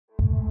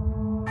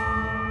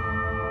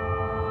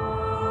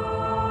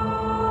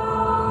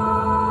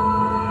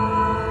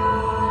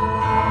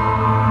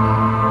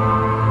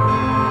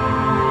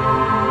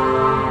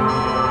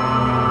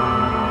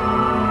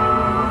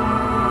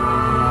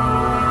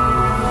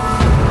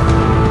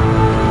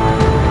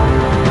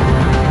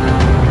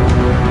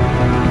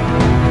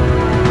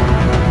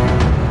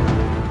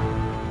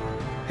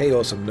Hey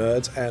awesome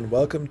nerds, and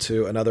welcome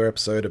to another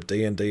episode of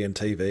D&D and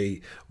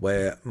TV,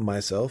 where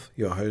myself,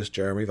 your host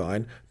Jeremy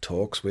Vine,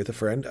 talks with a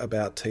friend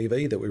about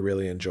TV that we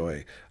really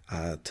enjoy.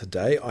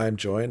 Today I am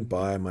joined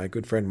by my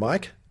good friend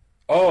Mike.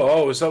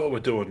 Is that what we're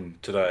doing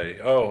today?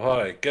 Oh,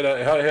 hi.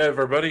 Hi,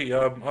 everybody.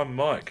 I'm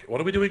Mike. What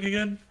are we doing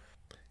again?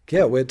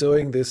 Yeah, we're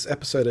doing this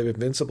episode of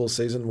Invincible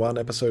Season 1,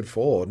 Episode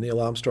 4,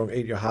 Neil Armstrong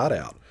Eat Your Heart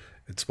Out.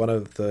 It's one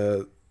of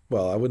the,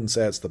 well, I wouldn't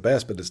say it's the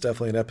best, but it's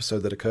definitely an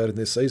episode that occurred in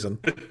this season.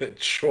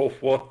 It sure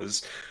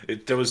was.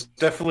 There was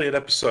definitely an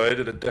episode,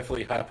 and it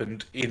definitely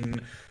happened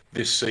in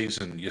this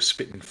season. You're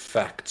spitting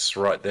facts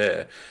right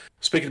there.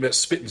 Speaking about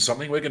spitting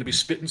something, we're going to be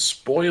spitting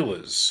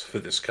spoilers for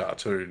this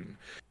cartoon.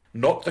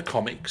 Not the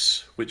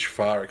comics, which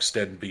far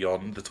extend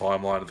beyond the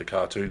timeline of the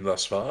cartoon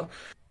thus far.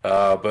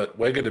 But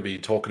we're going to be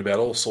talking about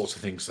all sorts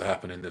of things that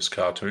happen in this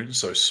cartoon,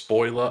 so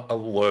spoiler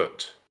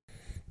alert.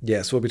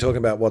 Yes, we'll be talking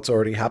about what's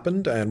already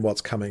happened and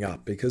what's coming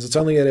up because it's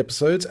only 8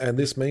 episodes, and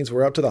this means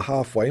we're up to the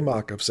halfway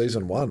mark of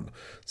season 1.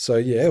 So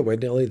yeah, we're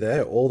nearly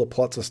there. All the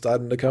plots are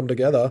starting to come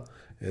together.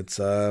 It's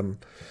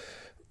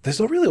there's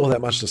not really all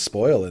that much to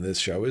spoil in this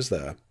show, is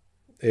there?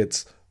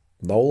 It's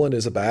Nolan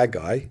is a bad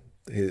guy.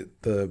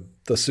 The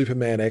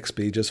Superman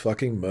XP just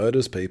fucking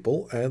murders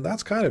people, and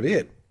that's kind of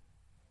it.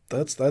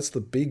 That's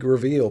the big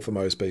reveal for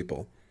most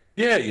people.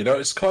 Yeah,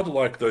 it's kind of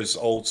like those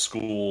old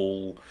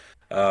school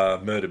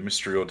murder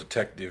mystery or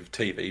detective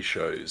TV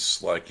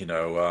shows, like,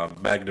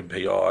 Magnum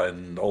PI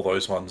and all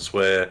those ones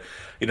where,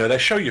 they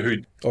show you who,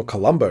 Or or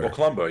Columbo.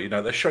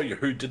 Columbo, they show you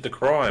who did the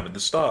crime at the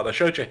start. They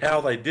showed you how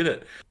they did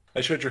it.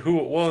 They showed you who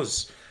it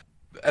was.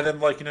 And then,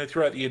 like,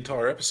 throughout the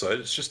entire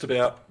episode, it's just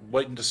about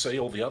waiting to see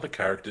all the other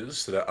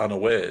characters that are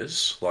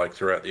unawares, like,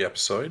 throughout the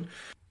episode,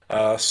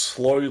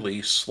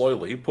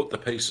 slowly put the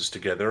pieces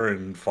together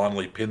and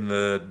finally pin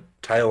the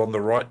tail on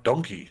the right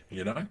donkey.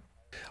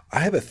 I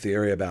have a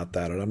theory about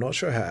that, and I'm not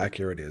sure how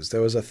accurate it is. There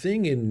was a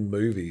thing in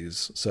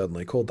movies,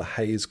 certainly, called the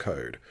Hays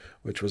Code,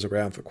 which was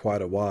around for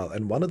quite a while.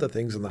 And one of the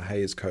things in the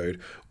Hays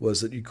Code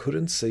was that you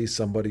couldn't see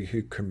somebody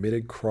who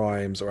committed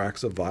crimes or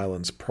acts of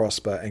violence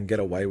prosper and get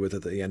away with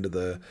it at the end of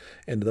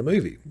the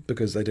movie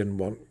because they didn't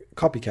want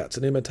copycats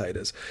and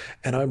imitators.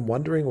 And I'm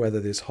wondering whether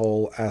this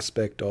whole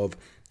aspect of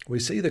we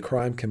see the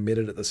crime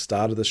committed at the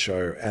start of the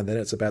show, and then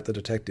it's about the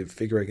detective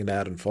figuring it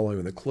out and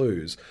following the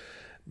clues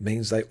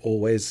means they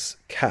always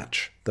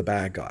catch the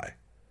bad guy.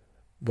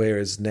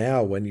 Whereas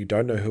now, when you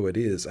don't know who it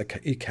is,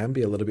 it can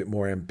be a little bit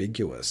more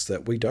ambiguous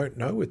that we don't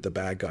know if the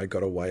bad guy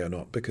got away or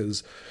not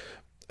because,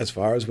 as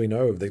far as we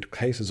know, the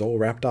case is all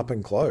wrapped up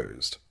and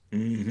closed.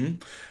 hmm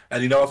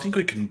And I think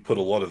we can put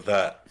a lot of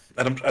that,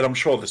 and I'm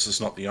sure this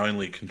is not the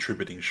only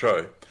contributing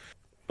show,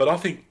 but I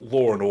think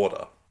Law and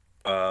Order,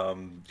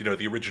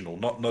 the original,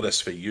 not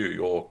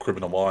SVU or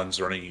Criminal Minds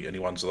or any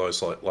ones of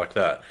those like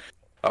that.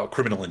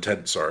 Criminal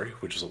Intent, sorry,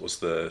 was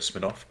the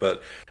spin-off.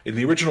 But in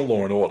the original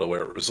Law and Order,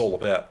 where it was all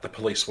about the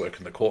police work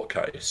in the court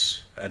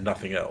case and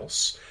nothing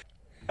else,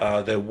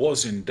 there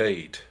was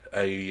indeed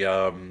a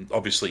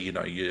obviously,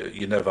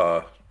 you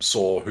never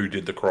saw who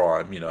did the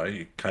crime.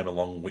 You came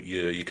along with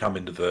you come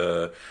into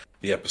the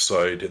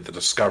episode at the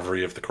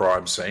discovery of the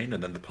crime scene,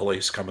 and then the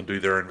police come and do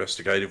their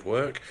investigative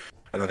work,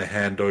 and then they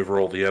hand over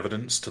all the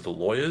evidence to the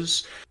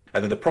lawyers,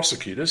 and then the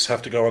prosecutors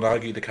have to go and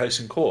argue the case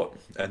in court,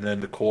 and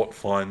then the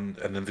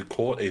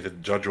court, either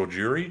judge or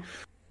jury,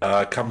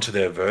 come to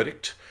their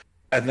verdict,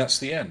 and that's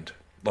the end.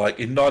 Like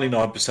in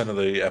 99% of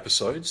the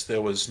episodes,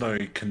 there was no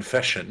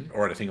confession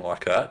or anything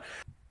like that.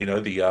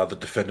 The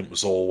defendant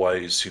was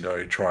always,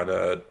 trying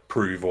to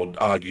prove or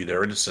argue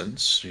their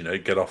innocence.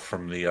 Get off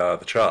from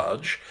the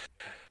charge.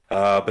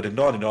 But in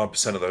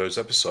 99% of those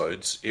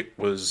episodes, it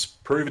was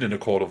proven in a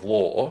court of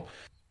law,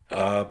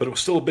 but it was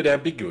still a bit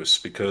ambiguous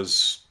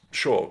because,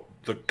 sure,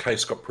 the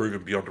case got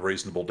proven beyond a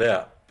reasonable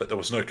doubt, but there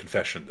was no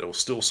confession. There was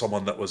still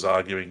someone that was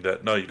arguing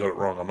that, no, you got it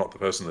wrong, I'm not the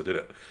person that did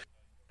it.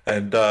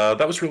 And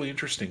that was really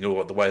interesting,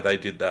 the way they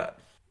did that.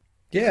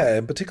 Yeah,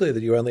 and particularly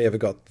that you only ever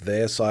got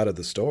their side of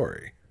the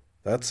story.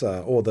 That's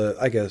or the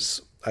I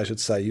guess I should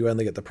say you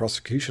only get the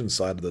prosecution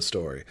side of the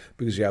story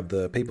because you have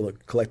the people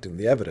collecting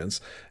the evidence,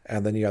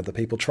 and then you have the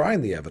people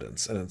trying the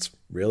evidence, and it's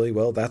really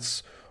well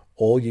that's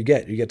all you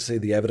get. You get to see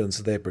the evidence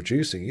that they're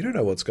producing. You don't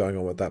know what's going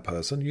on with that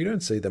person. You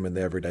don't see them in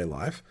their everyday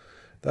life.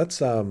 That's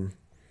wow.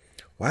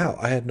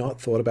 I had not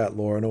thought about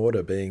Law and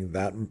Order being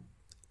that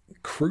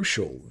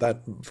crucial,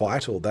 that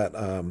vital, that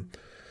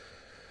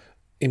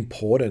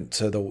important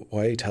to the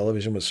way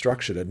television was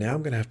structured. And now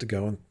I'm going to have to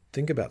go and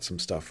think about some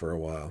stuff for a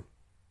while.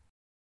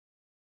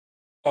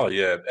 Oh,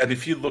 yeah. And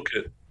if you look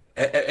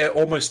at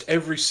almost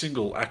every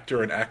single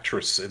actor and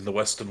actress in the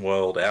Western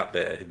world out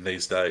there in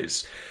these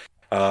days,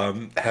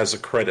 has a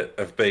credit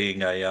of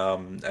being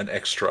an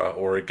extra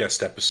or a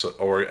guest episode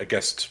or a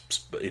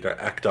guest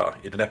actor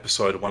in an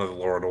episode of one of the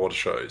Law and Order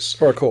shows.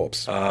 Or a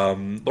corpse. Law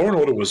and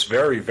Order was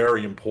very,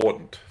 very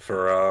important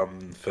for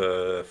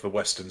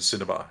Western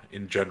cinema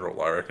in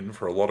general. I reckon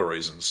for a lot of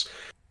reasons.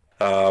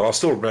 I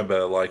still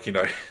remember, like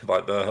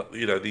like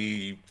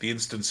the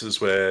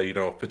instances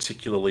where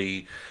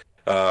particularly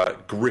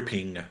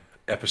gripping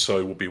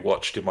episode would be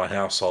watched in my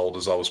household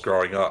as I was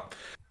growing up.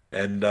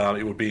 And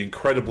it would be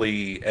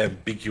incredibly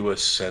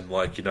ambiguous, and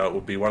like, it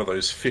would be one of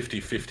those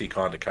 50-50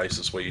 kind of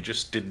cases where you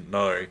just didn't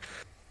know.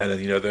 And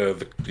then,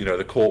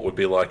 the court would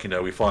be like,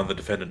 we find the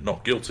defendant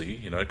not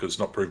guilty, because it's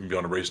not proven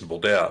beyond a reasonable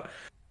doubt.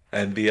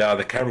 And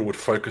the camera would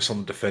focus on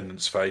the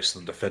defendant's face,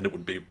 and the defendant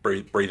would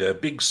breathe a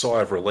big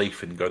sigh of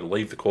relief and go to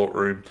leave the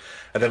courtroom.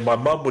 And then my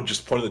mum would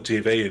just point at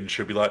the TV and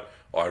she'd be like,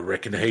 "I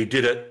reckon he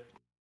did it."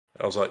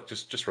 I was like,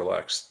 just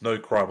relax. No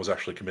crime was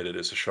actually committed.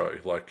 It's a show.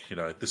 Like,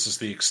 this is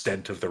the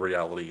extent of the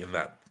reality in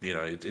that,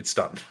 it's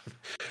done.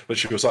 But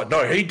she was like,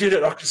 "No, he did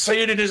it. I can see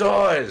it in his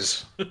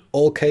eyes."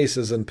 All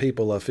cases and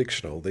people are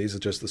fictional. These are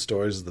just the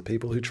stories of the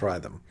people who try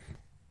them.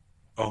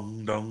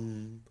 Dong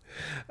dong.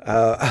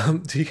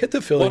 Do you get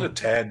the feeling? What a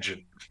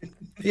tangent.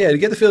 Yeah, do you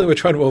get the feeling we're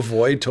trying to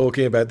avoid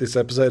talking about this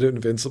episode of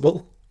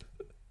Invincible?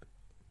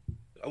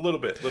 A little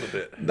bit.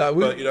 No,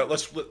 but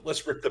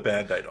let's rip the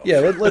Band-Aid off. Yeah,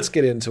 let's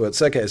get into it.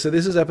 So, okay, so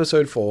this is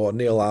episode 4,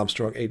 Neil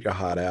Armstrong, Eat Your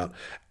Heart Out.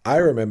 I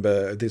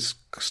remember this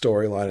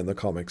storyline in the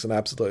comics and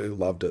absolutely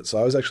loved it. So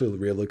I was actually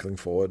really looking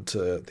forward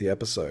to the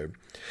episode.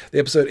 The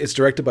episode is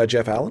directed by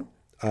Jeff Allen.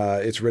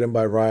 It's written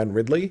by Ryan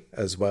Ridley,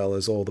 as well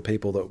as all the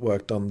people that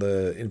worked on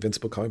the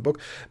Invincible comic book.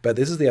 But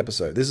this is the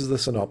episode. This is the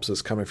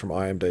synopsis coming from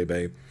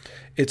IMDb.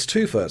 It's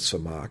 2 firsts for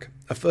Mark,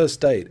 a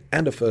first date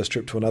and a first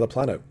trip to another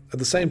planet. At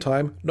the same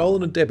time,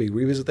 Nolan and Debbie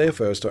revisit their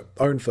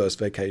own first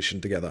vacation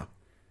together.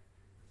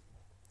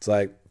 It's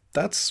like,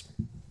 that's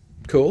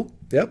cool.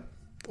 Yep.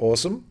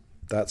 Awesome.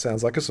 That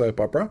sounds like a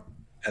soap opera.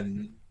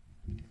 And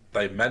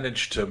they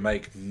managed to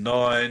make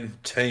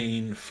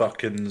 19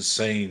 fucking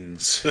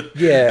scenes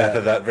out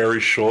of that very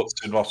short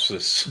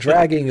synopsis.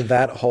 Dragging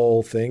that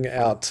whole thing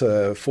out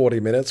to 40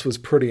 minutes was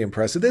pretty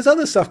impressive. There's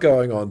other stuff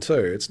going on too.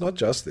 It's not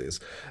just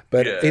this.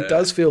 But it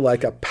does feel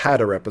like a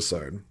patter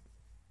episode.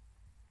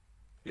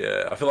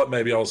 Yeah, I feel like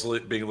maybe I was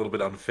being a little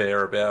bit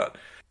unfair about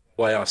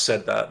the way I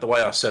said that. The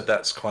way I said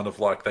that's kind of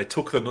like they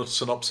took the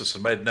synopsis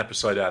and made an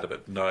episode out of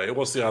it. No, it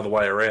was the other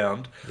way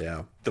around.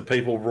 Yeah. The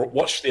people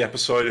watched the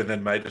episode and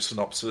then made a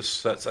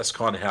synopsis. That's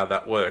kind of how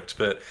that worked.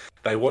 But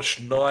they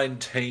watched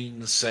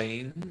 19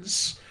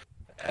 scenes,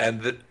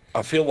 and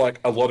I feel like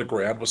a lot of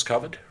ground was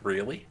covered,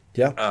 really.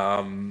 Yeah.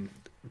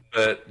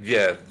 But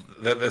yeah,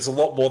 there's a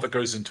lot more that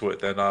goes into it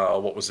than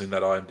what was in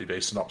that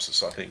IMDb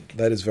synopsis, I think.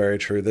 That is very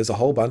true. There's a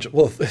whole bunch of...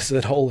 Well, there's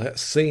a whole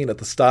scene at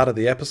the start of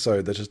the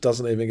episode that just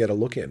doesn't even get a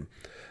look in.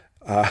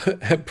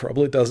 It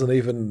probably doesn't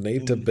even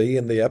need to be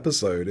in the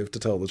episode, if to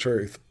tell the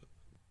truth.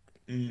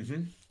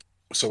 Mm-hmm.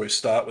 So we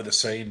start with a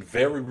scene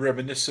very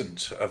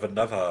reminiscent of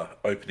another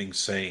opening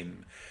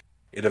scene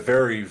in a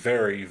very,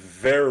 very,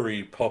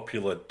 very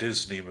popular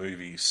Disney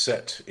movie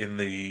set in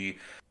the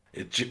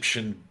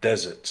Egyptian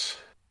desert.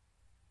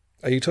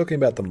 Are you talking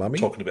about The Mummy?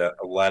 Talking about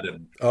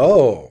Aladdin.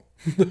 Oh,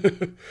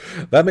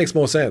 that makes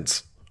more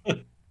sense.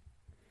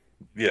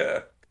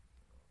 Yeah,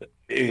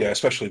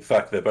 especially the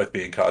fact they're both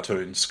being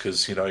cartoons,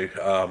 because,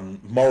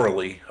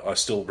 morally, I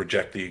still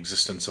reject the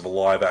existence of a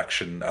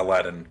live-action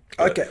Aladdin.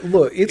 But, okay,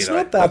 look, it's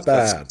not that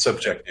bad. That's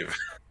subjective.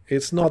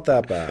 It's not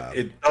that bad.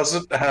 It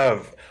doesn't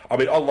have... I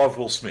mean, I love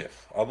Will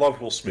Smith. I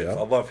Yeah.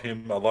 love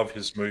him. I love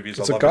his movies.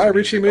 It's I love a Guy his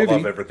Ritchie music.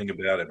 movie. I love everything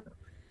about him.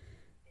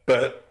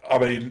 But, I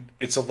mean,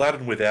 it's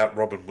Aladdin without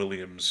Robin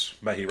Williams,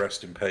 may he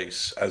rest in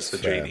peace, as the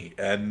genie.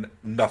 And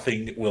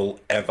nothing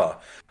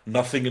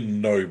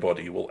and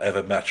nobody will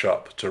ever match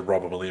up to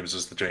Robin Williams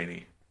as the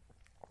genie.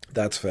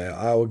 That's fair.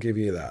 I will give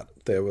you that.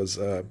 There was...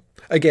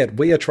 Again,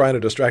 we are trying to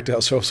distract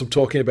ourselves from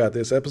talking about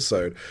this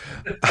episode.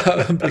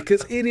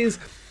 Because it is...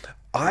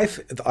 I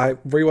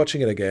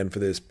rewatching it again for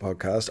this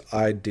podcast,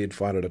 I did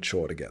find it a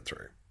chore to get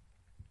through.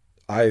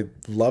 I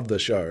love the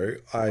show.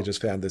 I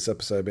just found this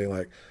episode being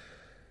like...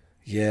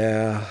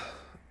 Yeah,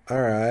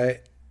 all right.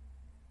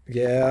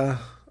 Yeah,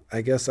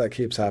 I guess that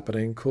keeps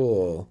happening.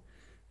 Cool.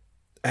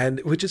 And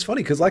which is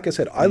funny because, like I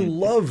said, I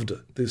loved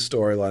this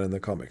storyline in the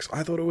comics.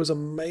 I thought it was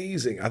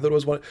amazing. I thought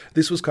it was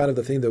this was kind of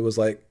the thing that was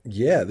like,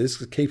 yeah, this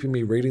is keeping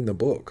me reading the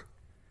book.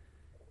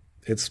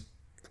 It's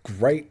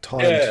great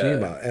timed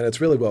humor and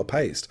it's really well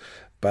paced.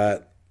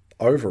 But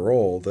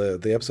overall,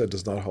 the episode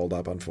does not hold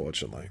up,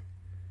 unfortunately.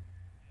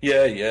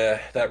 Yeah,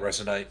 that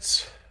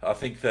resonates. I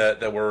think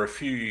that there were a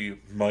few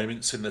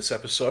moments in this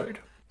episode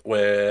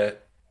where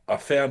I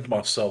found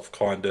myself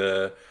kind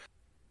of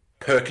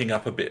perking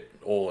up a bit,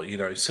 or,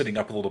 sitting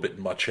up a little bit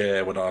in my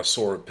chair when I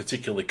saw a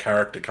particular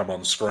character come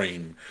on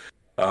screen,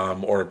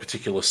 or a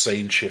particular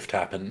scene shift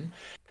happen.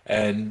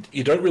 And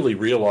you don't really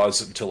realize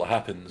it until it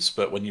happens,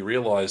 but when you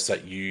realize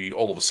that you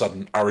all of a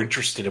sudden are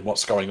interested in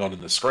what's going on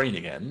in the screen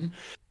again,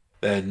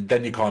 then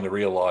you kind of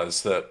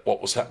realize that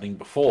what was happening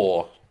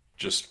before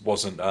just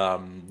wasn't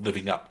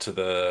living up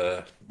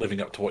to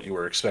what you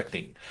were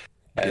expecting.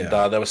 And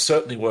there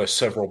certainly were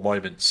several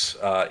moments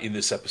in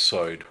this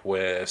episode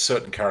where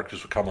certain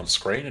characters would come on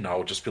screen and I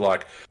would just be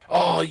like,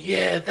 "Oh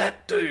yeah,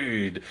 that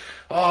dude.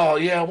 Oh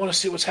yeah, I want to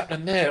see what's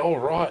happening there. All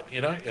right,"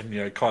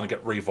 and kind of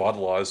get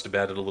revitalized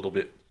about it a little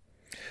bit.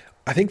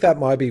 I think that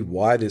might be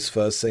why this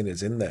first scene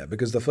is in there,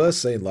 because the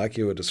first scene, like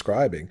you were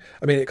describing,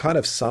 I mean, it kind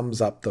of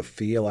sums up the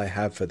feel I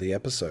have for the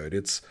episode.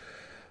 It's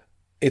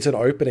an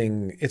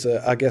opening, it's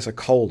a, I guess, a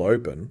cold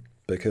open,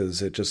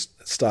 because it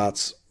just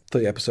starts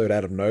the episode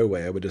out of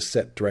nowhere. We're just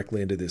set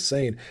directly into this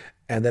scene,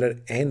 and then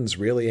it ends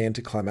really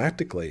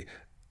anticlimactically.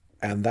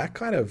 And that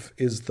kind of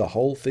is the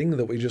whole thing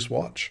that we just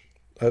watch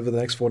over the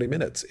next 40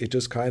 minutes. It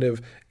just kind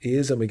of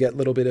is, and we get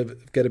a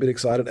bit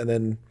excited, and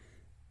then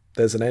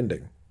there's an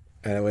ending,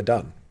 and we're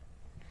done.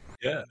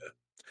 Yeah.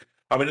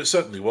 I mean, it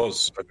certainly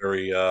was a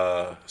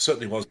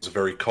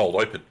very cold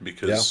open Yeah,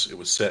 because it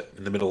was set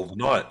in the middle of the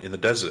night in the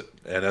desert,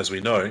 and as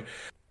we know,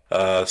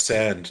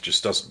 sand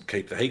just doesn't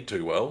keep the heat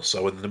too well.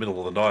 So in the middle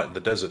of the night in the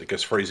desert, it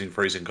gets freezing,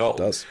 freezing it cold.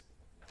 does.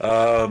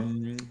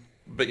 Um,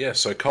 but yeah,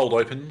 so cold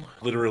open,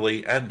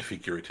 literally and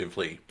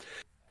figuratively.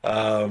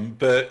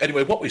 But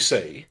anyway, what we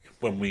see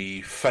when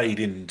we fade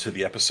into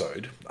the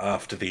episode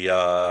after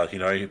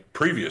the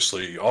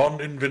previously on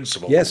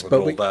Invincible Yes, and but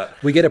all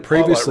that we get a highlight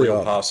previously reel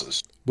on.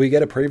 passes. We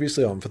get it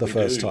previously on for the We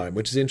first do. time,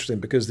 which is interesting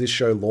because this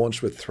show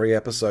launched with 3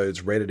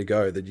 episodes ready to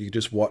go that you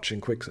just watch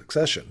in quick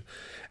succession.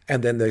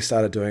 And then they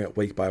started doing it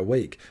week by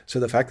week. So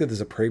the fact that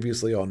there's a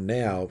previously on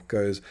now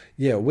goes,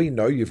 yeah, we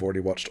know you've already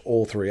watched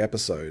all 3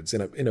 episodes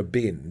in a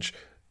binge.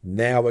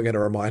 Now we're going to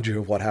remind you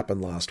of what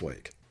happened last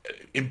week.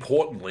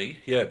 Importantly,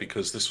 yeah,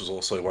 because this was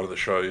also one of the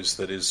shows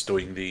that is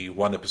doing the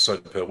one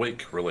episode per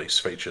week release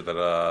feature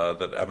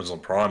that Amazon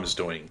Prime is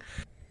doing.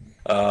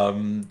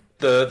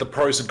 The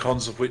pros and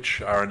cons of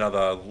which are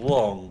another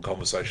long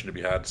conversation to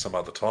be had some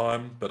other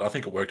time, but I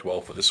think it worked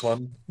well for this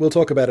one. We'll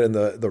talk about it in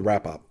the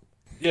wrap up.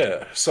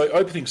 Yeah, so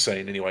opening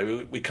scene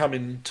anyway, we come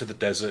into the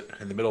desert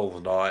in the middle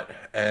of the night,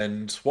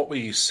 and what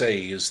we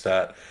see is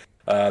that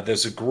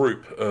there's a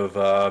group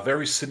of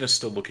very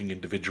sinister looking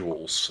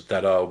individuals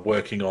that are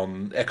working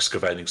on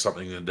excavating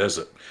something in the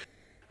desert.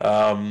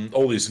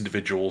 All these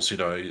individuals,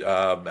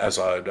 as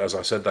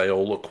I said, they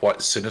all look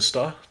quite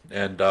sinister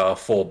and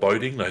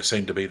foreboding. They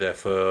seem to be there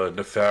for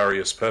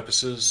nefarious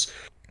purposes,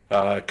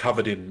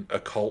 covered in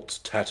occult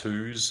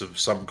tattoos of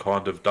some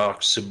kind of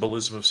dark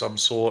symbolism of some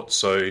sort.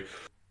 So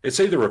it's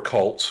either a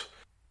cult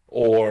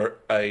or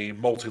a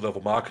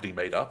multi-level marketing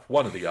meetup,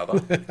 one or the other.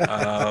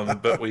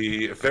 But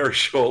we very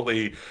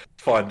shortly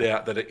find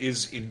out that it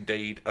is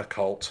indeed a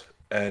cult,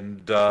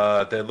 and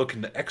they're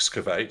looking to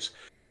excavate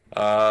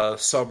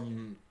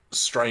some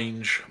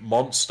strange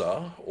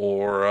monster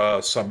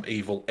or some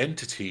evil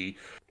entity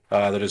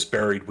that is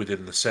buried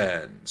within the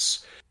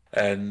sands.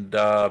 And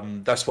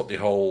that's what the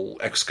whole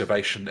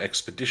excavation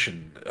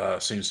expedition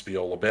seems to be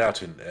all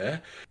about in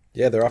there.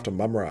 Yeah, they're after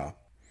Mumra.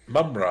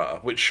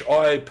 Mumra, which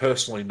I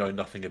personally know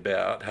nothing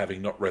about,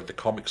 having not read the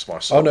comics Oh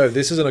no, myself.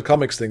 this isn't a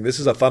comics thing. This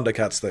is a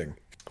Thundercats thing.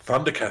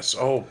 Thundercats,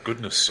 oh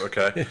goodness,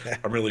 okay.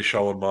 I'm really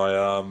showing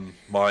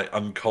my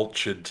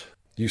uncultured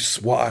You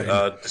swine.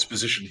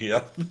 disposition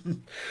here.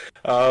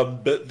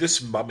 But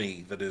this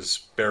mummy that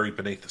is buried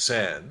beneath the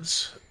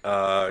sands,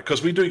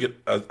 because we do get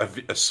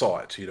a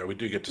sight, we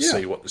do get to Yeah.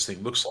 see what this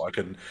thing looks like,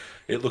 and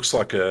it looks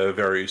like a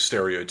very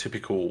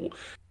stereotypical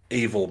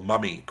evil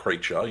mummy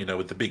creature,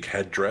 with the big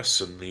headdress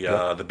and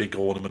Yep. the big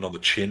ornament on the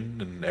chin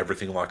and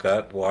everything like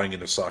that, lying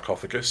in a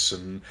sarcophagus,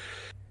 and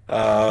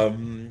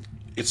um,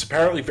 it's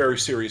apparently very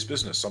serious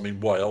business. I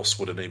mean, why else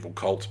would an evil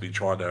cult be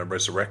trying to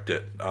resurrect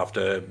it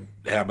after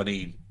how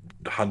many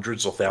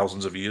hundreds or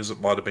thousands of years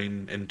it might have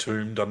been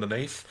entombed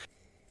underneath?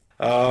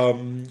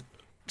 Um,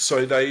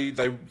 so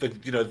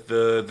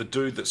the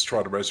dude that's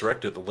trying to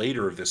resurrect it, the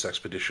leader of this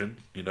expedition,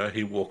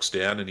 he walks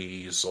down and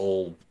he's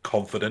all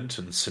confident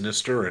and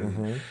sinister, and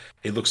Mm-hmm.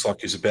 he looks like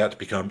he's about to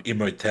become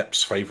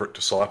Imhotep's favorite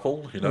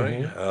disciple,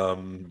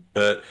 Mm-hmm.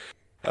 But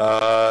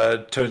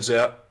turns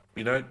out,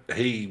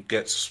 he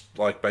gets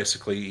like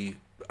basically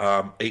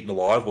eaten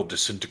alive or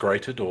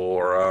disintegrated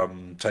or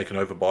taken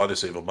over by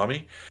this evil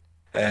mummy.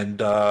 And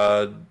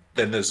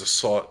then there's a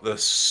site.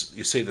 This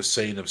you see the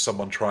scene of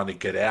someone trying to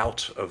get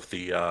out of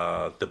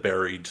the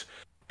buried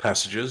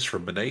passages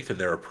from beneath, and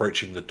they're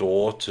approaching the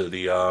door to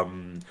the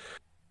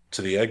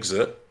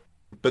exit,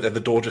 but then the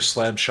door just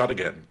slams shut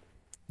again.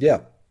 Yeah.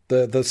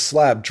 The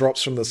slab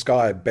drops from the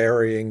sky,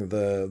 burying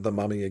the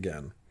mummy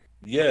again.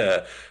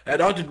 Yeah, and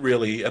I didn't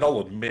really, and I'll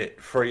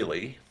admit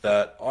freely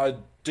that I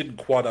didn't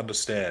quite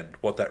understand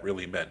what that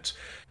really meant.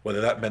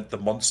 Whether that meant the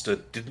monster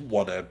didn't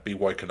want to be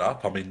woken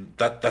up. I mean,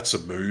 that's a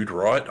mood,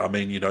 right? I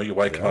mean, you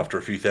wake up Yeah. after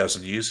a few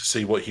thousand years to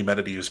see what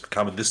humanity has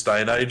become in this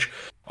day and age.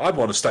 I'd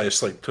want to stay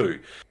asleep too.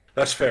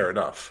 That's fair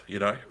enough.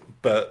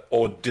 But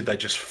or did they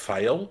just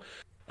fail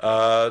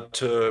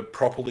to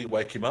properly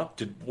wake him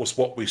up? Was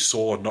what we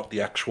saw not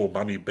the actual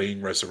mummy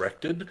being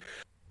resurrected?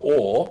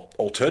 Or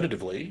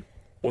alternatively,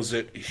 was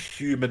it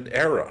human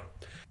error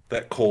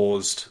that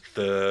caused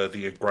the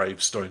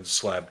engraved stone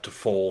slab to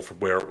fall from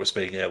where it was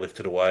being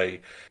airlifted away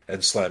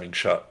and slamming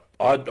shut?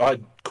 I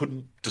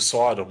couldn't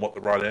decide on what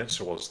the right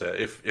answer was there,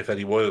 if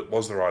any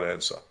was the right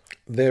answer.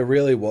 There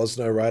really was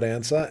no right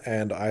answer,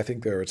 and I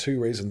think there are 2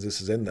 reasons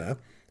this is in there.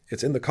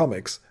 It's in the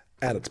comics,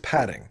 and it's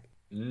padding.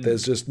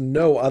 There's just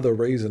no other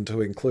reason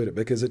to include it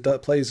because it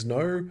plays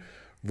no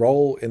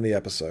role in the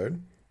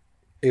episode.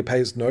 It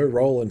plays no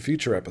role in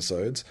future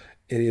episodes.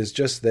 It is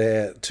just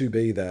there to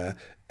be there.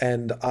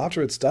 And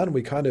after it's done,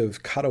 we kind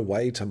of cut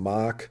away to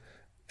Mark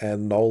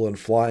and Nolan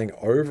flying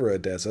over a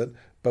desert,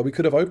 but we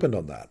could have opened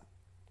on that.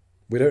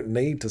 We don't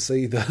need to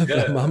see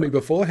the mummy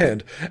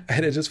beforehand.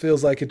 And it just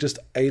feels like it just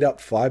ate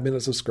up 5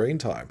 minutes of screen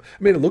time.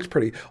 I mean, it looked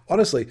pretty.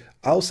 Honestly,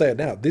 I'll say it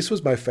now. This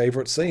was my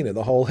favorite scene in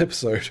the whole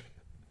episode,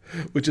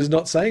 which is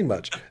not saying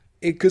much.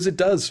 Because it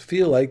does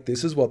feel like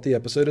this is what the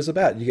episode is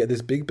about. You get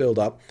this big build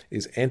up,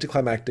 is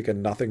anticlimactic,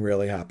 and nothing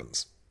really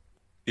happens.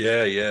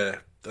 Yeah.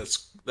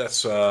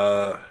 That's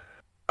a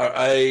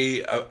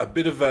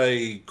bit of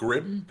a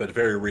grim but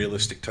very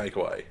realistic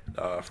takeaway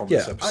from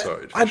this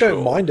episode. I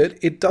don't mind it.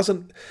 It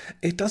doesn't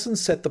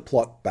set the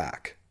plot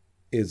back.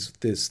 Is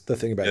this the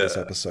thing about this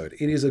episode?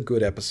 It is a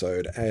good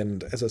episode,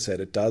 and as I said,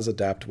 it does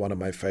adapt one of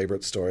my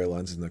favorite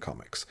storylines in the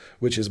comics,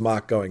 which is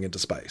Mark going into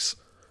space.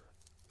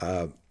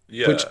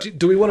 Which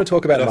do we want to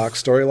talk about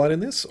Mark's storyline in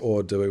this,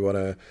 or do we want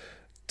to?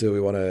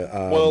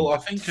 Well, I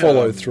think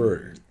follow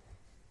through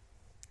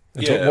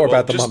and talk more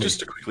about the mummy.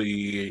 Just to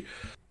quickly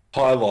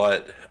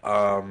highlight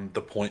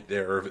the point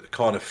there of it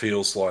kind of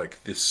feels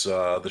like this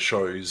the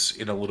show's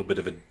in a little bit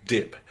of a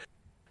dip.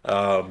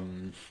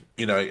 And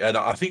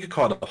I think it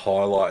kind of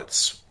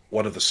highlights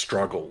one of the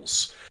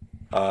struggles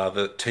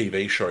that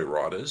TV show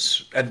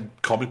writers and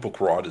comic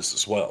book writers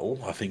as well,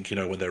 I think,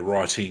 when they're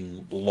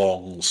writing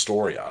long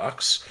story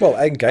arcs. Well,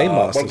 and Game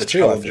Masters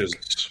too, I think.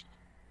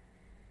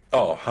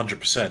 Oh,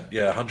 100%.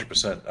 Yeah,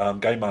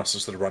 100%. Game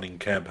Masters that are running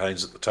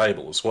campaigns at the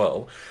table as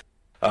well,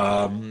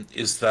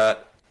 is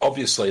that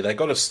obviously they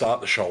got to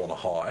start the show on a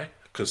high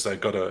because they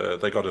got to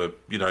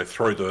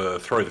throw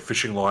the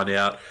fishing line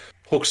out,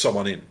 hook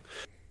someone in.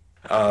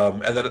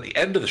 And then at the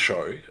end of the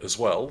show as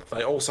well,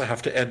 they also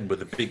have to end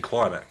with a big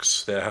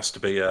climax. There has to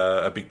be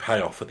a big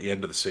payoff at the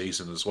end of the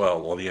season as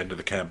well, or the end of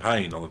the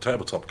campaign on the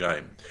tabletop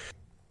game.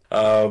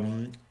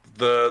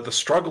 The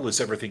struggle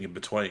is everything in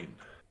between.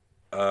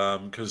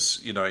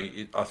 Because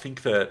I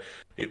think that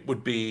it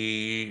would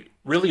be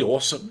really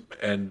awesome,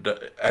 and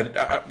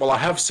I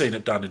have seen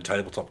it done in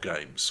tabletop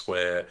games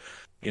where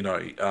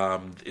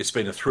it's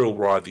been a thrill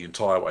ride the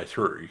entire way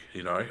through.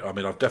 I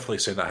mean, I've definitely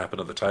seen that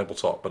happen at the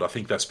tabletop, but I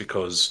think that's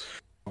because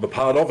I'm a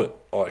part of it.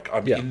 Like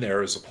I'm in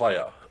there as a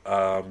player,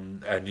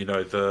 and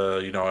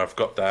I've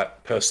got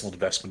that personal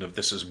investment of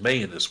this is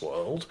me in this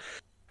world,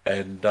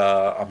 and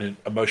I'm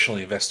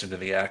emotionally invested in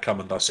the outcome,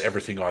 and thus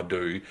everything I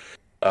do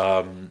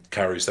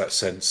carries that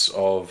sense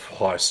of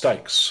high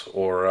stakes,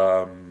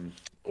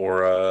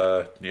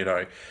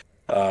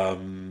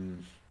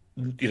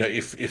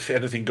 if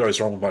anything goes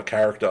wrong with my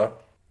character,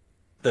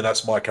 then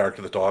that's my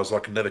character that dies. I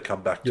can never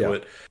come back to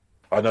it.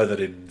 I know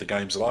that in the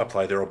games that I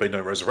play, there will be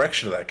no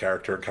resurrection of that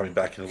character and coming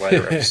back in a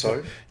later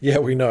episode. Yeah,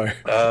 we know.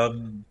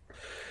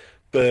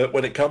 But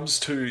when it comes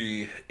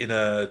to in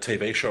a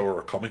TV show or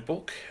a comic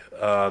book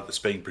that's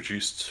being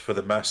produced for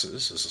the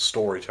masses as a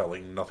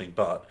storytelling, nothing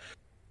but,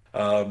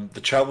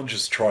 the challenge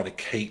is trying to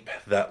keep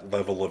that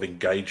level of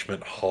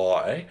engagement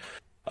high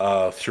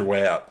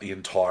throughout the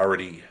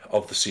entirety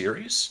of the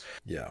series.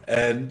 Yeah.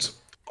 And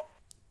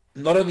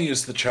not only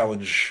is the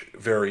challenge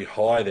very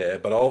high there,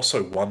 but I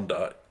also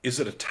wonder, is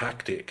it a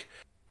tactic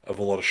of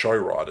a lot of show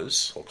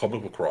writers or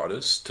comic book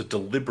writers to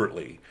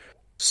deliberately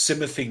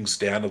simmer things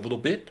down a little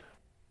bit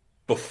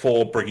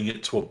before bringing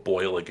it to a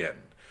boil again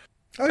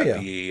at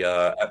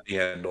the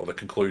end or the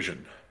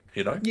conclusion,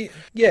 You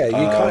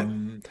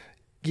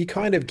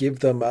kind of give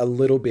them a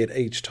little bit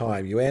each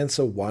time. You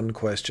answer one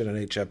question in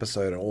each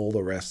episode, and all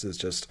the rest is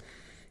just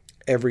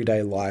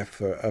everyday life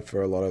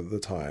for a lot of the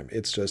time.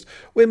 It's just,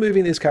 we're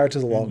moving these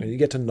characters along and you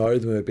get to know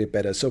them a bit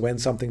better. So when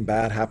something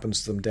bad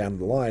happens to them down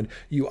the line,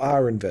 you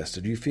are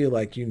invested. You feel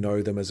like you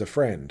know them as a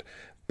friend.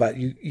 But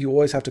you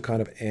always have to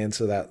kind of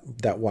answer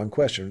that one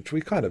question, which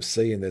we kind of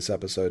see in this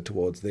episode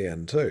towards the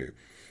end too.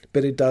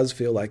 But it does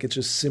feel like it's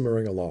just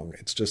simmering along.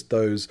 It's just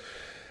those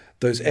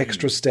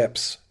extra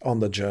steps on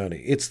the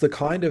journey. It's the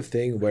kind of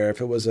thing where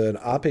if it was an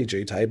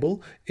RPG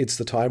table, it's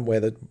the time where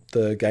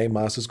the game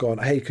master's gone,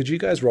 hey, could you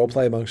guys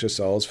roleplay amongst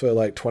yourselves for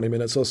like 20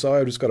 minutes or so?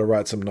 I've just got to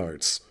write some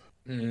notes.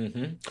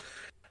 Mm-hmm.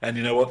 And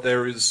you know what?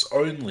 There is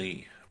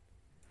only,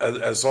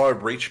 as I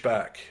reach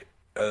back,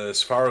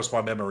 as far as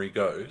my memory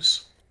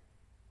goes,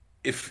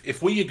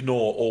 if we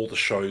ignore all the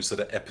shows that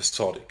are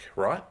episodic,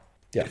 right?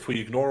 Yeah. If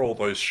we ignore all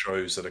those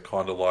shows that are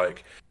kind of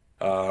like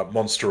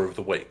Monster of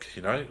the Week,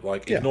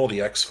 ignore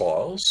the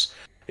X-Files,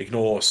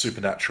 ignore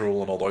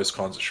Supernatural and all those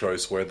kinds of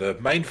shows where the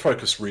main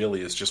focus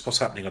really is just what's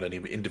happening on any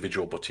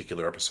individual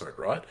particular episode,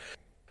 right?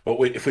 But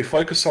if we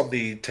focus on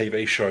the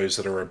TV shows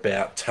that are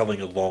about telling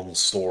a long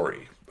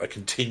story, a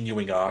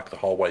continuing arc the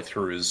whole way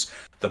through is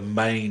the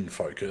main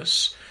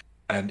focus,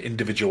 and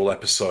individual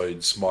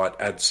episodes might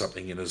add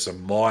something in as a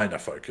minor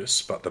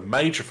focus, but the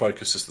major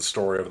focus is the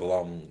story over the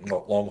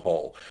long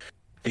haul.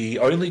 The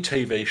only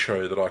TV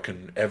show that I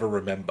can ever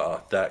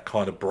remember that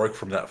kind of broke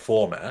from that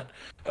format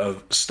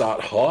of start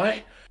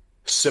high,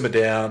 simmer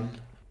down,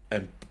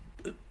 and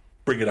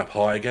bring it up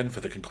high again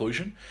for the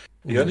conclusion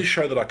The only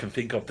show that I can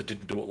think of that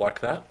didn't do it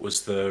like that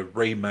was the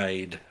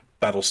remade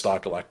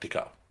Battlestar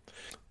Galactica.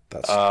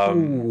 That's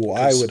ooh,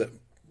 I Because would.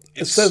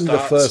 it Certainly the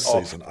starts first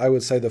off, season. I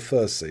would say the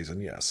first season.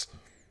 Yes.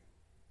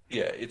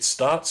 yeah, it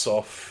starts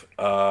off,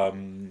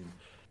 and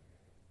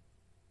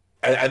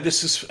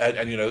this is,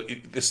 and you know,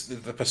 this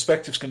the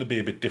perspective's going to be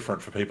a bit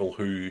different for people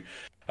who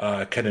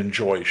can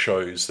enjoy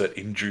shows that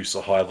induce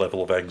a high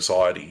level of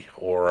anxiety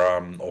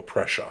or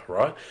pressure,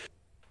 right?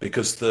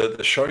 Because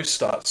the show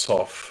starts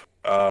off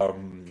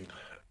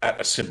at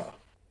a simmer.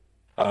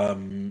 I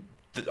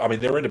mean,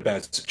 they're in a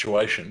bad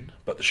situation,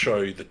 but the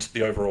show,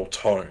 the overall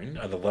tone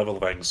and the level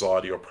of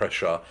anxiety or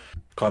pressure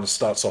kind of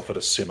starts off at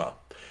a simmer.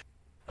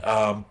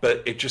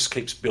 But it just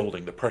keeps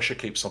building. The pressure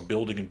keeps on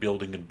building and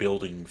building and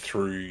building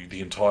through the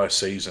entire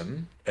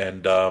season.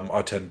 And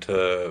I tend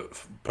to,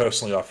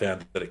 personally, I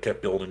found that it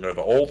kept building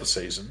over all the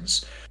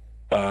seasons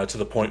to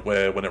the point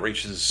where when it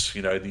reaches,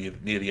 you know,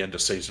 near the end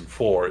of season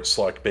 4, it's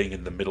like being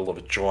in the middle of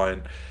a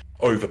giant,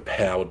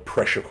 overpowered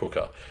pressure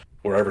cooker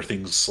where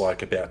everything's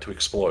like about to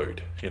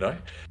explode, you know?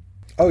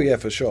 Oh yeah,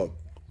 for sure.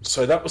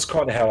 So that was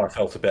kind of how I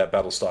felt about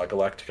Battlestar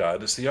Galactica.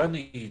 And it's the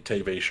only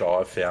TV show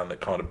I've found that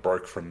kind of uh,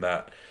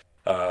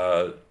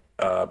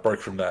 broke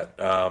from that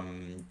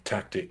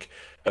tactic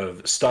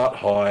of start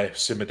high,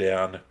 simmer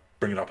down,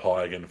 bring it up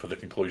high again for the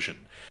conclusion.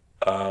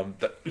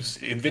 That was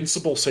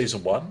Invincible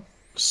season 1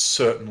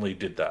 certainly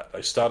did that.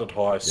 They started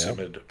high, Yeah.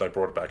 simmered, they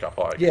brought it back up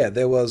high again. Yeah,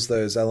 there was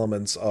those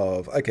elements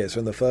of okay, so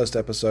in the first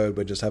episode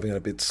we're just having it a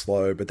bit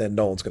slow, but then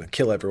Nolan's going to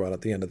kill everyone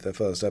at the end of the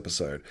first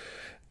episode.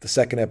 The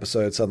second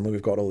episode, suddenly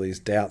we've got all these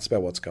doubts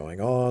about what's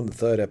going on. The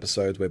third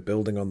episode, we're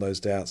building on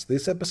those doubts.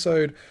 This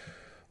episode,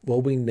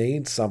 well, we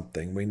need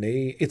something.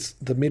 It's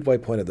the midway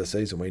point of the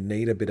season. We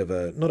need a bit of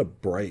a not a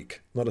break,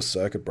 not a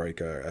circuit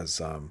breaker, as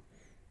some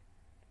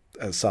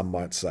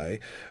might say.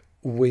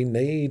 We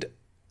need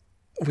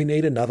we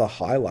need another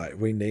highlight.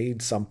 We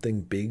need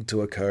something big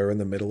to occur in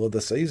the middle of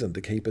the season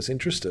to keep us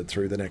interested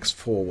through the next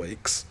 4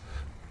 weeks.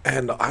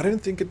 And I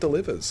don't think it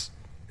delivers.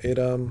 It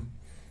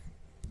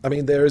I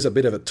mean there is a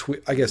bit of a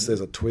I guess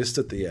there's a twist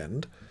at the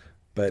end,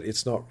 but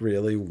it's not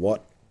really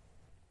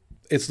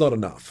it's not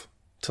enough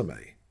to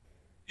me.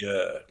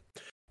 Yeah.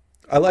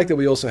 I like that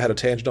we also had a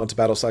tangent onto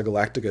Battlestar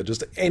Galactica,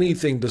 just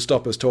anything to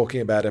stop us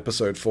talking about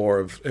episode 4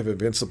 of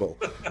Invincible.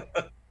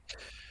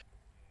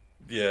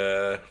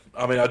 Yeah,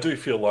 I mean, I do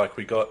feel like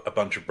we got a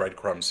bunch of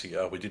breadcrumbs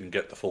here. We didn't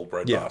get the full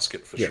bread Yeah,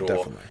 basket for yeah, sure,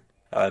 definitely.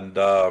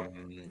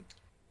 and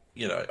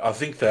you know, I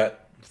think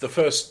that the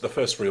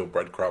first real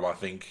breadcrumb, I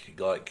think,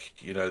 like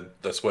you know,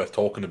 that's worth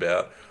talking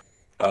about,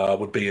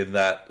 would be in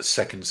that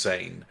second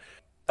scene,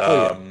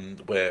 Oh yeah,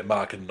 where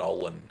Mark and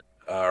Nolan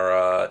are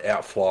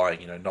out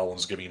flying. You know,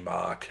 Nolan's giving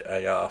Mark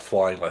a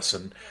flying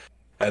lesson,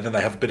 and then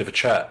they have a bit of a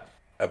chat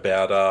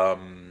about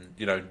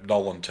you know,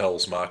 Nolan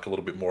tells Mark a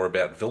little bit more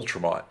about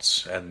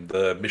Viltrumites and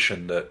the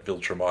mission that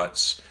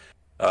Viltrumites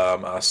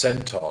are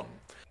sent on.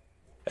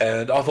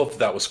 And I thought that,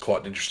 that was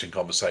quite an interesting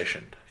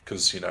conversation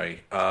because you know,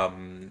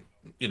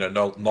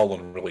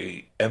 Nolan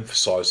really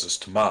emphasizes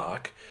to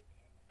Mark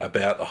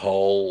about the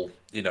whole,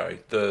 you know,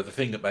 the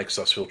thing that makes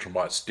us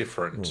Viltrumites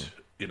different.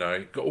 You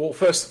know, well,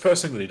 first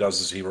thing that he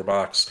does is he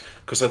remarks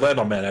because they land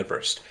on Mount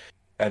Everest,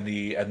 and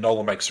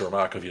Nolan makes a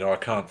remark of, you know,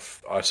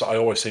 I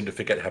always seem to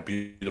forget how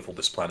beautiful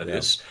this planet yeah.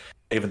 is,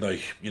 even though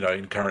you know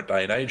in current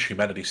day and age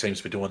humanity seems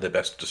to be doing their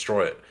best to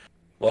destroy it.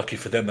 Lucky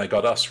for them, they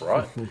got us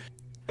right.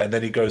 And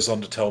then he goes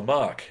on to tell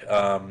Mark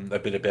a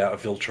bit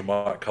about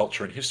Viltrumite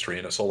culture and history,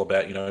 and it's all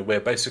about, you know, we're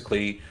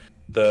basically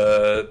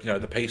the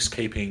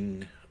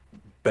peacekeeping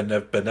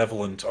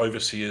benevolent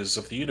overseers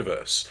of the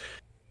universe.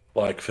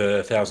 Like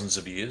for thousands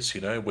of years,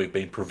 you know, we've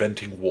been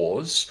preventing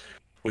wars,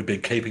 we've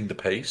been keeping the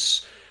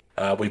peace,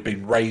 we've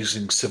been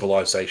raising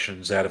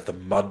civilizations out of the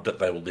mud that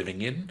they were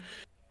living in,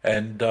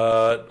 and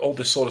all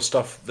this sort of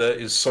stuff that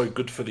is so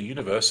good for the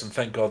universe. And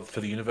thank God for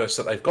the universe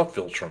that they've got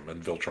Viltrum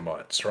and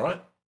Viltrumites, right?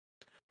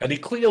 And he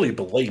clearly Oh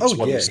believes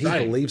what yeah, he's he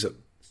saying. believes it,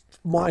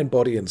 mind,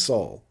 body, and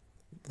soul.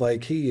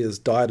 Like he is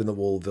dyed in the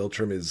wool.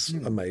 Viltrum is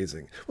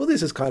amazing. Well,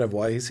 this is kind of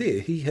why he's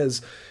here. He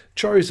has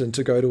chosen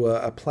to go to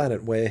a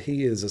planet where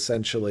he is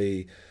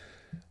essentially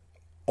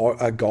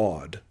a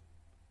god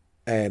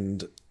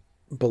and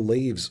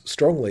believes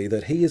strongly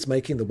that he is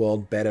making the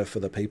world better for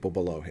the people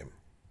below him.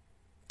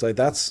 So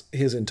that's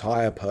his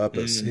entire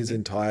purpose, his Mm.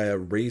 entire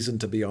reason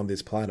to be on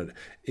this planet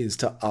is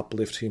to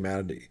uplift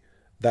humanity.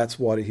 That's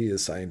what he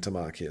is saying to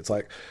Mark here. It's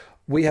like,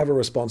 we have a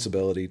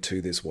responsibility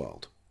to this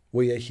world.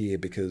 We are here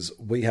because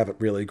we have it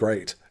really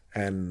great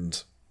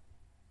and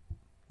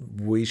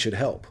we should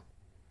help.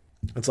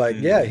 It's like,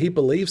 yeah, he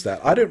believes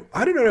that. I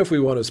don't know if we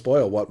want to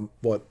spoil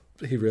what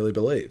he really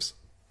believes.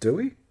 Do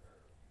we?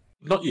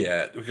 Not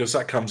yet, because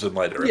that comes in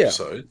later Yeah.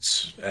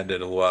 episodes, and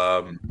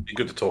it'll be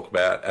good to talk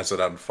about as it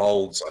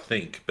unfolds, I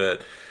think.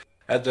 But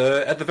at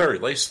the very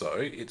least, though,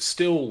 it's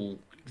still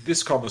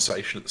this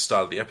conversation at the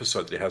start of the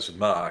episode that he has with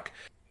Mark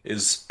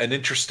is an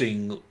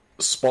interesting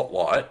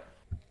spotlight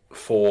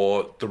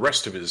for the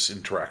rest of his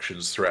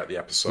interactions throughout the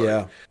episode.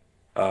 Yeah.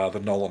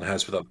 than Nolan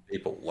has with other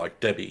people, like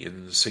Debbie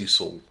and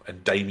Cecil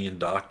and Damien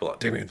Darkblood.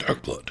 Damien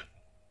Darkblood.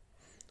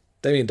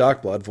 Damien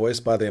Darkblood,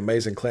 voiced by the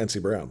amazing Clancy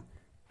Brown.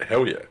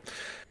 Hell yeah.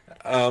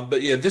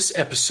 But yeah, this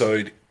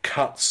episode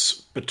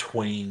cuts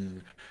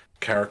between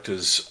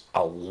characters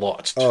a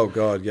lot. Oh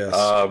God, yes.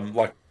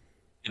 Like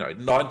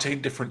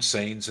 19 different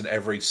scenes, and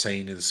every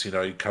scene is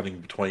cutting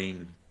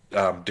between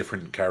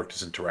different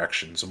characters'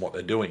 interactions and what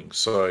they're doing.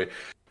 So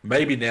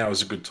maybe now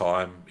is a good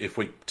time if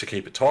we to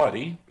keep it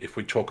tidy if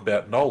we talk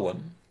about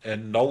Nolan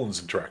and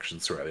Nolan's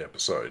interactions throughout the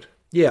episode.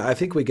 Yeah, I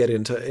think we get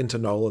into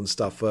Nolan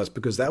stuff first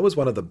because that was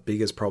one of the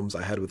biggest problems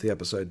I had with the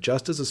episode.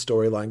 Just as the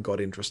storyline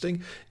got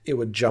interesting, it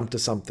would jump to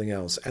something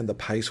else and the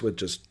pace would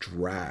just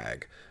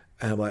drag.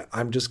 And I'm like,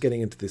 I'm just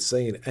getting into this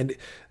scene. And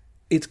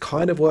it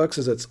kind of works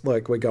as it's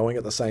like we're going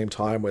at the same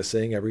time, we're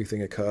seeing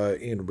everything occur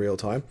in real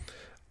time.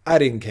 I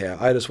didn't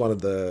care. I just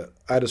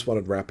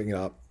wanted wrapping it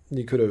up.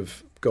 You could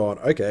have gone,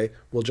 okay,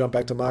 we'll jump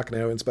back to Mark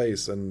now in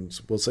space and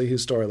we'll see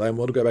his storyline.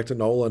 We'll go back to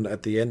Nolan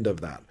at the end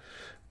of that.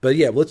 But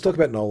yeah, let's talk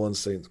about Nolan's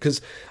scenes because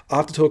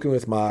after talking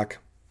with Mark,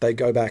 they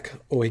go back,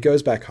 or he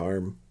goes back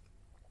home.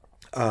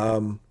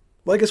 Well,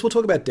 I guess we'll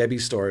talk about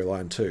Debbie's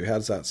storyline too. How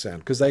does that sound?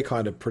 Because they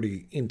kind of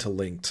pretty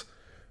interlinked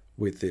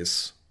with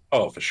this.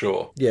 Oh, for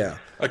sure. Yeah.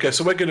 Okay,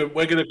 so we're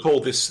gonna call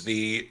this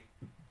the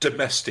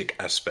domestic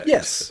aspect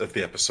Yes. of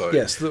the episode.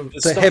 Yes, the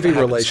stuff heavy that happens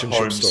relationship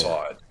home story.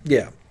 side.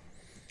 Yeah.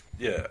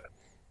 Yeah.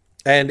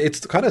 And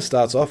it kind of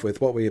starts off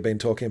with what we have been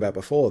talking about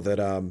before,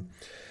 that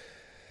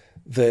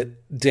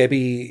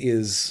Debbie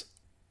is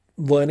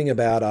learning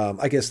about,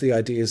 I guess, the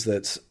ideas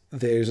that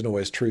there isn't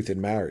always truth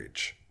in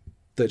marriage.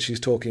 That she's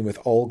talking with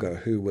Olga,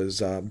 who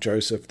was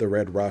Joseph the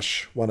Red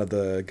Rush, one of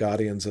the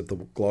Guardians of the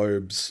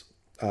Globe's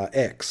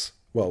ex.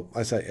 Well,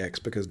 I say ex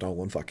because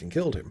Nolan fucking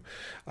killed him,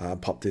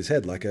 popped his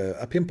head like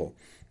a pimple.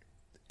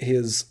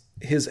 His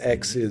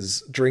ex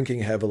is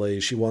drinking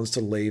heavily. She wants to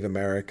leave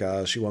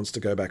America. She wants to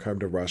go back home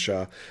to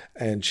Russia.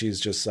 And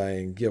she's just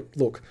saying, yep,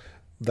 look,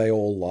 they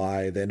all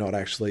lie. They're not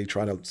actually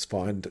trying to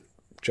find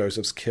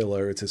Joseph's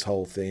killer. It's his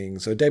whole thing.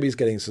 So Debbie's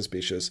getting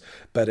suspicious.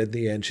 But in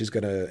the end, she's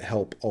going to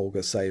help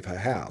Olga save her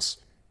house.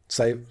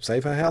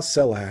 Save her house?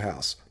 Sell her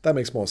house. That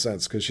makes more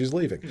sense because she's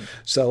leaving.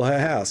 Sell her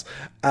house.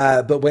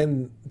 But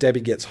when Debbie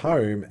gets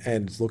home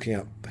and is looking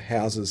up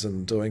houses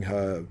and doing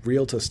her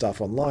realtor stuff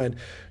online,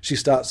 she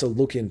starts to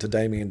look into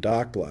Damien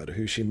Darkblood,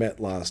 who she met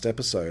last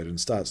episode, and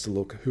starts to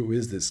look, who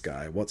is this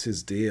guy? What's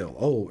his deal?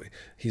 Oh,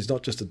 he's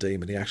not just a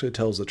demon. He actually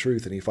tells the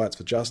truth and he fights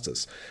for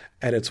justice.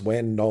 And it's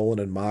when Nolan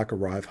and Mark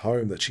arrive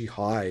home that she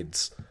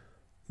hides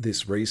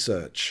this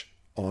research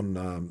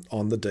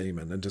on the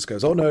demon and just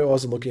goes, oh no, I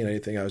wasn't looking at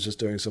anything, I was just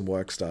doing some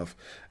work stuff.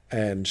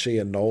 And she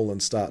and Nolan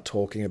start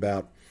talking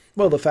about,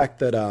 well, the fact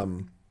that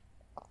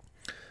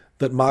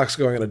that Mark's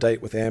going on a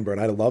date with Amber, and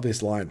I love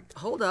his line.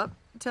 Hold up,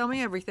 tell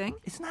me everything.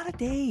 It's not a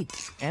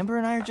date. Amber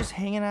and I are just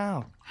hanging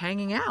out.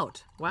 Hanging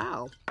out?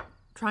 Wow.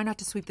 Try not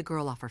to sweep the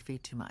girl off her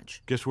feet too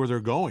much. Guess where they're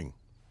going?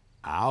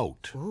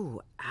 Out.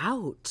 Ooh,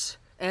 out.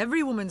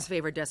 Every woman's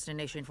favorite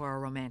destination for a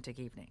romantic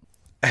evening.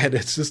 And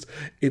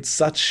it's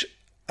such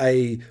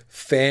a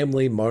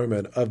family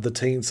moment of the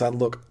teen son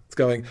look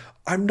going,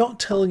 I'm not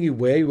telling you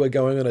where you are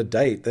going on a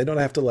date. They don't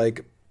have to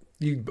like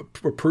you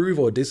approve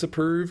or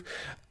disapprove.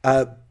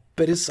 But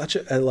it's such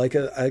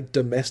a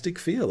domestic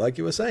feel, like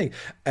you were saying.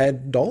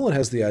 And Nolan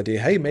has the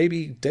idea, hey,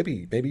 maybe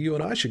Debbie, maybe you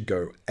and I should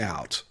go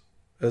out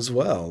as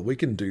well. We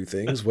can do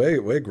things.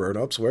 We're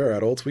grown-ups, we're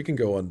adults, we can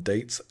go on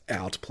dates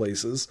out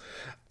places.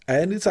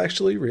 And it's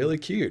actually really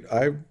cute.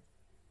 I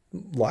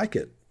like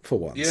it. For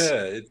once.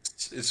 Yeah,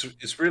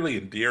 it's really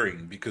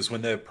endearing because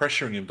when they're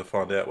pressuring him to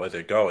find out where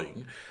they're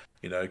going,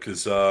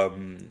 because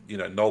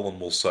Nolan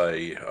will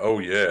say, "Oh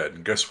yeah,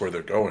 and guess where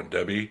they're going,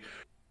 Debbie?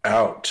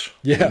 Out."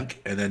 Yeah, wink.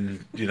 And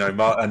then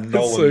and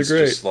Nolan's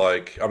so just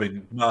like, I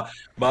mean,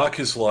 Mark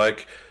is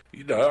like,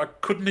 I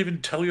couldn't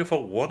even tell you if I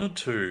wanted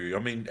to. I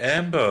mean,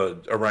 Amber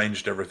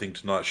arranged everything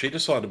tonight. She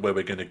decided where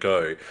we're going to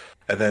go,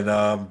 and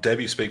then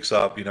Debbie speaks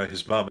up,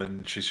 his mum,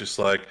 and she's just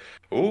like,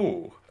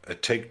 "Ooh, a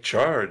take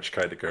charge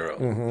kind of girl.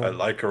 I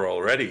like her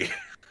already."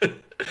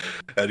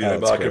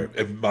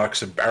 And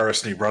Mark's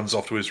embarrassed and he runs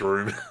off to his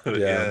room.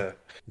 Yeah.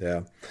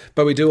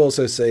 But we do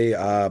also see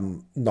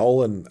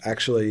Nolan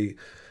actually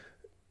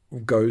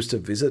goes to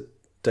visit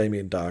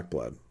Damien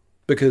Darkblood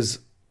because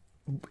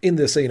in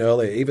the scene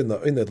earlier, even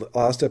though in the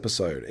last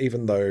episode,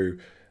 even though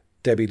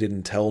Debbie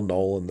didn't tell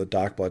Nolan that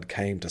Darkblood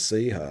came to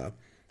see her,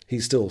 he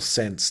still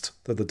sensed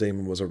that the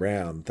demon was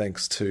around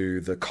thanks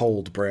to the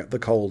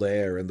cold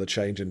air and the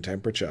change in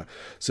temperature.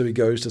 So he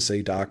goes to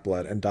see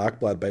Darkblood, and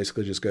Darkblood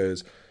basically just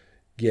goes,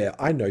 yeah,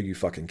 I know you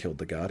fucking killed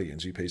the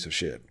Guardians, you piece of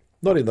shit.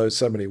 Not in those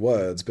so many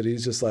words, but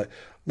he's just like,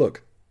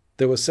 look,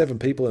 there were 7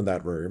 people in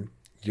that room.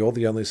 You're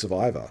the only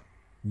survivor.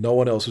 No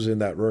one else was in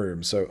that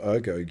room, so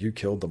ergo, you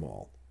killed them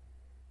all.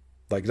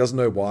 Like, he doesn't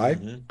know why,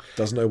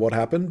 doesn't know what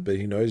happened, but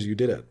he knows you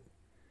did it.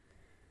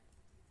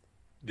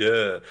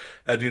 Yeah,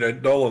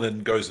 and Nolan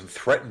then goes and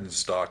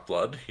threatens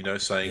Darkblood,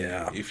 saying,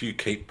 Yeah. if you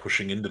keep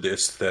pushing into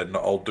this, then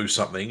I'll do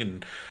something.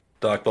 And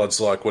Darkblood's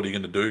like, "What are you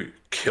going to do?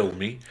 Kill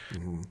me?"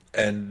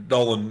 And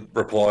Nolan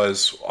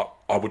replies,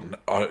 I wouldn't,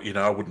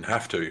 I wouldn't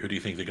have to. Who do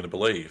you think they're going to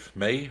believe,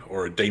 me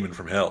or a demon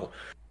from hell?"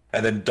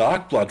 And then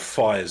Darkblood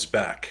fires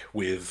back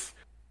with,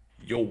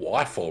 "Your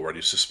wife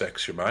already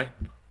suspects you, mate.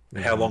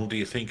 How long do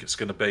you think it's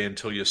going to be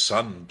until your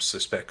son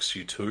suspects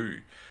you too?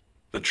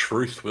 The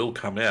truth will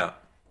come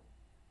out."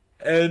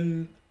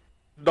 And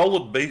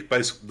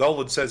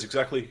Nolan says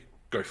exactly,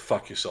 "Go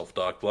fuck yourself,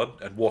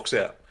 Darkblood," and walks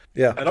out.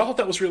 Yeah. And I thought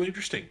that was really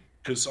interesting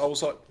because I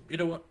was like, you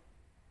know what?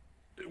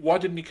 Why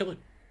didn't he kill him?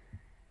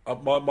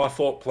 My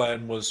thought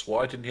plan was,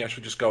 why didn't he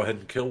actually just go ahead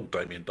and kill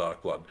Damien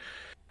Darkblood?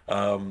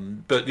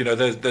 But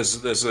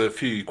there's a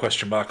few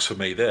question marks for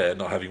me there.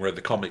 Not having read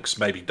the comics,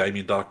 maybe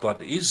Damien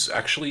Darkblood is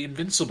actually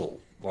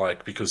invincible,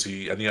 because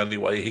the only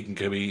way he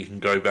can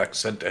go back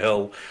sent to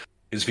hell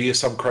is via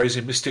some crazy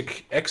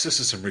mystic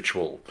exorcism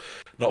ritual.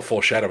 Not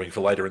foreshadowing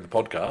for later in the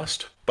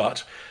podcast,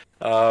 but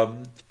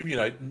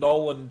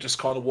Nolan just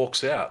kind of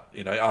walks out,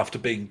 after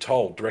being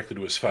told directly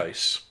to his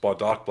face by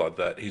Darkblood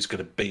that he's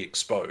going to be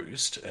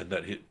exposed and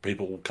that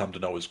people will come to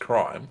know his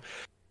crime.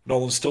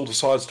 Nolan still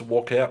decides to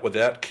walk out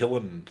without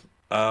killing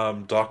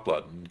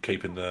Darkblood and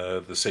keeping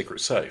the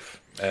secret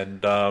safe.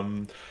 And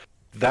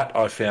that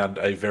I found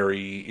a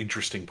very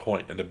interesting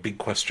point and a big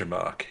question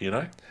mark,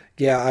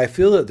 Yeah, I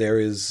feel that there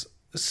is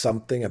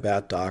something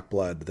about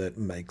Darkblood that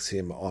makes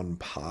him on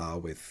par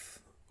with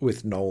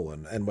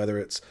Nolan, and whether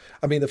it's,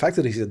 the fact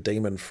that he's a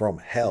demon from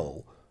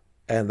hell,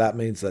 and that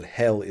means that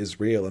hell is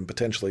real and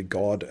potentially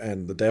God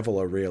and the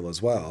devil are real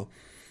as well,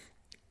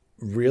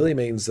 really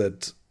means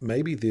that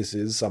maybe this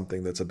is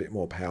something that's a bit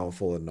more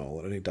powerful than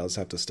Nolan, and he does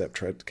have to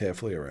tread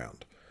carefully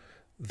around.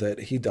 That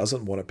he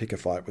doesn't want to pick a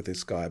fight with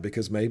this guy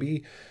because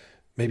maybe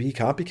he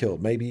can't be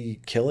killed. Maybe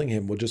killing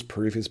him will just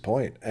prove his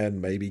point,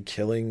 and maybe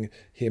killing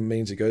him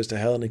means he goes to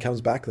hell and he comes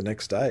back the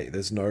next day.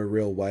 There's no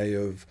real way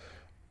of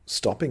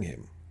stopping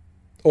him.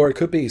 Or it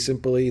could be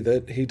simply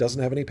that he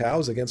doesn't have any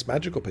powers against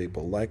magical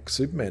people, like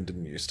Superman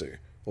didn't used to,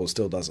 or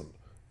still doesn't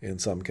in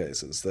some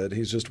cases, that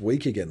he's just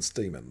weak against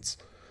demons.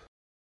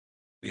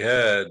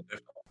 Yeah.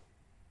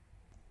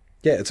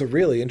 Yeah, it's a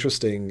really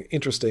interesting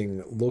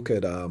look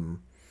at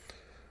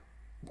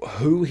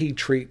who he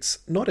treats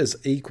not as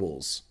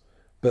equals,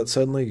 but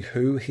certainly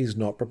who he's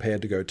not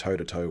prepared to go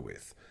toe-to-toe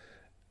with.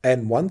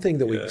 And one thing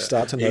that we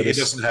start to notice...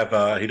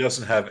 He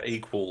doesn't have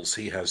equals,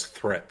 he has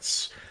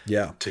threats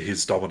to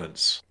his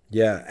dominance.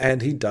 Yeah,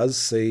 and he does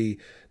see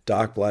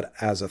Darkblood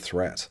as a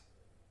threat.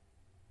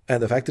 And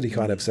the fact that he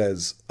kind of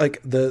says,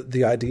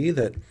 the idea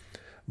that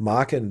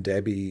Mark and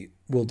Debbie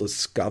will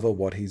discover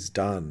what he's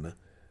done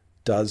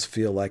does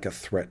feel like a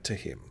threat to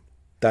him.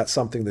 That's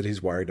something that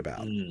he's worried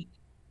about.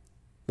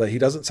 But he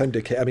doesn't seem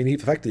to care. The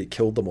fact that he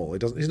killed them all,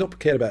 he's not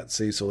cared about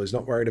Cecil. He's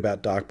not worried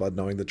about Darkblood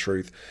knowing the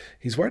truth.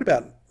 He's worried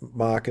about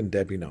Mark and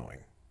Debbie knowing.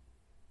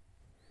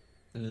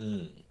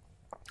 But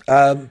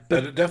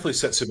it definitely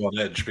sets him on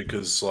edge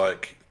because,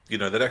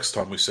 the next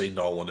time we see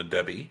Nolan and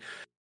Debbie,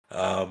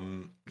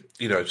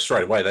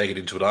 straight away they get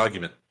into an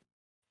argument,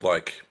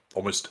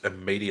 almost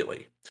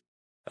immediately.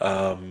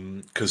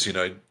 Because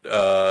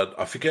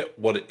I forget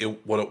what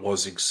it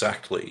was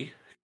exactly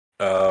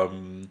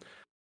that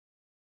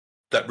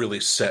really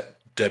set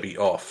Debbie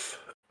off.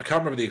 I can't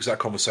remember the exact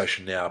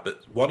conversation now,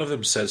 but one of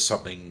them says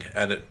something,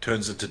 and it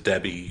turns into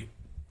Debbie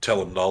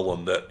telling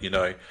Nolan that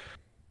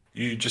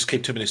you just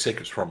keep too many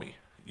secrets from me.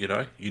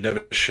 You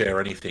never share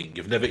anything.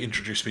 You've never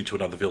introduced me to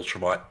another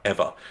Viltrumite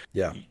ever.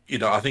 Yeah.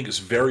 I think it's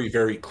very,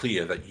 very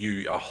clear that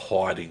you are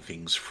hiding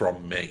things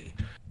from me,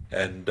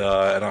 and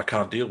I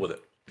can't deal with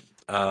it.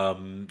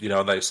 And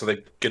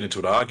they get into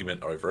an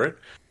argument over it.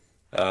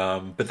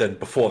 But then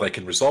before they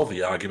can resolve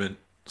the argument,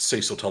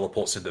 Cecil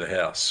teleports into the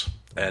house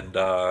and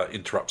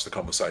interrupts the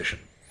conversation.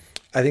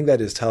 I think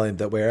that is telling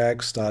that we're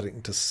actually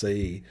starting to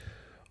see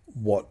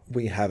what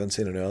we haven't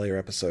seen in earlier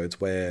episodes,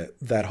 where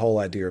that whole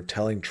idea of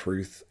telling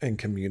truth and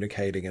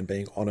communicating and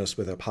being honest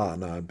with a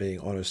partner and being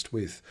honest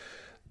with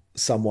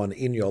someone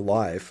in your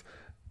life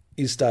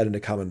is starting to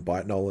come and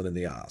bite Nolan in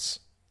the ass.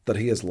 That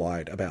he has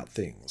lied about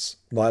things,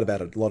 lied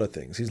about a lot of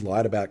things. He's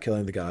lied about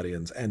killing the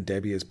Guardians, and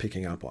Debbie is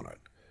picking up on it.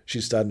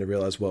 She's starting to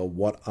realize, well,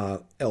 what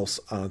else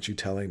aren't you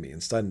telling me?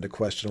 And starting to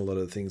question a lot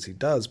of the things he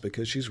does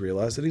because she's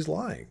realized that he's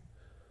lying.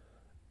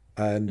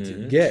 And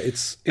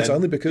it's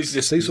only because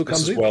Cecil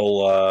comes in.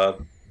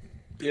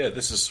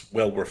 This is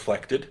well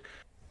reflected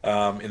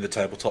in the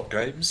tabletop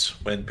games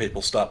when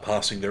people start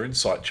passing their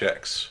insight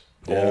checks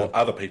or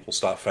other people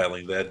start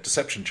failing their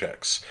deception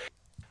checks.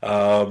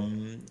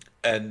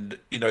 And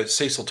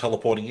Cecil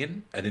teleporting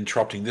in and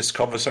interrupting this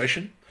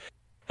conversation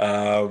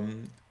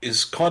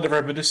is kind of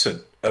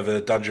reminiscent of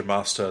a dungeon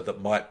master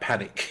that might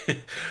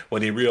panic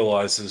when he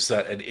realizes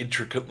that an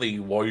intricately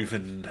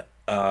woven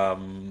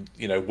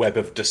web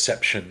of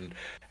deception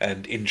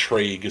and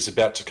intrigue is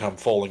about to come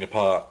falling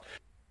apart.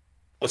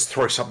 Let's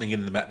throw something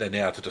in the mat there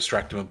now to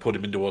distract him and put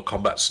him into a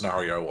combat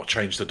scenario or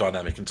change the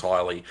dynamic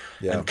entirely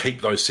and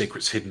keep those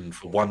secrets hidden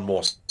for one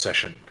more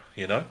session,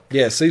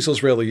 Yeah,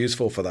 Cecil's really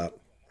useful for that.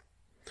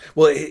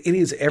 Well, it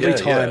is every Yeah,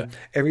 time. yeah.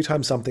 Every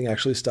time something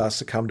actually starts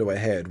to come to a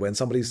head, when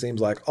somebody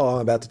seems like, "Oh,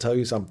 I'm about to tell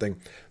you something,"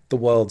 the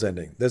world's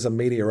ending. There's a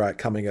meteorite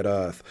coming at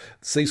Earth.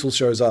 Cecil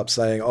shows up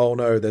saying, "Oh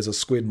no, there's a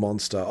squid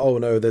monster. Oh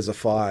no, there's a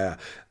fire."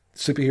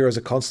 Superheroes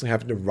are constantly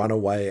having to run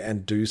away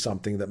and do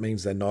something that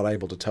means they're not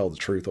able to tell the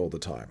truth all the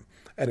time.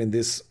 And in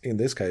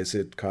this case,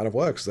 it kind of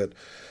works that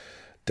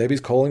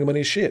Debbie's calling him on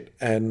his shit,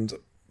 and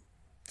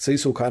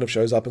Cecil kind of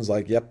shows up and's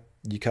like, "Yep,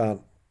 you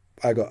can't.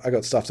 I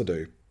got stuff to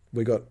do.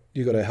 You got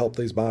to help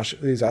these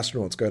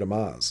astronauts go to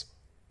Mars."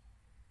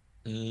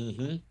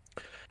 Hmm.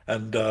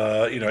 And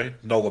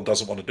Nolan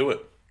doesn't want to do it.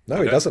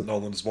 No, he doesn't.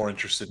 Nolan's more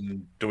interested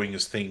in doing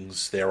his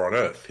things there on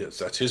Earth.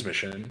 That's his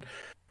mission.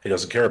 He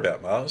doesn't care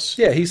about Mars.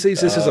 Yeah, he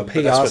sees this as a But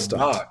that's PR when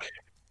stunt. Mark,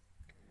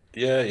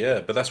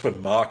 yeah, but that's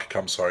when Mark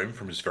comes home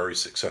from his very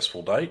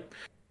successful date.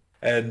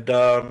 And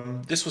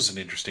this was an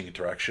interesting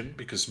interaction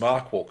because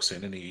Mark walks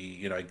in and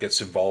he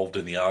gets involved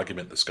in the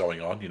argument that's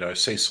going on.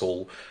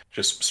 Cecil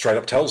just straight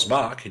up tells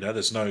Mark,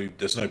 there's no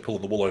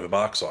pulling the wool over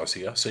Mark's eyes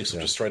here. Cecil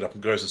just straight up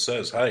and goes and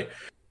says, "Hey,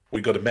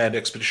 we got a manned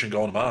expedition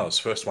going to Mars,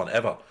 first one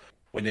ever.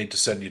 We need to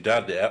send your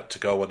dad out to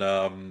go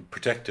and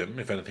protect him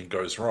if anything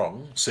goes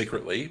wrong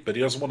secretly," but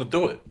he doesn't want to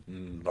do it.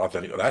 And I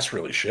think that's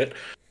really shit.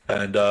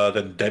 And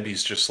then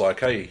Debbie's just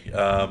like, "Hey,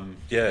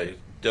 yeah, it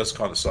does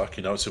kind of suck.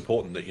 It's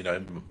important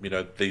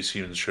that these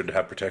humans should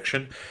have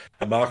protection."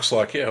 And Mark's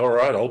like, "Yeah, all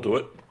right, I'll do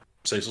it."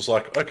 Cecil's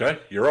like, "Okay,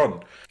 you're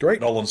on." Great.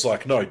 Nolan's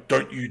like, "No,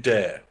 don't you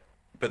dare."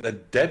 But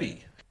then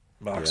Debbie,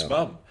 Mark's Yeah.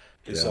 mum,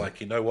 is Yeah.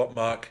 like, "You know what,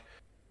 Mark?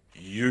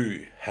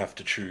 You have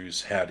to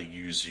choose how to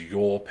use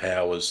your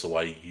powers the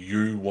way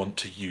you want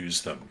to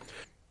use them.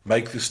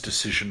 Make this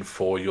decision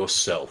for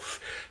yourself."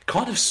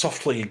 Kind of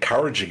softly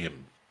encouraging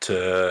him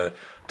to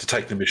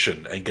take the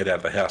mission and get out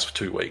of the house for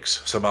 2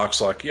 weeks. So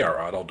Mark's like, "Yeah, all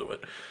right, I'll do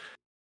it."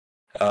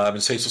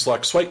 And Cecil's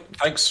like, "Sweet,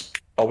 thanks.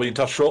 I'll be in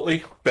touch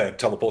shortly." Bam,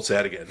 teleports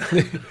out again.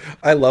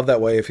 I love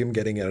that way of him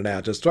getting in and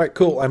out. Just right,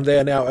 cool. I'm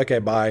there now. Okay,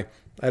 bye.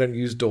 I don't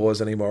use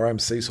doors anymore. I'm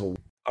Cecil.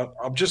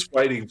 I'm just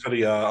waiting for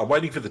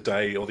the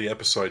day or the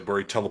episode where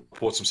he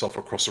teleports himself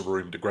across a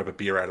room to grab a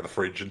beer out of the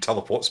fridge and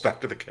teleports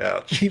back to the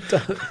couch. He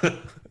does.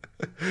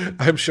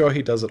 I'm sure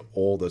he does it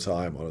all the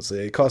time,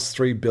 honestly. It costs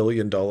 $3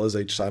 billion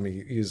each time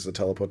he uses the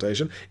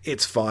teleportation.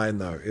 It's fine,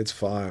 though. It's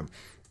fine.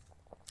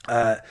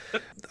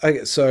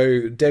 Okay,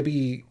 so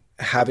Debbie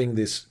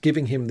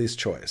giving him this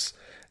choice,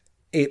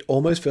 it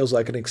almost feels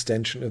like an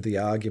extension of the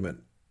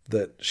argument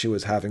that she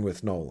was having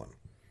with Nolan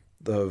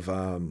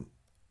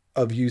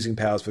of using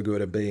powers for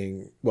good and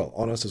being, well,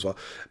 honest as well,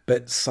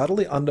 but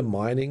subtly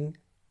undermining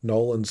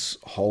Nolan's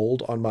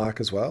hold on Mark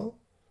as well.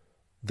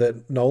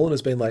 That Nolan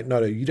has been like,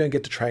 no, you don't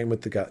get to train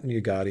with the new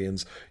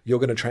Guardians. You're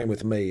going to train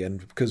with me,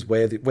 and because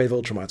we're the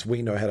Ultramites,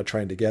 we know how to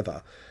train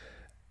together.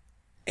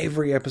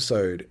 Every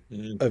episode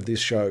of this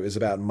show is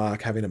about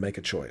Mark having to make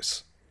a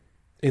choice.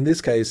 In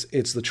this case,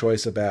 it's the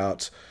choice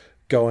about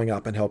going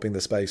up and helping the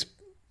space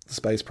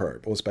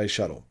probe or space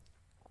shuttle,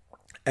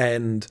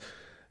 and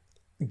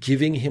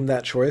giving him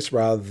that choice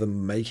rather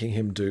than making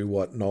him do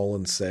what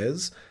Nolan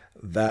says.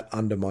 That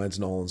undermines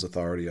Nolan's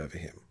authority over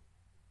him.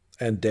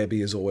 And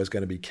Debbie is always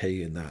going to be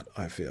key in that,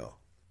 I feel.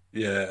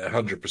 Yeah,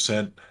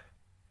 100%.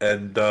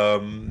 And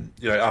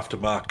after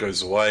Mark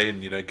goes away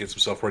and gets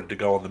himself ready to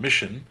go on the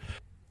mission,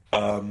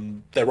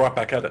 they're right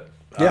back at it.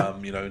 Yeah.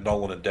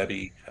 Nolan and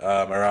Debbie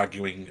are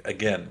arguing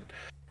again,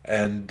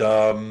 and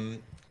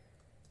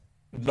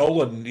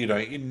Nolan,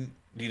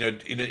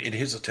 in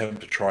his attempt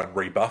to try and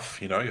rebuff,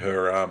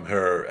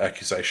 her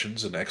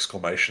accusations and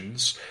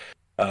exclamations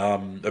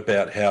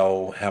about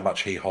how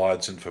much he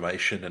hides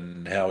information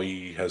and how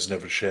he has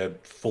never shared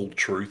full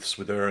truths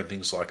with her and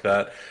things like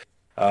that.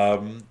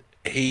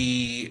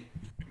 He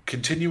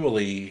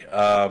continually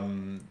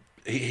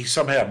he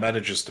somehow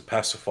manages to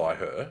pacify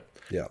her.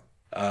 Yeah.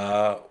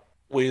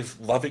 With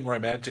loving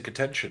romantic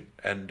attention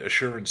and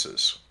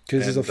assurances.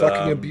 Because he's a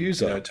fucking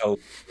abuser.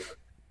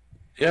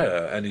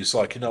 And he's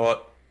like, "You know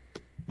what?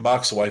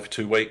 Mark's away for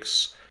 2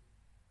 weeks.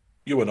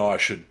 You and I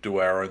should do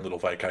our own little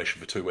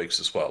vacation for 2 weeks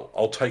as well.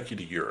 I'll take you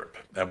to Europe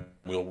and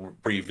we'll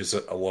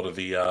revisit a lot of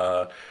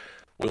the,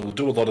 we'll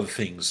do a lot of the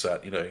things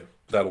that,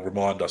 that'll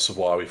remind us of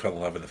why we fell in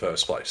love in the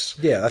first place."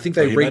 Yeah, I think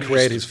they So he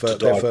recreate manages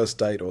their first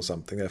date or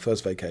something, their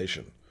first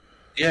vacation.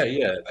 Yeah.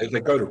 They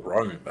go to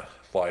Rome.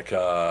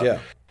 Yeah.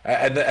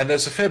 And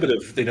there's a fair bit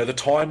of, the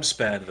time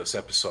span of this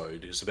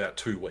episode is about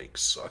 2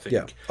 weeks, I think.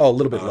 Yeah. Oh, a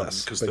little bit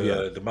less. Because but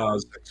yeah. the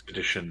Mars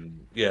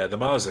expedition, the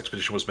Mars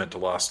expedition was meant to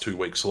last 2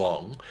 weeks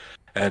long.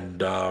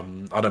 And I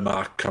know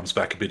Mark comes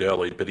back a bit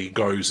early, but he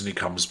goes and he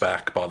comes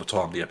back by the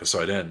time the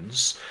episode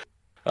ends.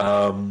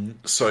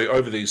 So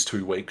over these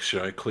 2 weeks,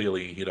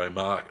 clearly,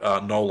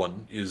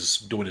 Nolan is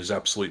doing his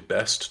absolute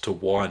best to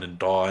wine and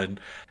dine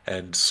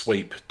and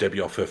sweep Debbie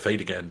off her feet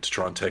again to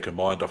try and take her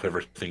mind off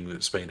everything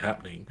that's been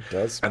happening. It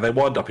does. And they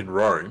wind up in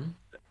Rome,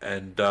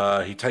 and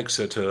he takes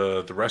her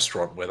to the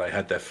restaurant where they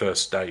had their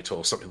first date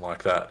or something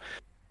like that.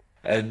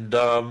 And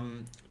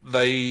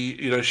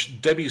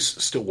Debbie's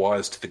still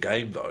wise to the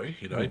game, though.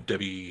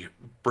 Debbie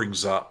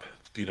brings up,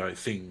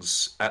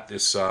 things at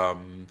this,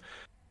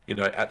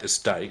 at this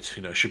date,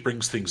 she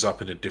brings things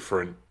up in a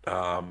different,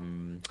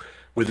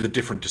 with a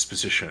different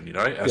disposition,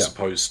 as Yeah.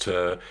 opposed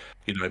to,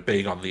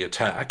 being on the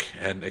attack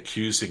and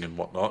accusing and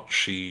whatnot.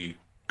 She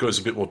goes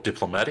a bit more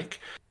diplomatic,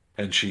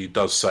 and she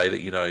does say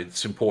that,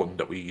 it's important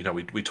that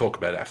we talk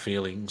about our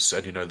feelings,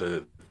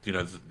 and,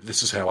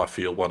 this is how I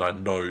feel when I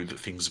know that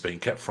things are being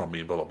kept from me,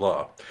 and blah, blah,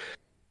 blah.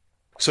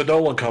 So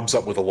Nolan comes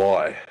up with a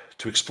lie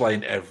to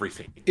explain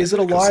everything. Is it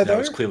a Because lie, now though?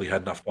 he's clearly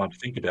had enough time to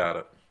think about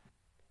it.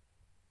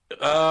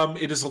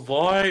 It is a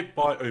lie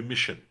by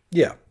omission.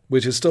 Yeah,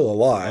 which is still a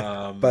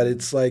lie, but Um,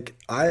 it's like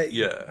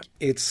yeah,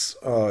 it's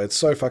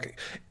so fucking.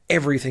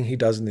 Everything he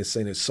does in this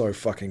scene is so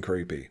fucking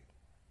creepy.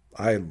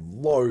 I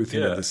loathe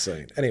him in yeah. this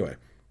scene. Anyway,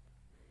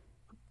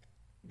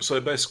 So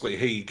basically,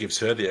 he gives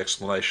her the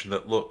explanation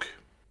that, look,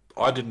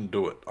 I didn't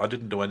do it. I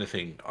didn't do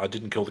anything. I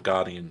didn't kill the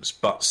Guardians,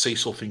 but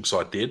Cecil thinks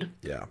I did,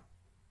 yeah,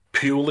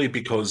 purely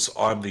because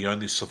I'm the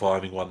only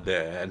surviving one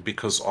there, and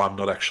because I'm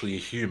not actually a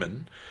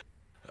human.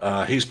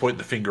 He's pointing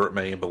the finger at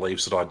me and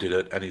believes that I did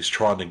it, and he's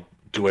trying to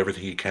do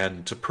everything he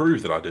can to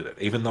prove that I did it,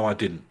 even though I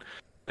didn't.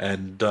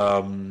 And,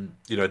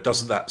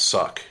 doesn't that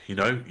suck?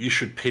 You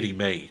should pity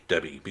me,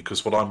 Debbie,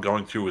 because what I'm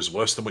going through is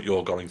worse than what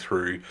you're going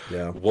through.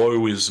 yeah.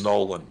 Woe is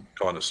Nolan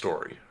kind of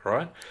story,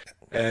 right?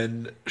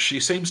 And she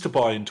seems to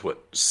buy into it.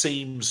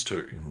 Seems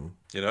to,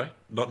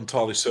 Not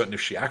entirely certain if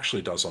she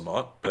actually does or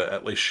not, but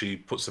at least she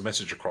puts the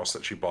message across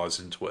that she buys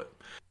into it.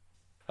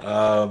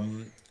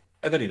 Um,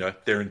 and then,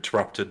 they're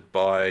interrupted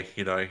by,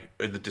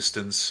 in the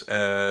distance,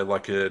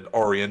 like an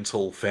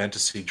oriental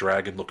fantasy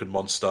dragon looking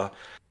monster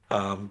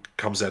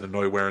comes out of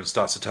nowhere and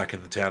starts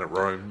attacking the town of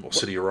Rome or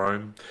city of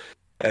Rome.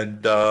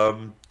 And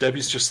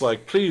Debbie's just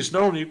like, please,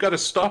 Nolan, you've got to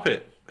stop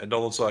it. And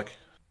Nolan's like,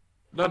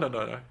 no, no,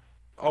 no, no.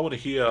 I want to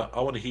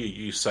hear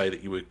you say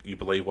that you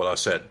believe what I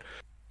said.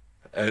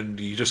 And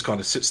he just kind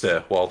of sits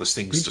there while this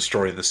thing's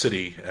destroying the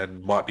city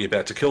and might be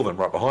about to kill them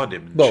right behind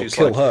him. And Well, she's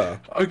kill like,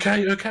 her.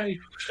 okay, okay.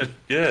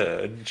 Yeah.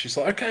 And she's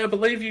like, okay, I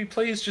believe you.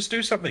 Please just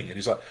do something. And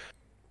he's like,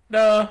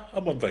 nah,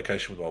 I'm on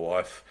vacation with my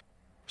wife.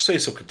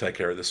 Cecil can take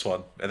care of this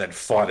one. And then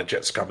fighter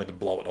jets come in and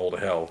blow it all to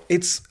hell.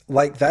 It's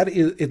like that.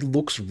 It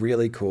looks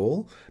really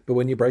cool, but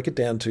when you break it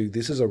down to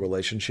this is a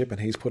relationship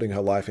and he's putting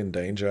her life in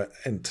danger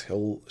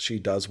until she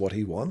does what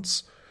he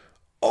wants.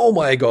 Oh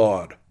my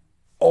god.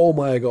 Oh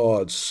my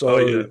god, Oh,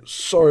 yeah.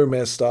 so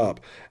messed up.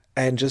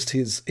 And just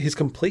his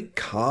complete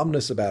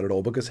calmness about it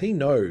all because he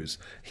knows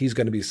he's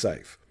going to be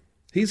safe.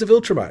 He's a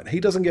Viltrumite. He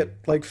doesn't get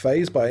like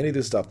phased by any of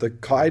this stuff. The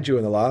kaiju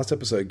in the last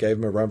episode gave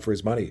him a run for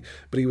his money,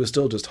 but he was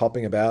still just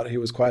hopping about. He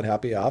was quite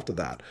happy after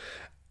that.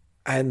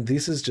 And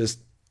this is just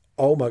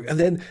oh my and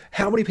then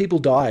how many people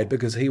died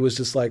because he was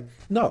just like,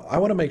 "No, I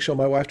want to make sure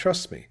my wife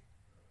trusts me."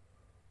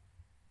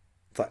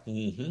 It's like,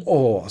 Hmm.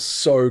 oh,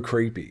 so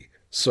creepy.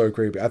 So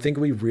creepy. I think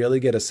we really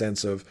get a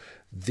sense of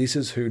this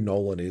is who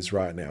Nolan is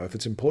right now. If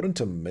it's important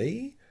to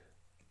me,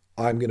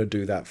 I'm going to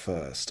do that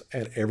first.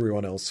 And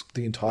everyone else,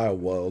 the entire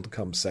world,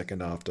 comes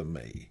second after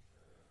me.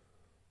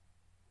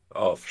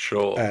 Oh, for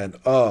sure. And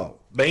oh,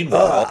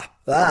 Meanwhile,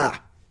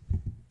 ah,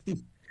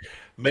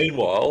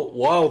 meanwhile,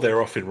 while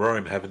they're off in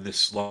Rome having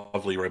this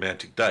lovely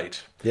romantic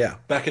date, yeah.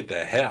 back at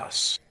their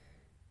house,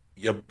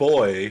 your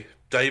boy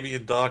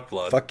Damien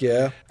Darkblood Fuck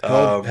yeah.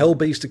 Hell um,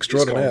 beast he's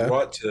gone extraordinaire.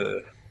 right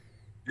to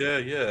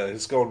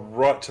he's gone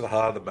right to the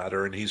heart of the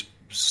matter, and he's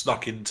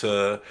snuck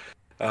into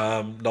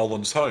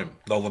Nolan's home,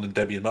 Nolan and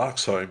Debbie and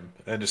Mark's home,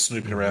 and is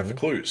snooping around for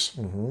clues.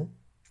 Hmm.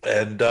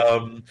 And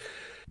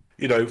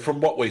from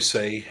what we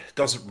see, it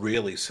doesn't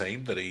really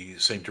seem that he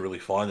seemed to really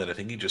find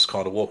anything. He just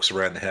kind of walks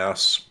around the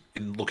house,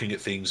 in looking at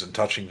things and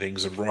touching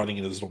things and writing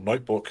in his little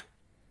notebook.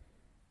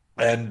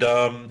 And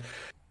then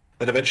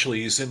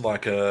eventually he's in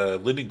like a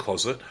linen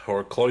closet or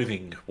a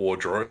clothing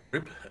wardrobe,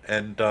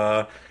 and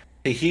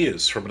he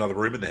hears from another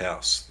room in the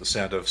house the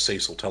sound of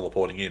Cecil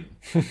teleporting in.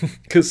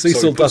 Because So he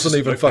Cecil puts doesn't his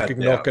even notepad fucking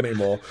down. knock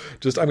anymore.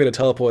 Just, I'm going to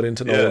teleport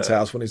into Nolan's Yeah,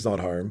 house when he's not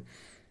home.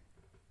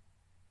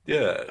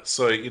 yeah.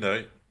 So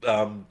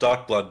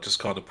Darkblood just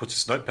kind of puts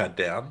his notepad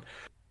down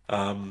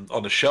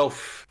on a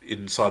shelf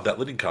inside that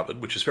linen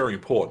cupboard, which is very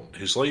important.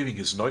 He's leaving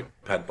his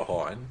notepad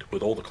behind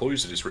with all the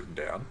clues that he's written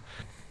down,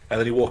 and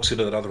then he walks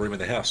into another room in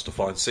the house to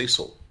find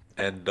Cecil.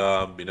 And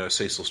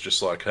Cecil's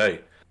just like,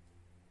 "Hey,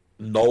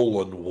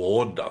 Nolan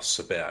warned us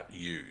about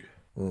you."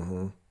 Hmm.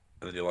 And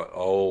then you're like,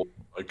 "Oh,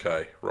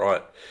 okay,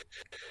 right."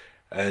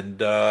 And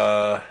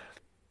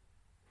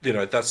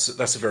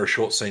that's a very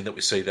short scene that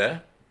we see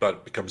there, but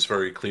it becomes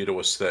very clear to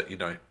us that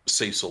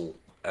Cecil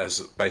has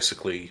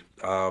basically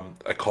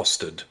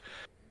accosted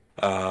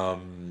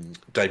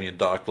Damien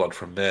Darkblood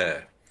from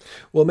there.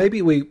 Well,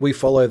 maybe we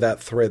follow that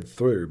thread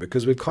through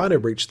because we've kind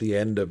of reached the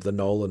end of the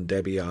Nolan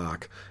Debbie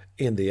arc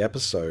in the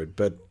episode,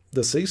 but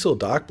the Cecil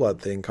Darkblood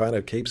thing kind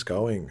of keeps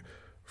going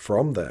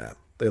from there.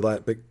 They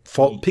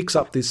picks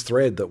up this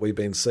thread that we've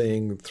been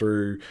seeing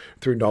through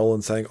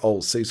Nolan saying, "Oh,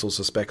 Cecil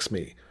suspects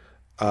me,"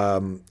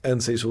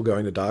 and Cecil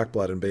going to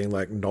Darkblood and being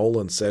like,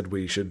 "Nolan said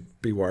we should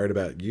be worried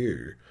about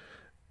you,"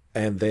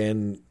 and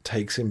then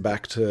takes him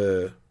back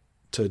to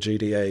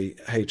GDA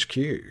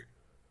HQ.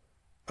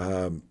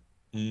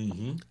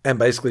 and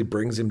basically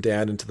brings him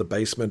down into the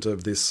basement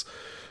of this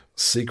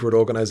secret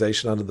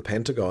organization under the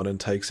Pentagon and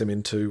takes him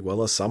into,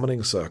 well, a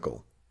summoning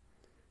circle.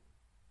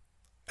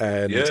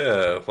 And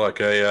Yeah, like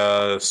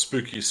a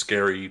spooky,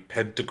 scary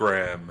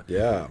pentagram,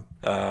 yeah,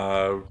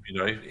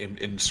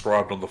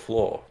 inscribed on the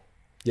floor.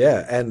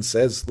 yeah, and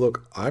says,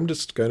 "Look, I'm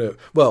just going to."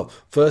 Well,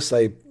 first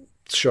they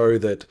show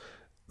that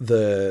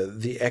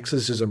the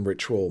exorcism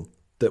ritual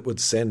that would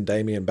send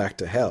Damien back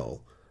to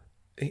hell.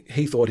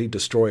 He thought he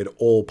destroyed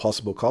all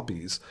possible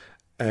copies,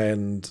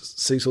 and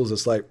Cecil's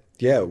just like,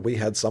 "Yeah, we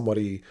had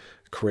somebody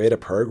create a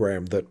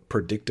program that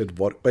predicted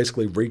what,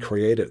 basically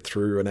recreate it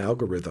through an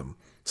algorithm.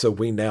 So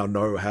we now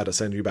know how to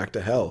send you back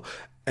to hell.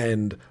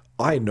 And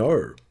I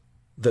know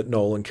that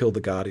Nolan killed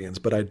the Guardians,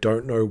 but I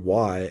don't know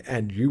why.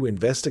 And you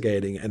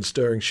investigating and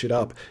stirring shit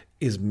up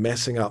is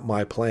messing up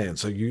my plan.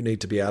 So you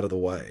need to be out of the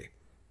way."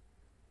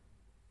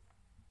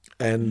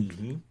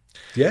 And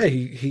yeah,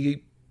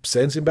 he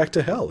sends him back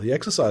to hell. He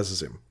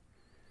exercises him.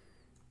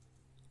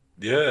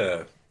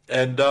 Yeah,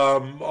 and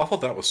I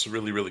thought that was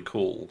really, really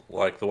cool,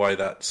 like the way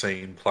that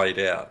scene played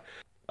out,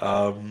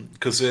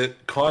 because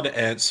it kind of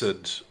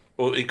answered,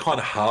 or it kind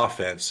of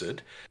half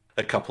answered,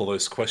 a couple of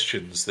those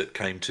questions that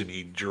came to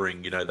me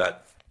during,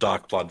 that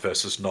Dark Blood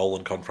versus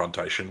Nolan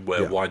confrontation,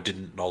 where why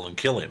didn't Nolan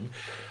kill him?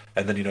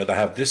 And then, they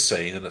have this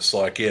scene, and it's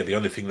like, yeah, the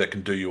only thing that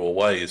can do you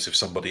away is if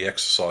somebody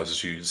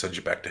exorcises you and sends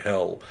you back to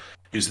hell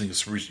using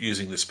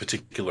this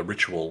particular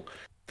ritual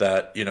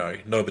that,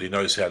 nobody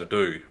knows how to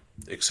do.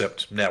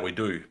 Except now we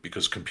do,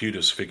 because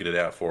computers figured it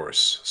out for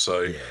us.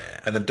 So,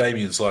 and then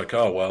Damien's like,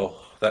 "Oh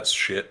well, that's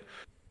shit.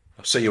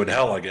 I'll see you in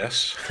hell, I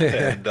guess."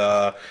 And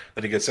then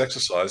he gets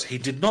exercised. He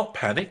did not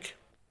panic.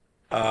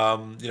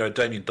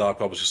 Damien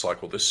Darkblood was just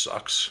like, "Well, this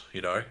sucks.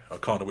 I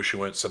kind of wish you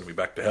weren't sending me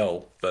back to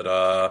hell, but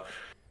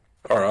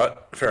all right,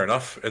 fair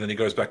enough." And then he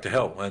goes back to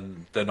hell,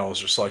 and then I was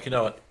just like, you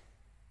know what?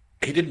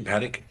 He didn't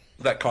panic.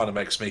 That kind of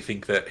makes me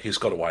think that he's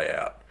got a way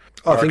out.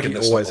 I think he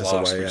always has a way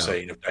out. That's the last we've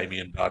seen of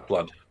Damien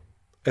Darkblood.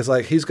 It's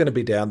like he's going to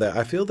be down there.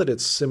 I feel that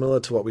it's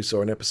similar to what we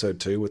saw in episode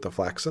 2 with the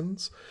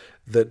Flaxons,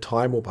 that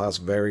time will pass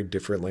very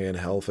differently in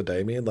hell for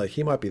Damien. Like,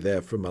 he might be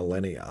there for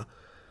millennia,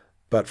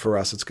 but for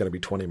us it's going to be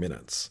 20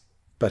 minutes.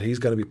 But he's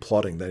going to be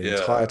plotting that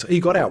entire time. He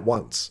got out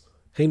once.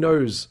 He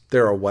knows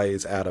there are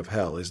ways out of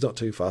hell. He's not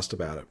too fussed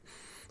about it.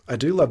 I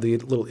do love the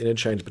little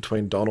interchange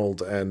between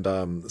Donald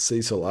and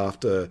Cecil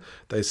after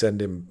they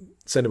send him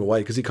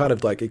away, because he kind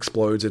of like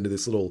explodes into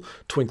this little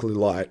twinkly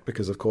light,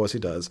 because of course he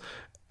does.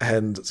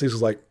 And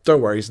Cecil's like,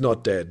 "Don't worry, he's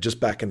not dead, just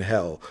back in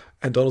hell."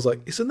 And Donald's like,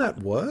 "Isn't that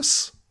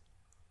worse?"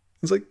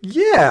 He's like,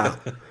 "Yeah."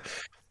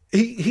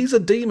 He's a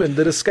demon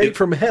that escaped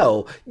from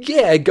hell.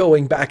 Yeah,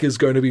 going back is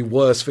going to be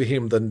worse for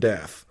him than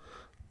death.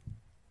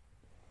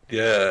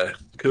 Yeah,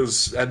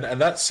 because and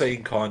that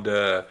scene kind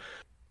of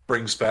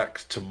brings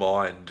back to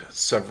mind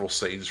several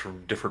scenes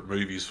from different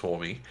movies for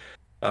me.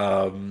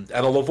 And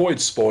I'll avoid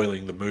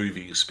spoiling the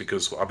movies,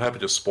 because I'm happy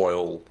to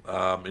spoil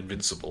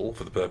Invincible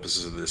for the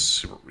purposes of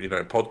this,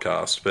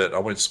 podcast, but I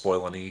won't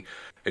spoil any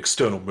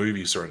external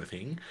movies or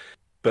anything.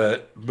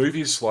 But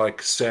movies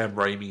like Sam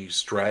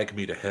Raimi's Drag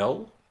Me to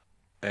Hell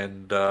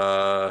and,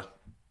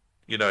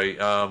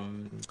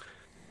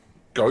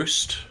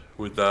 Ghost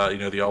with,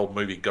 the old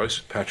movie Ghost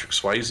with Patrick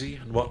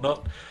Swayze and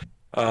whatnot.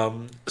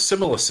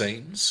 Similar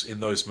scenes in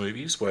those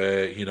movies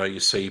where, you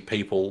see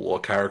people or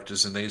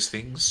characters in these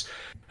things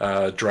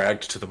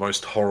dragged to the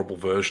most horrible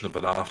version of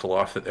an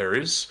afterlife that there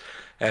is.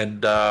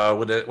 And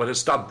when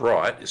it's done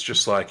right, it's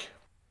just like,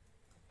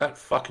 that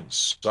fucking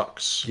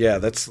sucks. Yeah,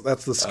 that's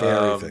the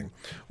scary thing.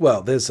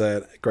 Well, there's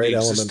a great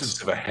element. The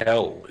existence of a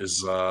hell is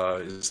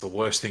the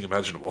worst thing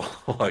imaginable.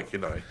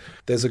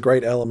 There's a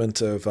great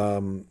element of,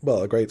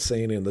 a great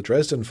scene in the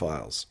Dresden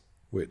Files,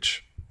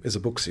 which is a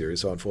book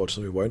series, so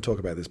unfortunately we won't talk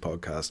about this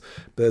podcast.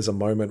 But there's a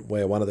moment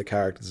where one of the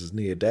characters is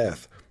near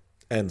death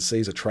and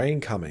sees a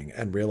train coming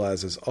and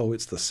realizes, oh,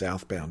 it's the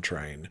southbound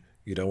train.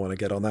 You don't want to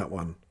get on that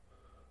one.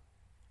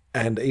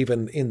 And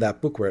even in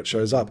that book where it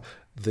shows up,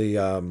 the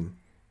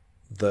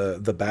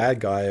bad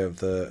guy of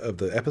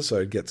the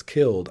episode gets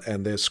killed,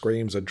 and their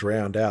screams are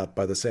drowned out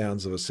by the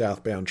sounds of a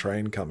southbound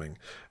train coming.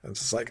 And it's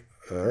just like,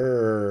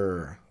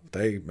 they're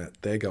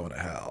going to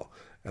hell,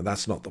 and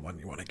that's not the one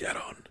you want to get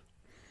on.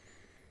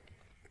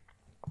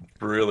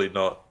 Really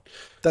not.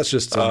 That's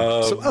just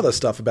some other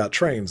stuff about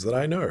trains that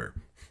I know.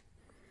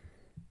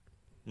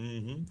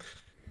 Mm-hmm.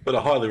 But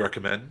I highly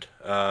recommend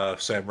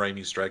Sam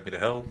Raimi's Drag Me to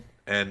Hell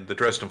and the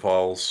Dresden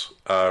Files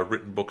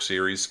written book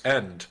series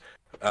and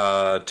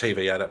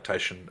TV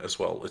adaptation as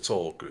well. It's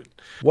all good.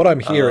 What I'm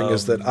hearing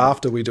is that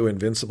after we do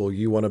Invincible,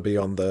 you want to be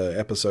on the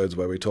episodes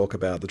where we talk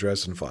about the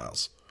Dresden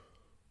Files.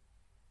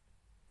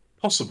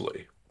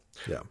 Possibly.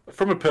 Yeah.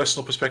 From a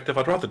personal perspective,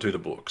 I'd rather do the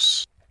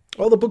books.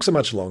 Well, the books are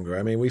much longer.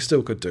 I mean, we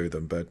still could do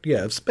them, but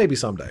yeah, maybe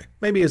someday.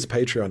 Maybe as a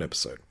Patreon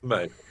episode.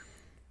 Maybe.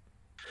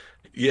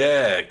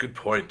 Yeah, good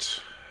point.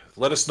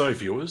 Let us know,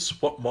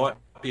 viewers, what might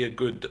be a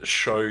good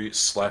show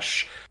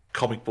 /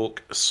 comic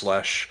book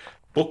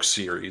 / book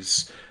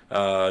series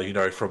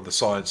from the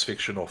science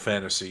fiction or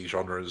fantasy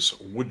genres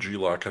would you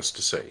like us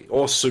to see?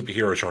 Or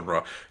superhero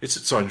genre. It's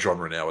its own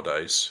genre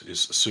nowadays,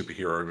 is a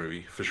superhero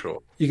movie, for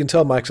sure. You can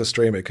tell Mike's a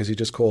streamer because he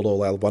just called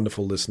all our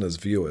wonderful listeners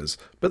viewers,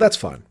 but that's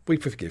fine. We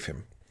forgive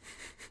him.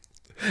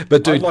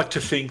 But dude, I'd like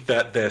to think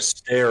that they're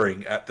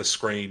staring at the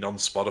screen on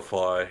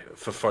Spotify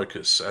for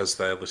focus as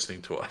they're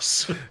listening to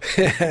us.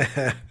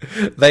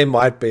 they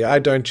might be. I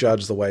don't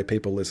judge the way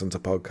people listen to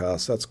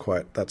podcasts. That's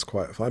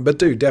quite fine. But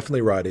do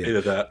definitely write in. Either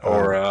that,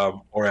 or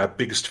our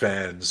biggest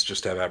fans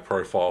just have our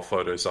profile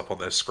photos up on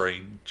their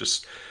screen,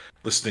 just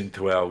listening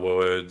to our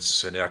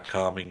words and our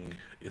calming,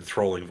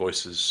 enthralling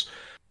voices,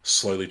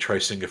 slowly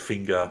tracing a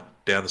finger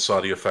down the side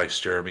of your face,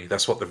 Jeremy.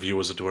 That's what the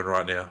viewers are doing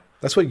right now.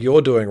 That's what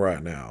you're doing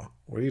right now.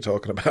 What are you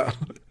talking about?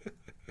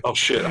 Oh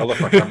shit! I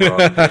left my camera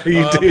on.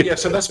 You did. Yeah,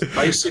 so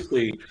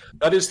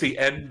that is the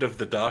end of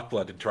the Dark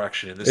Blood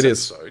interaction in this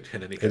episode.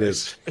 In any case, it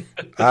is.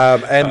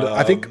 And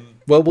I think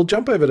we'll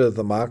jump over to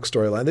the Mark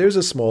storyline. There's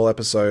a small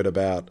episode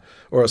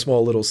or a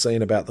small little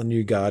scene about the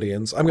New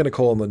Guardians. I'm going to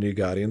call them the New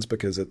Guardians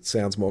because it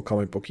sounds more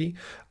comic booky.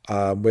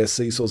 Where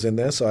Cecil's in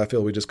there, so I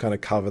feel we just kind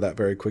of cover that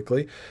very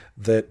quickly.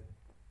 That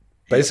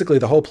basically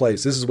the whole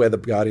place. This is where the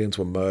Guardians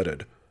were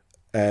murdered.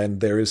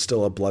 And there is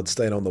still a blood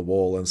stain on the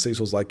wall. And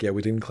Cecil's like, yeah,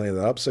 we didn't clean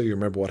that up. So you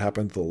remember what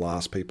happened to the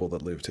last people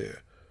that lived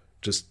here.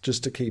 Just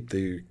to keep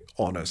the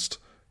honest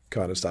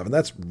kind of stuff. And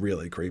that's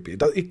really creepy.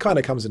 It kind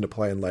of comes into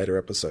play in later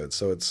episodes.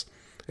 So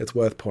it's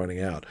worth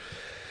pointing out.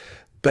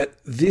 But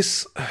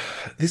this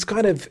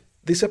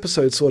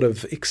episode sort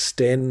of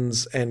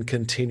extends and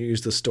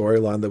continues the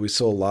storyline that we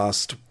saw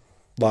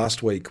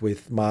last week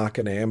with Mark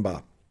and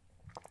Amber.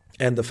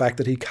 And the fact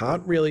that he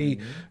can't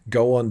really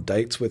go on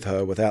dates with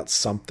her without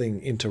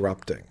something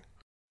interrupting.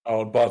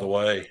 Oh, and by the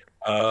way,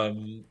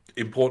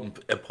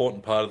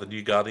 important part of the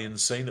New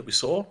Guardians scene that we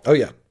saw. Oh,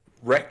 yeah.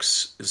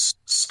 Rex is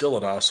still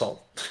an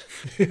arsehole.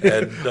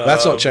 And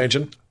that's not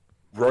changing.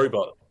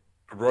 Robot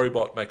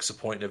makes a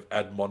point of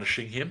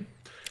admonishing him.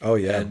 Oh,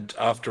 yeah. And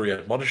after he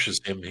admonishes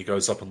him, he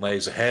goes up and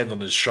lays a hand on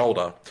his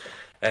shoulder.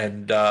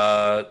 And,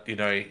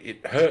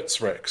 it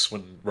hurts Rex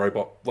when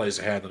Robot lays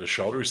a hand on his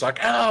shoulder. He's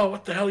like, ow,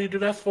 what the hell you do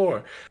that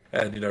for?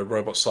 And,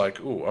 Robot's like,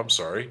 oh, I'm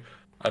sorry.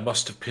 I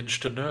must have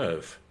pinched a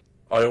nerve.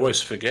 I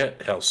always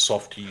forget how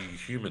soft you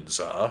humans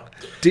are.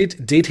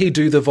 Did he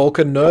do the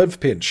Vulcan nerve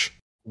pinch?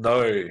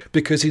 No.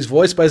 Because he's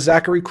voiced by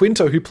Zachary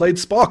Quinto, who played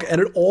Spock, and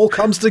it all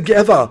comes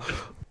together.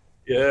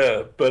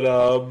 Yeah, but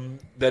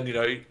then,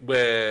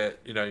 we're,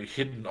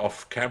 hidden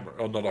off camera,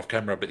 or not off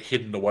camera, but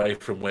hidden away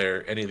from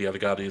where any of the other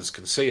Guardians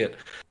can see it.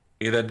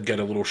 You then get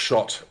a little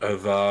shot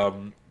of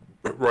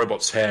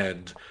Robot's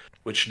hand,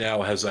 which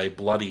now has a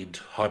bloodied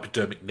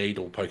hypodermic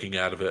needle poking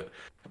out of it,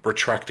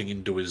 retracting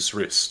into his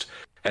wrist.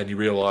 And you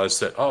realise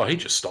that, he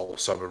just stole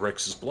some of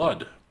Rex's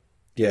blood.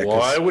 Yeah.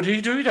 Why would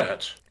he do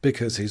that?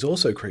 Because he's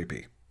also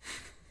creepy.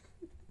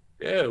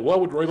 Yeah, why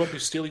would Robot be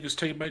stealing his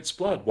teammate's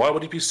blood? Why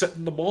would he be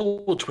setting the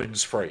Mauler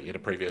twins free in a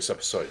previous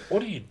episode?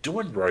 What are you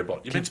doing,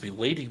 Robot? You're meant to be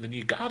leading the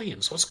New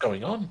Guardians. What's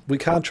going on? We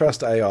can't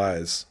trust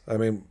AIs. I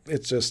mean,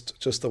 it's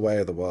just the way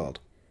of the world.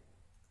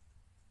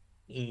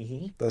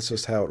 Mm-hmm. That's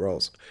just how it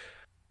rolls.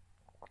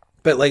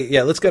 But let's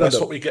get on. That's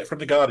what we get from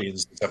the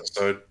Guardians this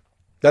episode.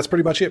 That's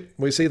pretty much it.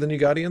 We see the New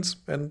Guardians,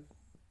 and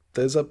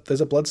there's a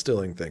blood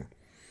stealing thing.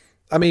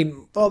 I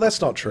mean,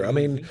 that's not true. I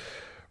mean,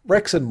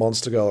 Rex and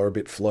Monster Girl are a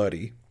bit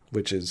flirty,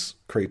 which is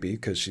creepy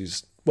because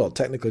she's,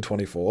 technically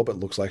 24, but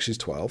looks like she's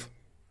 12.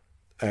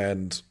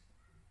 And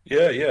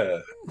yeah.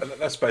 And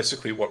that's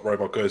basically what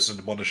Robot goes and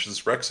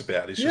admonishes Rex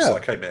about. He's just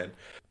like, hey, man,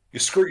 you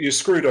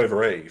screwed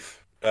over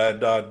Eve.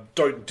 And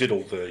don't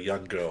diddle the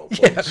young girl,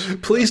 please. Yeah,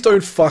 please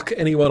don't fuck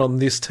anyone on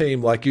this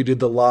team like you did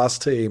the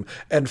last team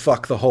and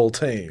fuck the whole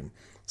team.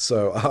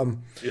 So,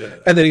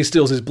 and then he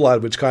steals his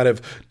blood, which kind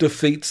of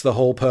defeats the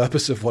whole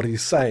purpose of what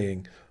he's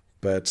saying.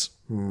 But,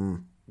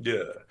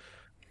 Yeah.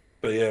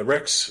 But yeah,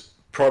 Rex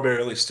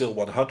primarily still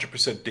 100%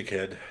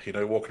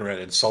 dickhead, walking around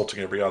insulting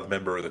every other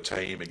member of the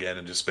team again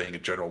and just being a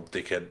general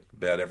dickhead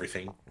about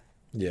everything.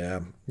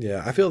 Yeah.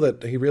 I feel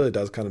that he really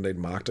does kind of need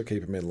Mark to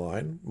keep him in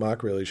line.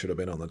 Mark really should have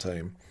been on the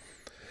team.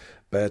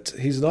 But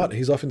he's not.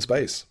 He's off in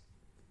space.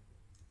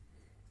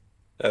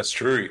 That's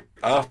true.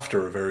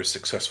 After a very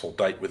successful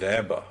date with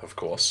Amber, of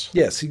course.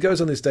 Yes, he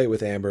goes on this date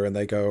with Amber and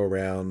they go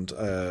around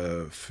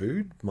a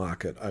food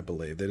market, I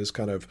believe. They're just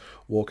kind of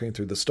walking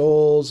through the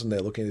stalls and they're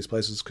looking at these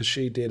places because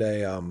she did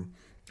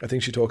I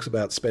think she talks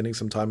about spending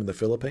some time in the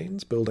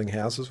Philippines, building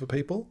houses for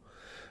people.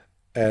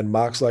 And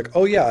Mark's like,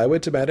 oh yeah, I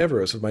went to Mount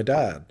Everest with my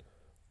dad.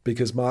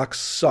 Because Mark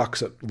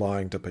sucks at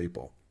lying to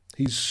people.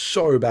 He's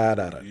so bad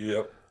at it.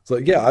 Yep. It's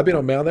like, yeah, I've been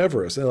on Mount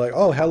Everest. And they're like,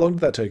 oh, how long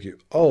did that take you?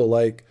 Oh,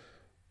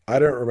 I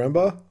don't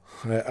remember.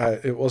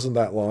 It wasn't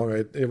that long.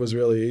 It was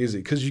really easy.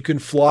 Because you can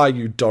fly,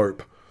 you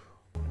dope.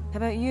 How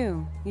about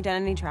you? You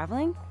done any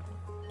traveling?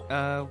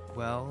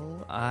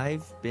 Well,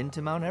 I've been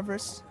to Mount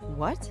Everest.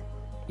 What?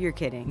 You're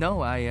kidding.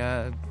 No,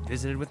 I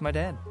visited with my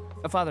dad.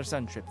 A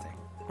father-son trip thing.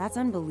 That's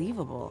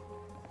unbelievable.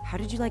 How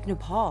did you like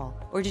Nepal?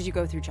 Or did you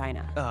go through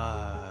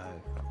China?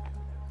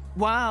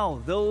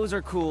 Wow, those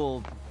are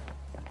cool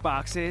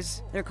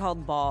boxes? They're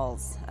called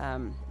balls.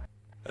 And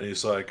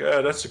he's like,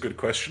 oh, that's a good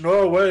question.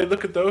 Oh, wait,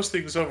 look at those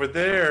things over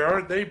there.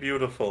 Aren't they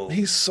beautiful?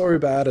 He's so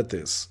bad at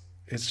this.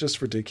 It's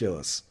just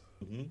ridiculous.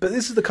 But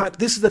this is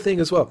the thing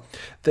as well,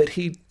 that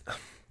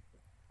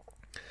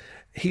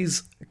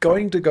he's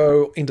going to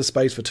go into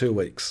space for 2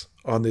 weeks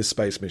on this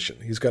space mission.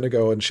 He's going to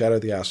go and shadow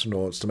the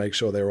astronauts to make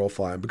sure they're all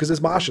fine, because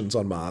there's Martians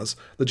on Mars.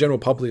 The general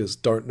public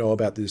don't know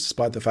about this,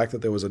 despite the fact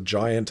that there was a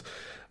giant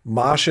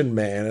Martian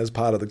man as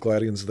part of the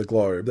Guardians of the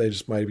Globe. They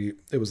just maybe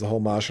it was the whole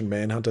Martian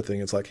Manhunter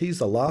thing. It's like, he's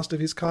the last of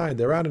his kind.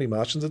 There aren't any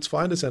Martians. It's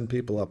fine to send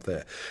people up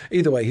there.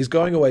 Either way, he's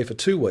going away for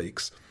 2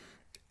 weeks,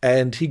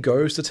 and he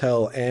goes to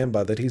tell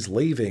Amber that he's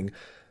leaving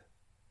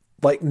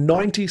like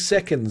 90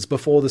 seconds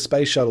before the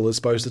space shuttle is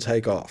supposed to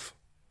take off.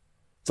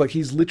 It's like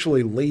he's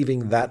literally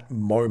leaving that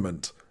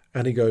moment,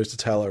 and he goes to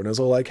tell her, and it's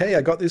all like, hey,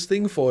 I got this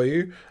thing for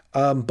you.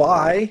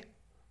 Bye.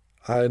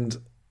 And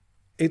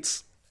it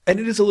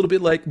is a little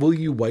bit like, will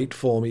you wait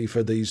for me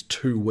for these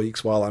 2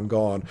 weeks while I'm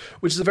gone?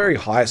 Which is a very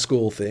high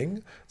school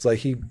thing. It's like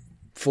he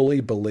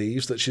fully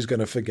believes that she's going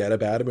to forget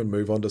about him and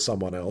move on to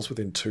someone else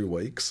within 2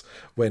 weeks,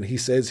 when he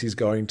says he's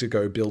going to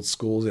go build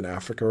schools in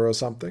Africa or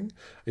something.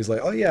 He's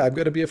like, oh yeah, I'm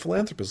going to be a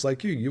philanthropist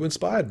like you. You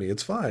inspired me.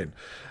 It's fine.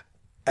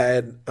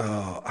 And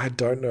I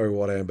don't know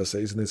what Amber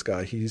sees in this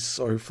guy. He's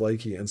so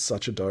flaky and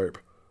such a dope.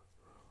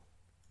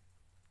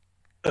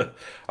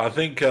 I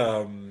think,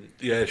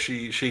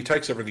 she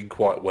takes everything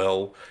quite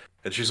well,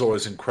 and she's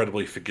always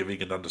incredibly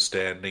forgiving and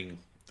understanding.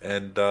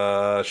 And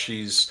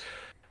he's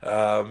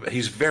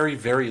very,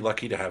 very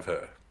lucky to have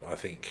her, I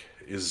think,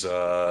 because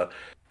I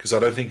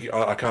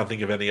can't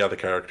think of any other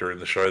character in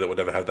the show that would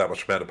ever have that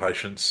much amount of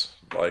patience,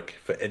 like,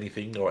 for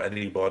anything or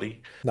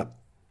anybody. No.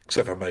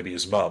 Except for maybe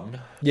his mum.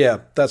 Yeah,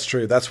 that's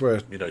true. That's where...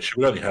 she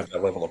would only have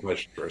that level of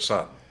patience for her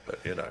son, but,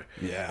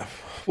 Yeah.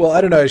 Well, I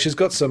don't know. She's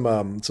got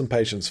some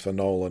patience for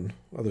Nolan,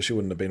 although she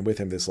wouldn't have been with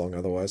him this long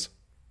otherwise.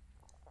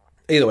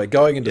 Either way,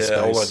 going into space...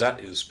 although that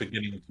is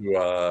beginning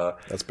to...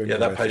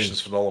 that patience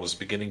for Nolan is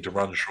beginning to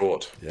run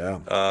short. Yeah.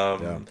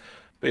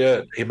 But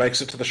yeah, he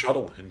makes it to the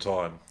shuttle in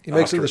time. He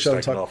makes it to the shuttle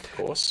in time. Off, of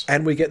course.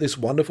 And we get this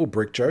wonderful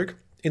brick joke.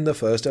 In the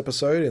first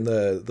episode, in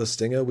the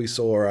stinger, we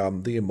saw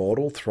the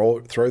Immortal throw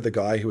the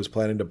guy who was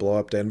planning to blow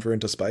up Denver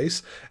into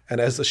space.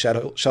 And as the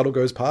shuttle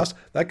goes past,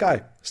 that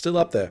guy, still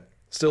up there,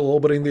 still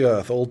orbiting the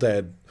Earth, all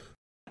dead.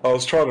 I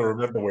was trying to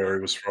remember where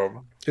he was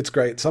from. It's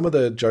great. Some of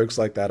the jokes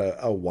like that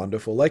are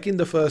wonderful. Like in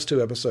the first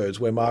 2 episodes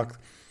where Mark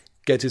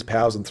gets his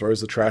powers and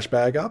throws the trash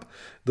bag up.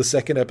 The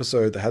second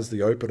episode that has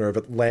the opener of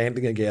it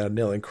landing again and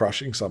nearly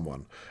crushing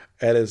someone.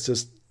 And it's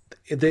just,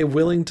 they're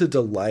willing to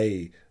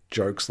delay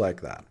jokes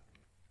like that.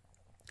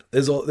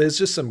 There's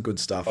just some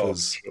good stuff well,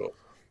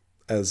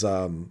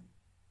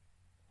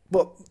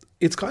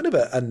 it's kind of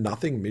a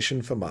nothing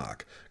mission for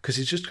Mark, because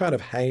he's just kind of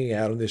hanging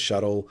out on this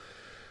shuttle,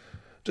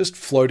 just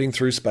floating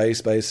through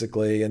space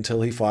basically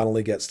until he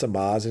finally gets to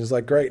Mars, and he's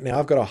like, great, now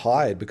I've got to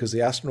hide because the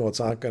astronauts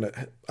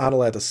aren't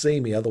allowed to see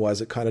me, otherwise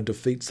it kind of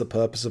defeats the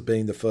purpose of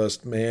being the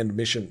first human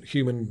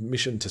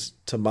mission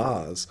to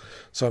Mars.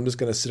 So I'm just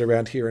going to sit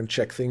around here and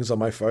check things on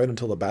my phone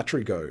until the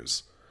battery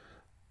goes.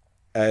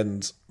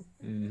 And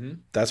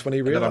that's when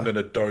he realized, I'm going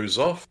to doze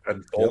off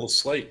and fall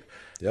asleep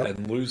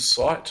and lose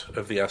sight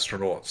of the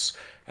astronauts,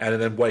 and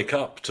then wake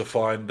up to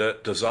find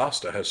that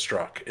disaster has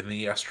struck and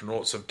the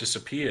astronauts have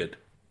disappeared.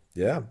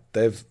 Yeah,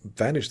 they've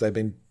vanished. They've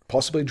been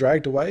possibly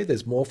dragged away.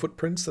 There's more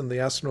footprints than the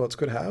astronauts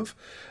could have.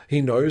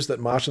 He knows that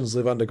Martians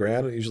live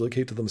underground and usually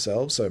keep to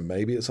themselves, so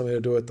maybe it's something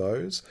to do with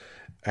those.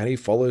 And he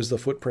follows the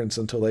footprints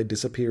until they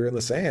disappear in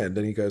the sand.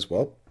 And he goes,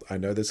 well, I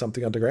know there's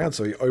something underground.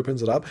 So he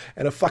opens it up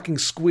and a fucking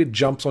squid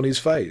jumps on his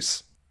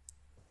face.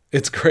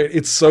 It's great.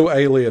 It's so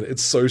alien.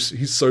 He's so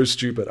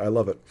stupid. I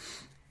love it.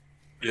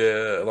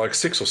 Yeah, like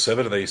 6 or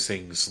 7 of these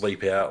things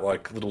leap out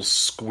like little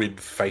squid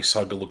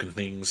facehugger looking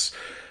things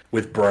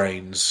with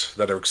brains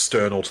that are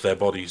external to their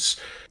bodies.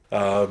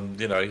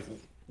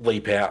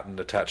 Leap out and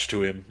attach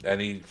to him,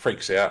 and he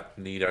freaks out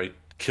and he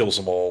kills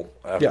them all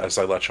as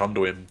they latch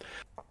onto him.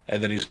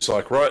 And then he's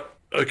like, right,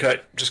 okay,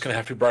 just going to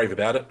have to be brave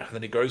about it. And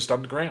then he goes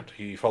underground.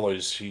 He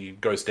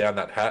goes down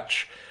that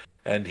hatch,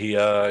 and he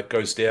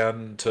goes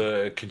down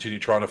to continue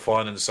trying to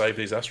find and save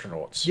these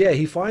astronauts. Yeah,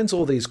 he finds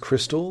all these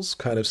crystals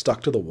kind of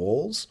stuck to the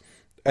walls,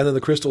 and then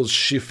the crystals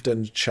shift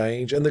and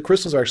change. And the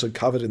crystals are actually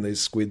covered in these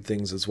squid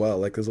things as well.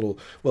 Like there's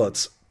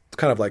it's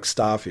kind of like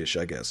starfish,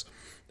 I guess.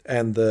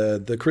 And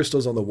the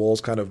crystals on the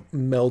walls kind of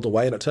meld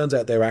away, and it turns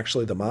out they're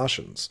actually the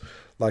Martians.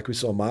 Like we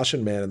saw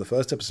Martian Man in the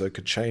first episode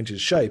could change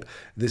his shape.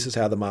 This is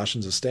how the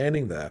Martians are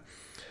standing there.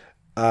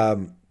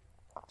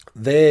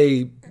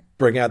 They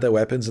bring out their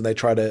weapons and they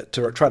try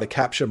to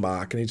capture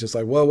Mark, and he's just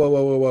like,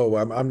 whoa,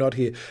 I'm not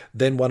here.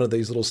 Then one of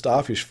these little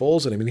starfish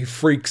falls on him, and he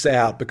freaks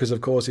out because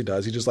of course he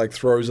does. He just like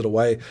throws it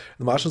away.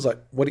 The Martian's like,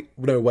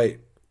 no, wait,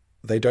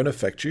 they don't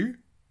affect you?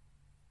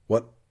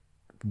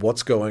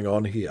 What's going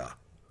on here?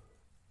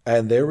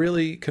 And they're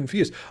really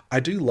confused.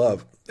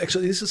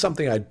 Actually, this is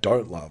something I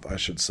don't love, I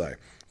should say,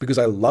 because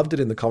I loved it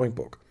in the comic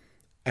book,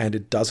 and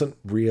it doesn't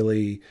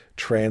really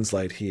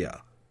translate here,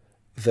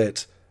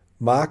 that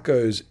Mark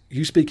goes,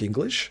 "You speak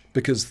English?"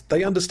 Because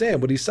they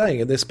understand what he's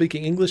saying and they're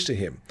speaking English to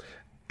him.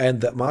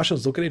 And that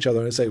Martians look at each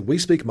other and say, "We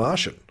speak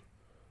Martian."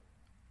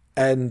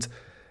 And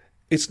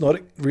it's not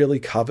really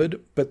covered,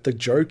 but the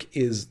joke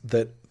is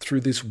that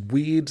through this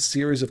weird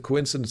series of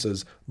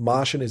coincidences,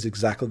 Martian is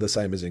exactly the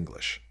same as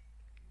English.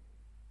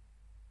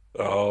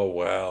 Oh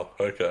wow.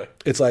 Okay.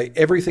 It's like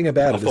everything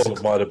about I it thought is.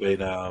 it might have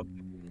been.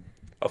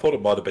 I thought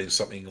it might have been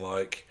something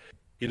like,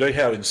 you know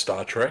how in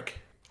Star Trek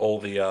all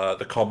the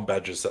comm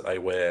badges that they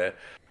wear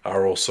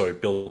are also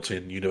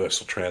built-in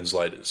universal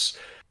translators,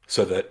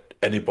 so that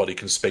anybody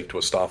can speak to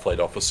a Starfleet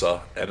officer,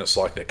 and it's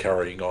like they're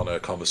carrying on a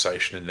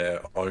conversation in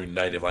their own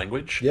native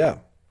language. Yeah.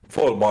 I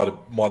thought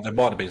there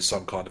might have been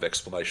some kind of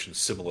explanation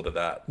similar to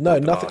that. No,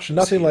 with the nothing, Martians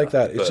nothing here, like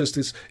that. It's but- just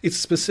this. It's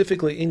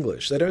specifically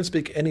English. They don't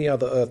speak any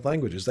other Earth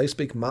languages. They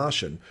speak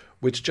Martian,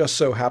 which just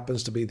so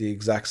happens to be the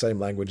exact same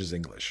language as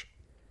English.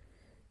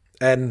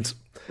 And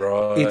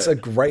Right. it's a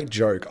great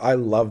joke. I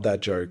love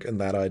that joke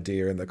and that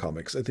idea in the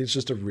comics. It's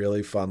just a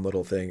really fun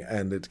little thing,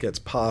 and it gets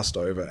passed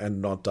over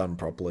and not done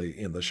properly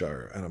in the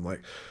show. And I'm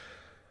like,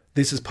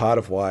 this is part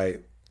of why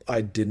I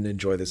didn't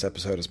enjoy this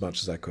episode as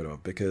much as I could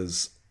have,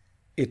 because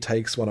it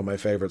takes one of my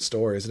favorite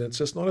stories and it's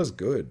just not as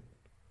good.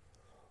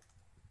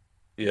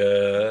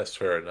 Yeah, that's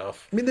fair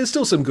enough. I mean, there's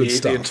still some good The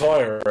stuff.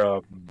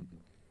 entire,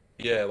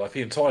 yeah, like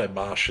the entire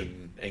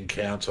Martian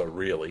encounter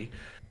really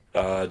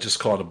just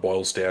kind of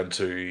boils down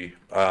to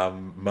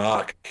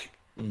Mark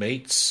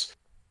meets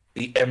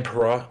the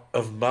Emperor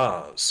of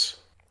Mars.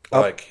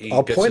 Like he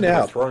I'll gets point into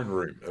out- the throne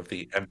room of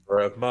the Emperor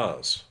of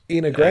Mars.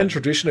 In a grand And-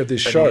 tradition of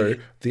this and show, he-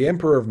 the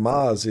Emperor of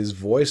Mars is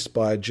voiced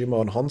by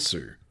Jimon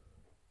Honsu,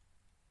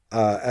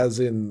 as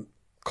in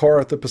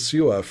Korra the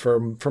Pursuer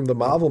from the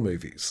Marvel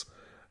movies.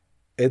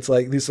 It's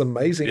like this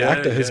amazing Yeah,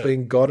 actor has yeah.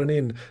 been gotten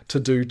in to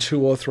do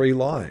 2 or 3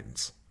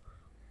 lines.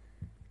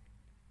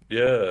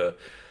 Yeah,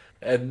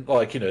 and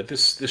like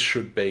this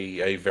should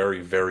be a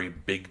very very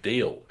big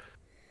deal.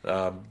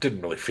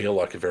 Didn't really feel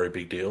like a very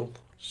big deal.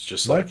 It's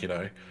just No. like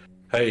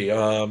hey,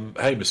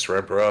 Mr.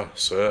 Emperor,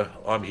 sir,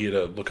 I'm here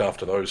to look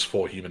after those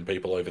 4 human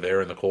people over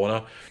there in the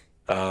corner.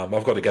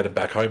 I've got to get them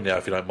back home now,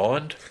 if you don't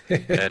mind.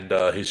 And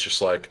he's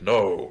just like,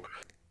 no,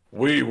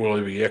 we will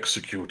be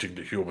executing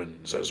the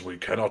humans, as we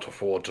cannot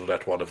afford to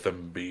let one of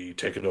them be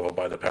taken over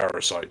by the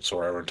parasites,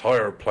 or our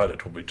entire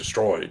planet will be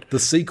destroyed. The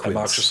And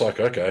Mark's sequence. just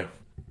like, okay,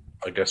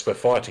 I guess we're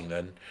fighting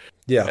then.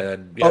 Yeah.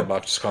 And Oh.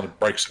 Mark just kind of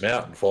breaks him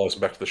out and follows him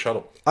back to the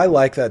shuttle. I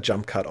like that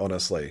jump cut,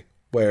 honestly,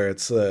 where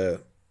it's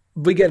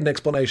we get an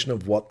explanation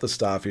of what the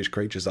starfish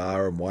creatures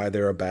are and why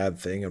they're a bad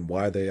thing and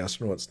why the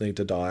astronauts need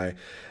to die.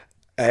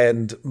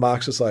 And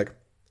Mark's just like,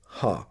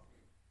 huh.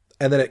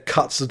 And then it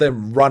cuts to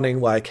them running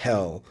like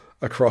hell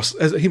across,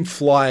 as him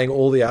flying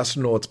all the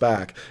astronauts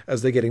back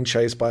as they're getting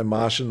chased by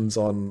Martians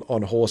on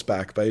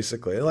horseback,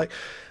 basically. And like,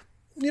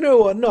 you know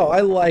what? No, I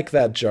like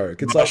that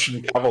joke. It's like,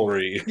 Russian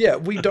cavalry. yeah,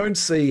 we don't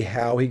see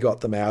how he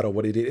got them out or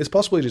what he did. It's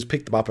possible he just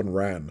picked them up and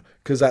ran,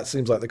 because that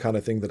seems like the kind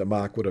of thing that a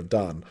Mark would have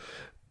done.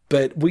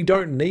 But we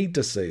don't need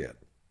to see it.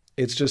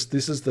 It's just,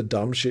 this is the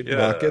dumb shit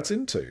Mark Yeah. gets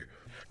into.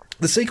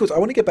 The sequence, I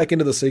want to get back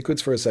into the sequence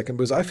for a second,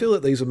 because I feel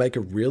that these would make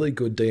a really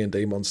good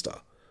D&D monster,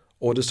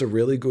 or just a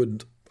really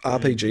good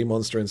RPG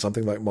monster in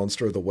something like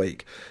Monster of the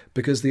Week,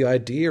 because the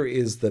idea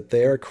is that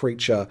they're a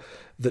creature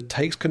that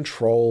takes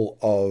control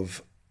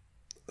of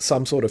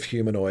some sort of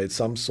humanoid,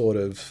 some sort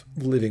of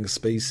living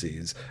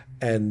species,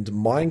 and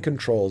mind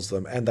controls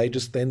them, and they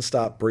just then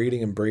start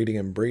breeding and breeding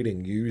and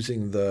breeding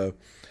using the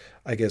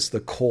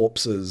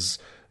corpse's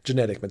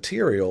genetic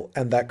material,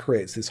 and that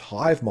creates this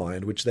hive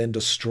mind, which then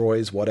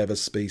destroys whatever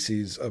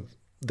species of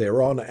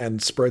they're on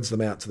and spreads them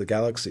out to the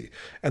galaxy.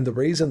 And the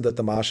reason that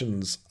the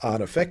Martians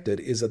aren't affected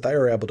is that they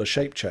are able to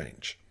shape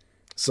change,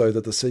 so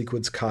that the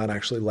sequids can't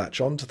actually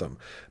latch onto them,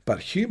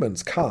 but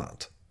humans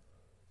can't.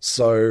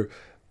 So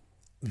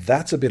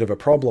that's a bit of a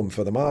problem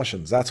for the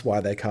Martians. That's why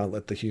they can't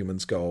let the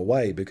humans go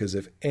away, because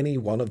if any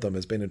one of them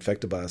has been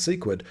infected by a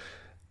sequid,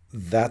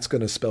 that's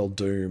going to spell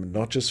doom,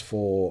 not just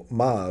for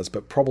Mars,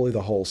 but probably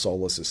the whole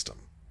solar system.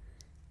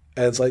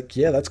 And it's like,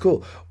 yeah, that's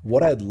cool.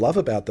 What I'd love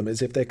about them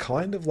is if they're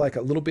kind of like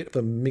a little bit of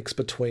a mix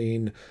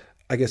between,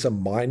 I guess, a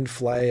mind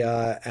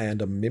flayer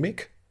and a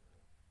mimic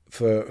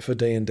for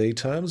D&D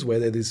terms, where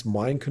they're this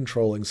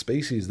mind-controlling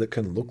species that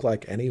can look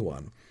like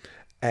anyone.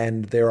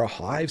 And there are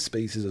hive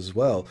species as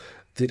well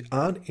that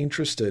aren't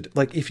interested.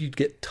 Like, if you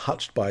get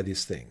touched by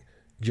this thing,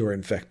 you're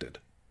infected.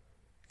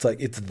 It's like,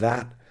 it's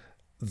that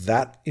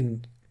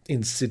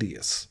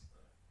insidious.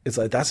 It's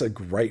like, that's a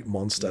great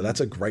monster. That's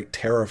a great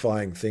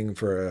terrifying thing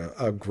for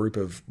a group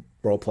of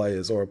role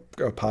players or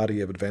a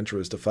party of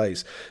adventurers to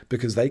face,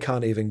 because they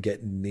can't even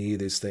get near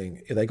this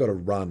thing. They got to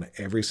run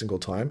every single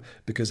time,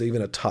 because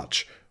even a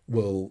touch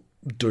will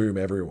doom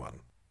everyone.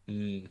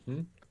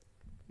 Mm-hmm.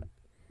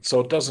 So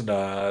it doesn't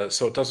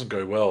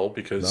go well,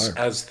 because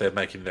No. as they're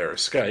making their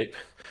escape,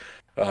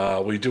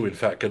 we do in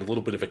fact get a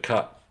little bit of a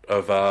cut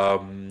of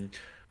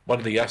one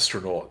of the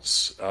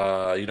astronauts.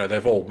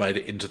 They've all made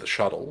it into the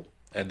shuttle,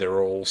 and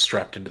they're all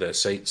strapped into their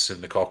seats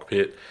in the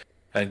cockpit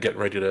and getting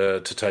ready to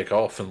take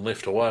off and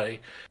lift away.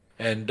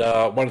 And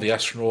one of the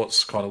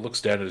astronauts kind of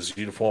looks down at his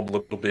uniform a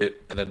little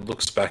bit and then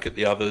looks back at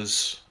the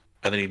others.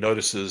 And then he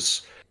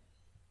notices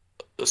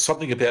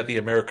something about the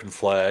American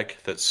flag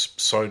that's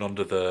sewn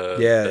onto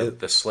the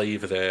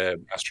sleeve of their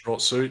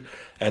astronaut suit.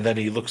 And then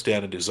he looks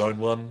down at his own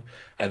one,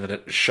 and then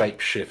it shape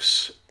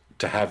shifts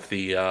to have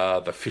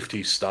the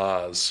 50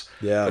 stars.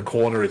 Yeah. The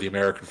corner of the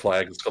American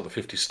flag that's got the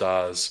 50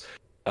 stars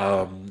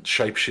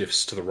shape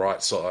shifts to the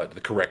right side,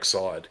 the correct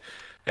side.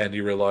 And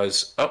you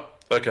realize, oh,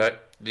 okay,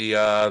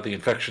 the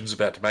infection's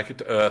about to make it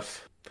to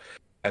Earth.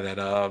 And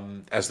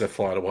then as they're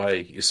flying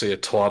away, you see a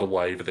tidal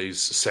wave of these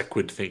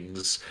sequid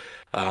things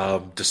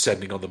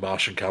descending on the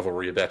Martian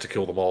cavalry, about to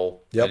kill them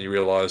all. Yep. And you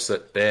realise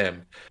that,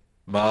 bam,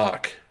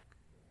 Mark,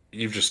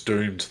 you've just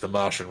doomed the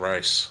Martian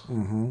race.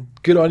 Mm-hmm.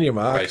 Good on you,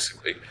 Mark.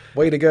 Basically.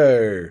 Way to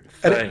go.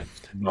 Thanks,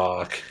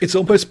 Mark. It's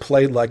almost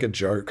played like a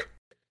joke.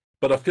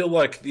 But I feel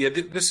like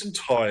this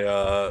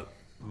entire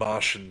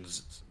Martian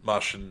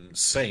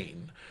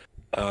scene,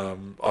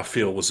 I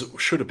feel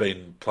should have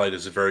been played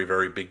as a very,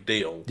 very big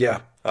deal. Yeah.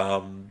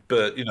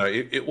 But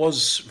it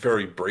was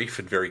very brief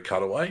and very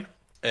cutaway.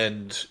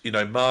 And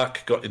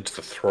Mark got into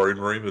the throne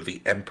room of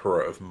the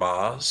Emperor of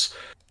Mars,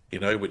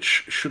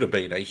 which should have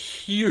been a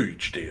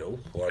huge deal,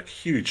 like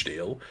huge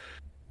deal.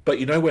 But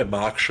where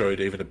Mark showed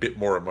even a bit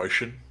more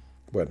emotion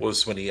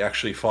was when he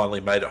actually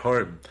finally made it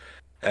home.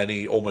 And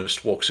he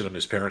almost walks in on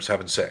his parents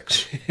having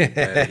sex.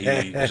 And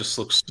he just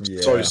looks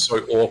so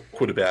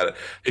awkward about it.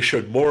 He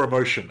showed more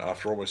emotion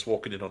after almost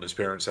walking in on his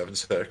parents having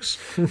sex.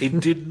 He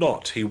did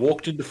not. He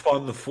walked in to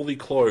find them fully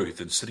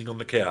clothed and sitting on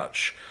the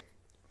couch.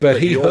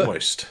 But he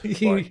almost.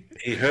 He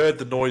heard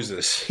the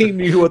noises. He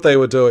knew what they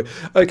were doing.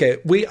 Okay,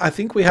 I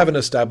think we haven't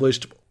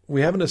established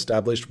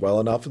well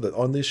enough that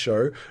on this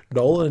show,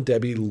 Nolan and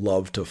Debbie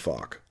love to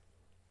fuck.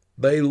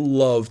 They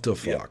love to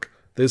fuck. Yep.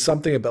 There's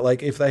something about,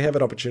 like, if they have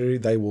an opportunity,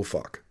 they will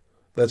fuck.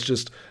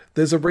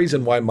 There's a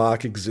reason why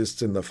Mark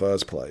exists in the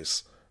first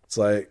place. It's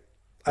like,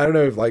 I don't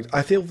know, like,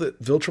 I feel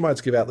that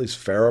Viltrumites give out this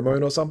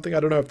pheromone or something. I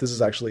don't know if this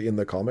is actually in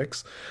the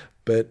comics,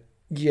 but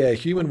yeah,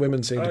 human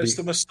women seem to be... It's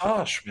the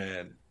moustache,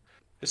 man.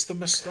 It's the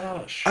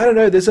moustache. I don't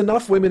know, there's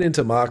enough women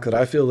into Mark that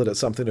I feel that it's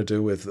something to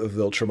do with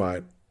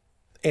Viltrumite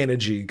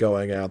energy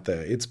going out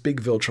there. It's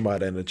big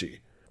Viltrumite energy.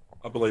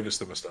 I believe it's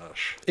the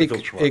moustache.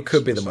 It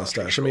could be the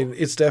moustache. Sure. I mean,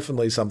 it's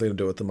definitely something to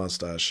do with the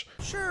moustache.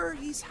 Sure,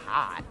 he's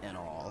hot and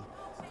all.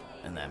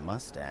 And that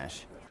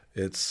mustache.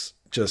 It's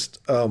just,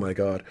 oh my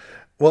God.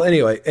 Well,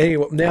 anyway,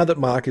 now that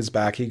Mark is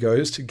back, he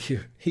goes to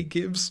he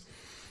gives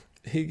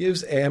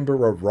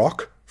Amber a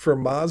rock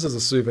from Mars as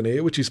a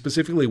souvenir, which he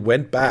specifically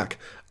went back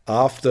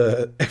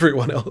after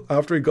everyone else,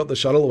 after he got the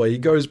shuttle away. He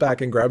goes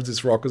back and grabs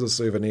this rock as a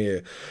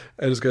souvenir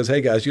and just goes,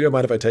 "Hey guys, you don't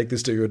mind if I take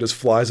this to you?" And just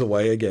flies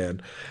away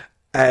again.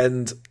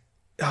 And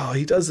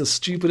he does the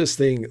stupidest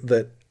thing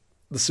that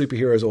the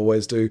superheroes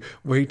always do,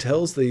 where he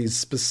tells these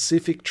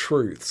specific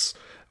truths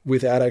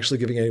without actually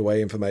giving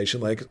away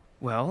information. Like,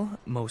 well,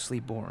 mostly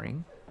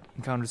boring.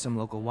 Encountered some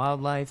local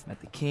wildlife,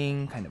 met the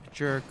king, kind of a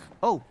jerk.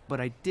 Oh,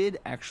 but I did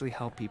actually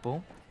help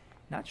people.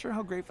 Not sure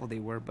how grateful they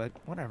were, but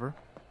whatever.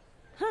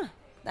 Huh.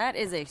 That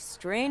is a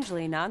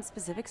strangely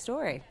non-specific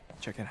story.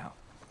 Check it out.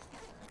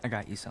 I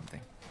got you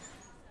something.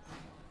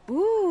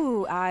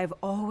 Ooh, I've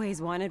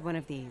always wanted one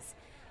of these.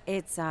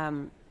 It's,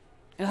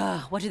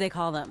 what do they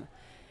call them?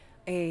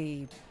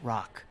 A...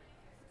 rock.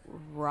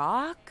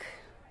 Rock?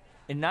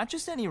 And not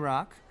just any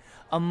rock.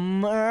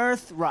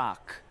 Earth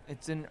rock.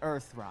 It's an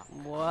earth rock.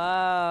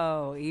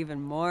 Whoa, even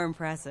more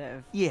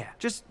impressive. Yeah,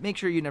 just make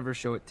sure you never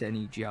show it to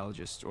any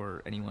geologist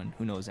or anyone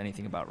who knows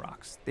anything about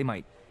rocks. They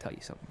might tell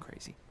you something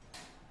crazy.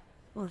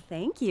 Well,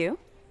 thank you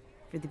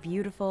for the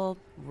beautiful,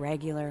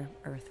 regular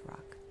earth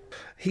rock.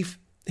 He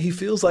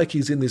feels like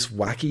he's in this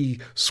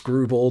wacky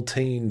screwball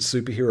teen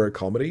superhero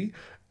comedy,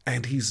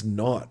 and he's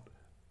not.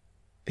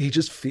 He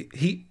just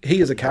he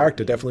as a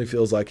character definitely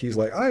feels like he's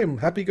like, I am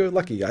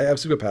happy-go-lucky. I have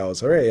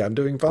superpowers. Hooray! I'm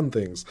doing fun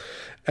things.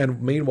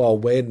 And meanwhile,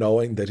 we're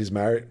knowing that his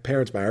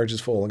parents' marriage is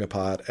falling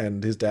apart,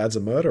 and his dad's a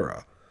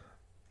murderer.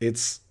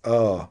 It's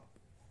so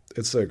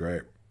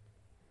great.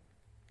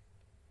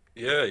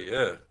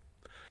 Yeah.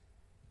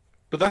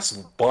 But that's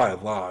by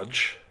and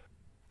large,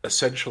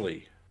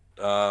 essentially,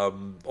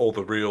 all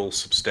the real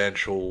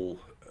substantial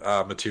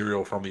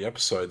material from the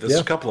episode. There's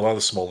a couple of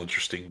other small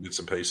interesting bits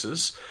and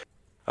pieces.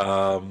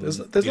 There's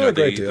not a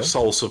great deal. The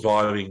sole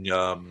surviving,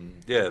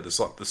 there's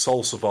like the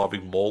sole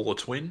surviving Mauler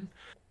twin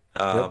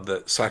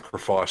that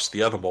sacrificed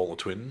the other Mauler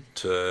twin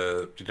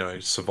to,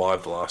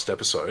 survive the last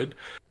episode.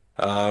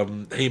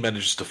 He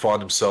manages to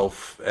find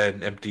himself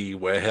an empty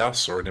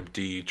warehouse or an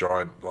empty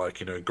giant,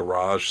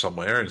 garage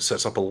somewhere, and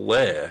sets up a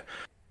lair.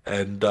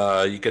 And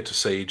you get to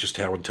see just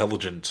how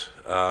intelligent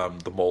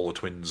the Mauler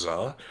twins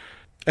are.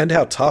 And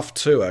how tough,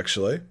 too,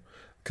 actually.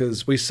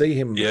 Because we see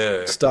him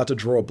start to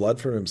draw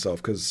blood from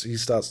himself because he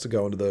starts to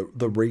go into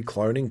the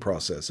recloning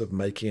process of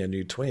making a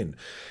new twin.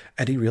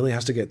 And he really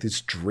has to get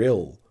this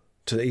drill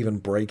to even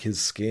break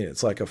his skin.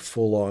 It's like a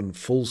full-on,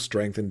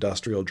 full-strength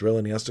industrial drill,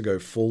 and he has to go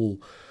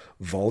full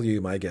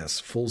volume, I guess,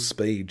 full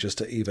speed just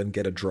to even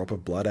get a drop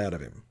of blood out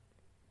of him.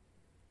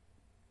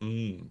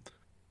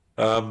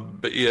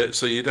 But yeah,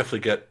 so you definitely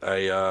get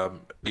the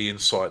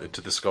insight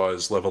into this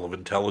guy's level of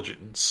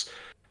intelligence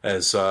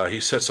as he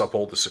sets up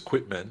all this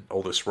equipment,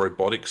 all this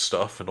robotic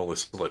stuff, and all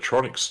this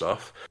electronic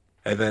stuff.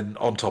 And then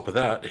on top of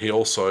that, he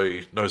also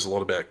knows a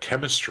lot about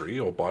chemistry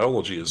or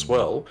biology as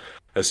well,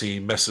 as he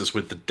messes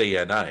with the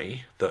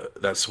DNA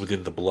that's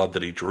within the blood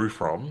that he drew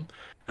from,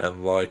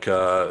 and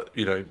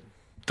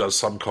does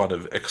some kind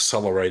of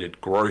accelerated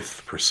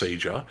growth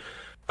procedure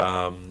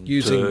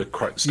Using to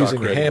start using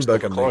creating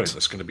hamburger a clone meat.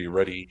 that's going to be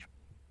ready.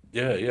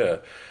 Yeah, yeah.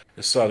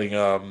 It's starting,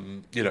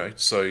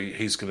 so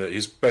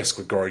he's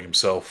basically growing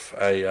himself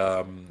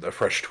a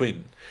fresh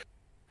twin,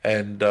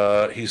 and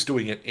he's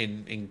doing it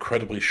in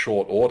incredibly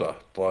short order.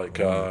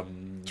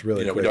 It's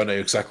really we quick. don't know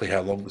exactly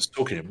how long this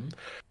took him,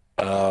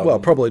 Well,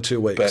 probably 2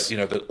 weeks.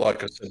 but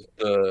like I said,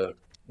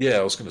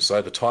 I was going to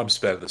say the time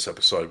span of this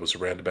episode was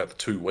around about the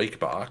 2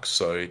 week mark.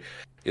 So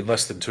in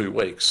less than 2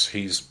 weeks,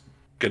 he's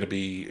at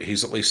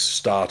least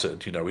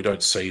started. We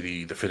don't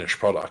see the finished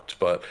product,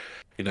 but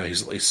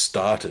he's at least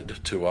started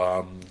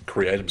to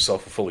create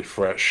himself a fully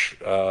fresh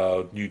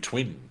new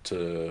twin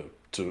to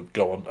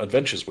go on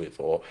adventures with,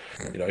 or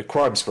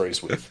crime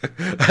sprees with.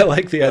 I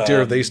like the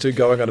idea of these two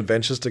going on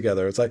adventures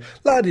together. It's like,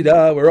 la di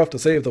da, we're off to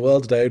save the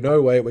world today.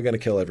 No way, we're going to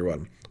kill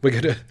everyone.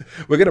 We're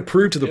going to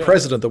prove to the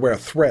president that we're a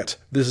threat.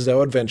 This is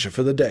our adventure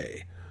for the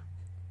day.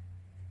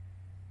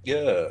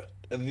 Yeah,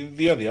 and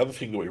the only other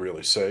thing that we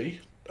really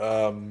see,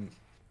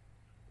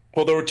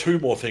 well, there were two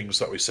more things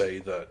that we see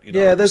that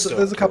Yeah, there's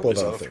still a couple of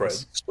these other other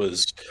things. threads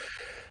was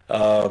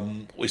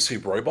we see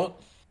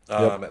Robot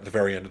Yep. at the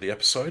very end of the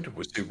episode.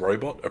 We see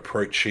Robot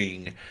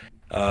approaching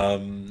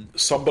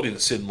somebody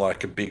that's in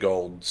like a big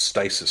old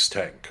stasis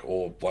tank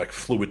or like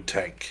fluid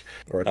tank,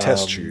 Or a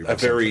test tube. a Or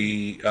something.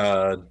 very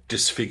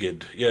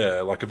disfigured,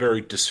 yeah, like a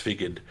very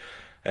disfigured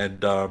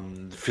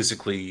and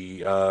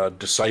physically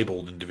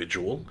disabled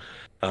individual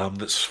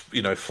that's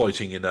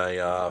floating in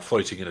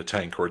a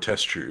tank or a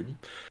test tube,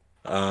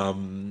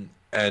 and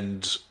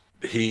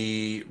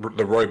the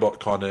robot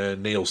kind of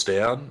kneels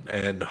down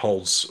and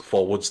holds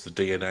forwards the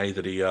DNA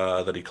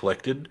that he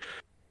collected,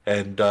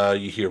 and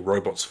you hear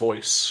Robot's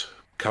voice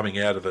coming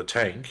out of the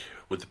tank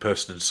with the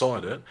person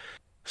inside it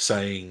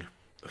saying,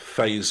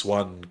 "Phase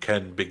 1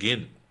 can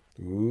begin."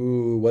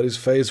 Ooh, what is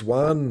phase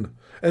one?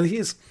 And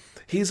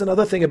here's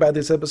another thing about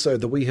this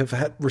episode, that we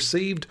have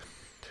received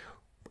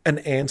an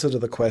answer to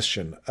the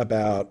question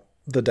about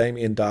the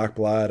Damien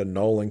Darkblood and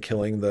Nolan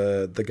killing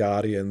the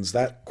Guardians.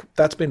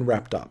 That's been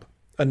wrapped up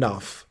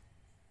enough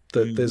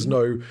that there's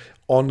no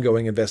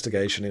ongoing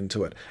investigation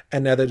into it.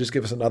 And now they just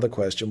give us another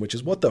question, which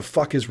is, what the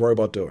fuck is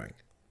Robot doing?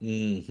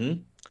 Mm-hmm.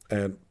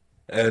 And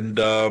And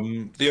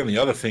the only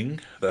other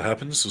thing that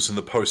happens was in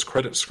the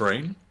post-credit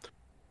screen.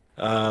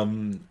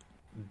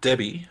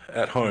 Debbie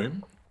at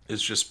home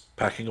is just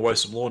packing away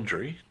some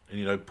laundry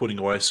and putting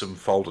away some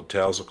folded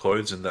towels or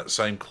clothes in that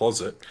same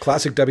closet.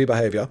 classic Debbie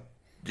behavior.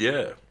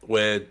 Yeah,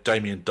 where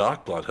Damien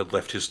Darkblood had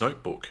left his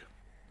notebook.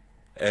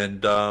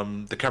 And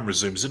the camera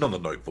zooms in on the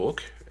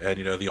notebook, and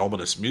the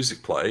ominous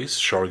music plays,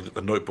 showing that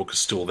the notebook is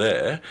still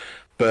there.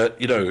 But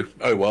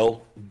oh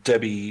well,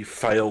 Debbie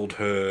failed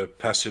her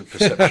passive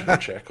perception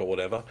check or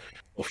whatever,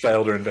 or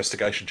failed her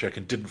investigation check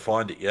and didn't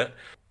find it yet.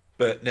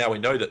 But now we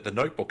know that the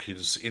notebook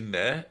is in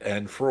there,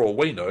 and for all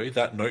we know,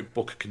 that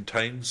notebook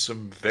contains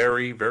some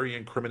very, very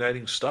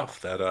incriminating stuff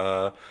that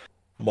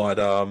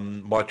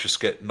might just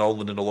get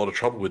Nolan in a lot of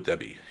trouble with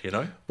Debbie.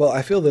 Well,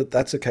 I feel that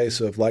that's a case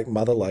of like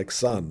mother like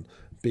son,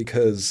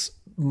 because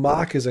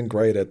Mark isn't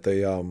great at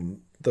the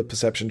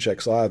perception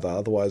checks either.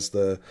 Otherwise,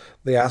 the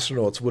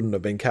astronauts wouldn't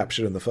have been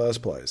captured in the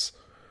first place.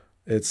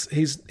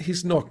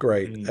 He's not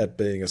great at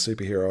being a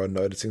superhero and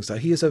noticing stuff.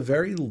 He has a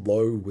very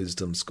low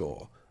wisdom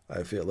score.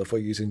 I feel, if we're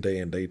using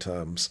D&D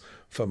terms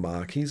for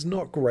Mark, he's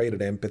not great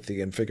at empathy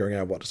and figuring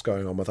out what's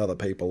going on with other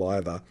people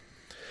either.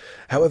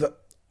 However,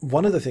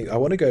 one of the things I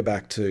want to go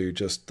back to,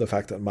 just the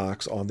fact that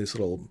Mark's on this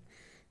little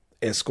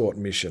escort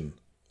mission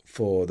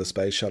for the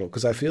space shuttle,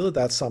 because I feel that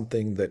that's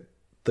something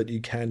that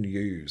you can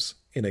use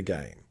in a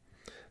game.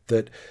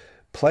 That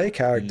player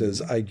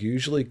characters are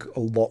usually a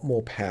lot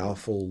more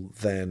powerful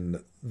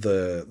than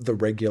the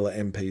regular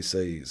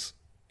NPCs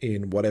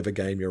in whatever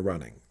game you're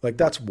running. Like,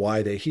 that's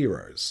why they're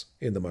heroes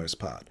in the most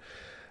part.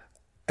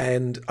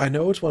 And I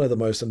know it's one of the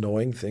most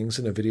annoying things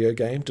in a video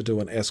game to do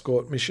an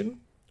escort mission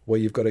where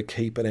you've got to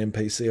keep an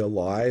NPC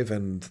alive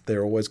and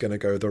they're always going to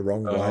go the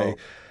wrong way.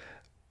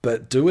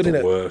 But do it in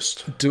an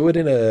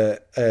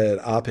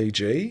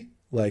RPG,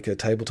 like a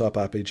tabletop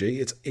RPG.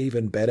 It's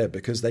even better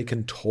because they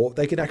can talk.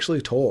 They can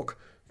actually talk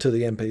to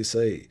the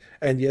NPC.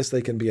 And yes,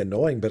 they can be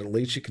annoying, but at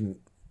least you can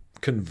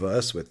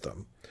converse with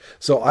them.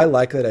 So I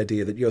like that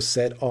idea that you're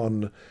set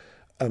on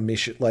a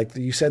mission, like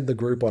you send the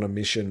group on a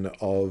mission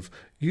of,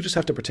 you just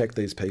have to protect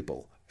these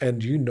people.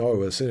 And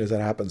as soon as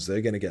that happens,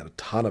 they're going to get a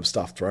ton of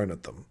stuff thrown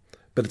at them.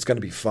 But it's going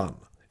to be fun.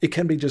 It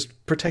can be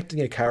just protecting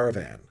a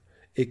caravan.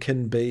 It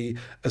can be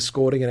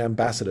escorting an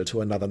ambassador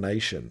to another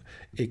nation.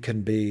 It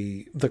can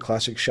be the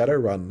classic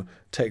Shadowrun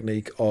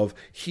technique of,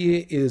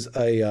 here is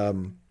a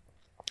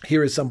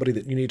here is somebody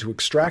that you need to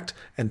extract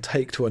and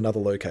take to another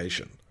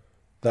location.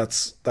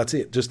 That's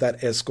it. Just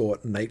that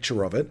escort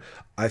nature of it,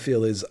 I feel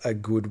this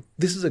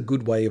is a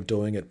good way of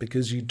doing it,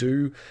 because you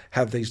do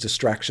have these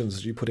distractions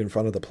that you put in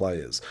front of the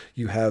players.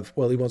 You have,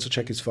 well, he wants to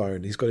check his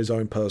phone. He's got his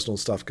own personal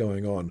stuff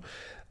going on.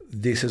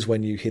 This is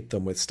when you hit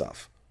them with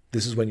stuff.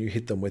 This is when you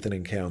hit them with an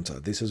encounter.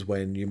 This is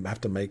when you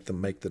have to make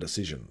them make the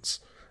decisions.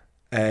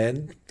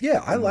 And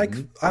yeah,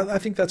 I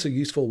think that's a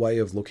useful way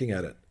of looking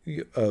at it.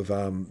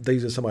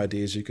 These are some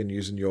ideas you can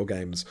use in your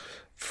games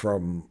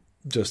from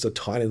just a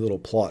tiny little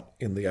plot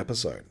in the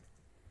episode.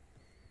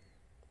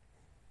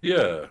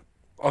 Yeah,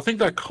 I think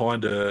that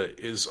kind of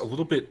is a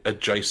little bit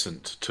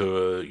adjacent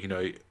to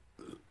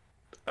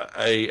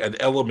an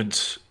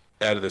element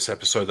out of this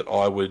episode that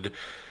I would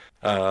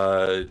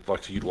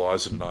like to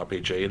utilize in an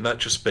RPG, and that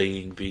just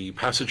being the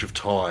passage of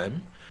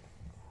time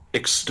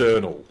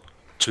external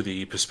to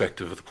the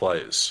perspective of the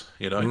players.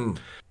 And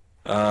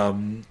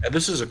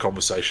this is a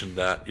conversation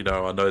that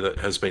I know that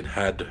has been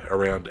had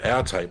around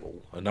our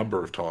table a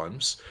number of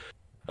times.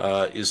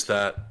 Is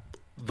that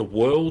the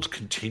world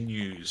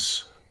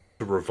continues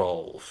to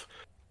revolve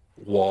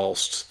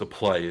whilst the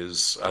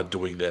players are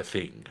doing their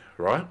thing,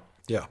 right?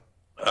 Yeah.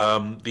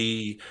 All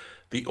the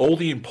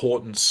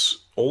important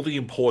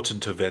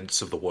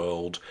events of the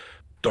world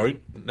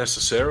don't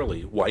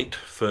necessarily wait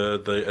for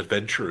the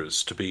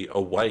adventurers to be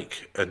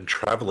awake and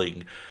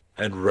traveling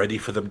and ready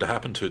for them to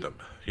happen to them.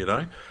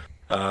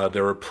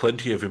 There are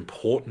plenty of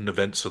important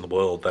events in the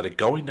world that are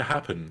going to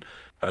happen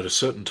at a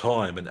certain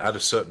time and at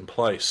a certain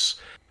place.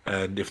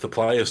 And if the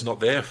player's not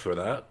there for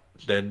that,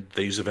 then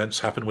these events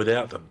happen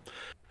without them.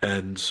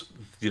 And,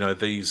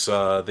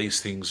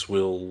 these things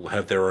will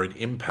have their own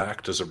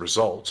impact as a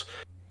result.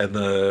 And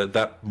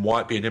that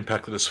might be an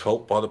impact that is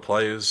felt by the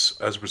players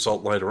as a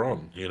result later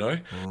on,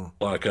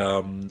 Like,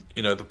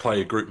 the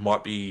player group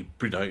might be,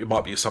 it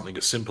might be something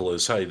as simple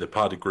as, hey, the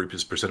party group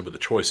is presented with a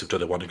choice of, do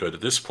they want to go to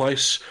this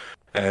place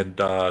and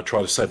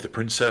try to save the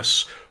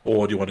princess,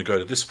 or do you want to go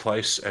to this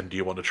place and do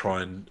you want to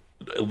try and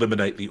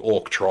eliminate the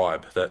orc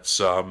tribe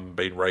that's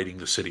been raiding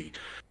the city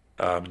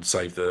and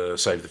save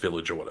the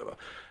village or whatever.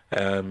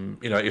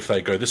 If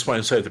they go this way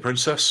and save the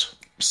princess,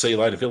 see you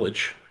later,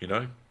 village.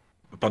 A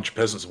bunch of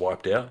peasants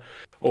wiped out.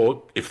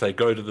 Or if they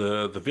go to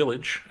the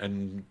village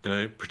and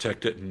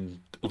protect it and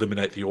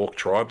eliminate the orc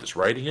tribe that's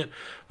raiding it,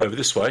 over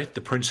this way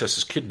the princess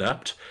is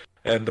kidnapped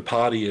and the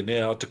party are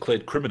now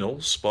declared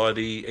criminals by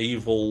the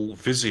evil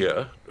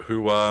vizier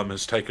who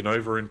has taken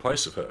over in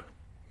place of her.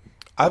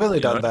 I've only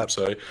done that.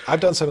 So I've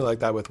done something like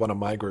that with one of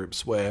my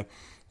groups where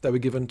they were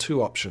given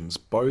two options.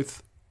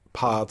 Both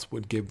paths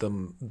would give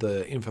them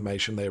the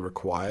information they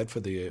required for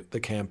the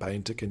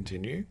campaign to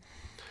continue.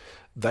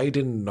 They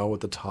didn't know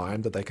at the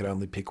time that they could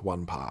only pick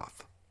one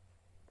path.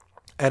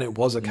 And it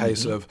was a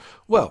case of,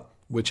 well,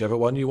 whichever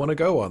one you want to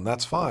go on,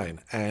 that's fine.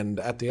 And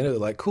at the end of it,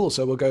 they're like, cool,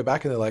 so we'll go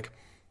back. And they're like,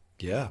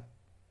 yeah,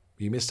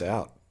 you missed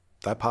out.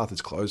 That path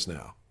is closed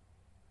now.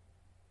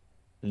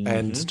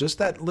 And just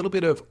that little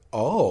bit of,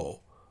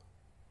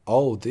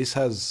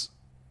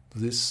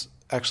 this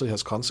actually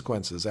has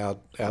consequences.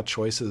 Our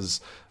choices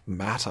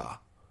matter.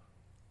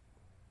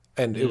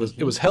 And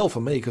it was hell for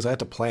me because I had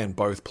to plan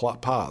both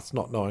paths,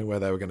 not knowing where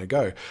they were going to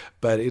go.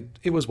 But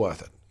it was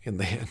worth it in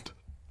the end.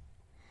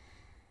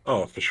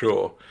 Oh, for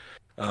sure.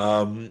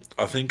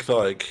 I think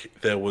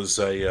there was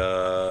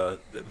there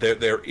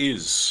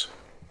is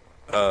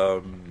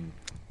a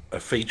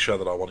feature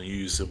that I want to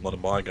use in one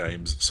of my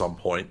games at some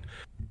point.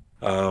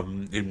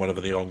 In one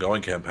of the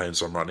ongoing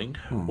campaigns I'm running,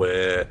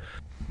 where,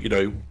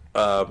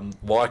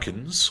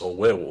 lycans or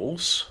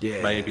werewolves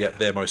may be at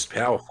their most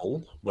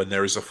powerful when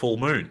there is a full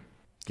moon.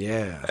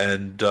 Yeah.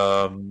 And,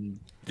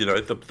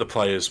 the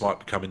players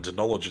might come into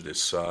knowledge of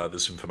this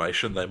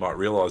information. They might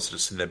realise that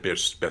it's in their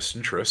best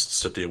interests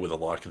to deal with a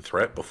lycan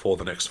threat before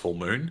the next full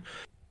moon.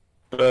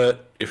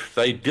 But if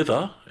they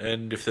dither,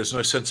 and if there's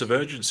no sense of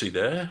urgency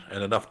there,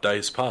 and enough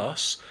days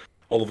pass,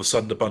 all of a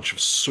sudden a bunch of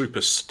super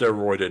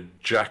steroided,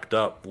 jacked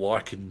up,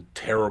 lycan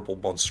terrible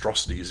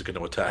monstrosities are going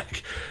to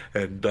attack,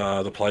 and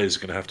the players are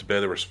going to have to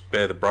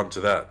bear the brunt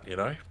of that,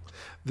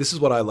 This is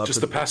what I love.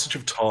 Just the passage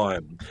of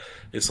time.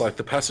 It's like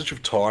the passage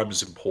of time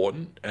is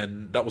important,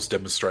 and that was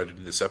demonstrated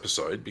in this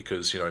episode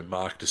because,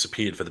 Mark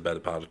disappeared for the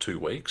better part of 2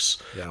 weeks.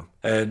 Yeah.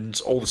 And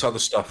all this other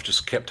stuff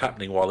just kept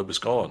happening while he was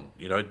gone.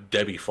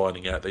 Debbie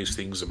finding out these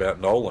things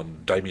about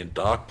Nolan, Damien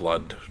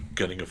Darkblood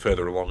getting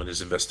further along in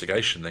his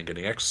investigation, then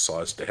getting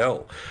exercised to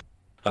hell.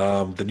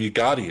 The New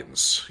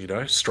Guardians,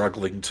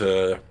 struggling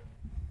to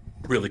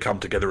really come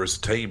together as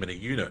a team and a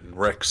unit, and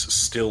Rex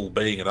still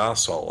being an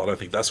arsehole. I don't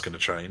think that's going to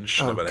change,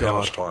 no matter how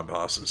much time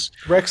passes.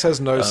 Rex has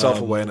no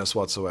self-awareness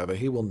whatsoever.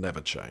 He will never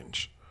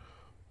change.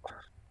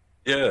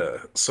 Yeah,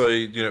 so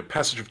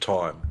passage of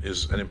time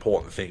is an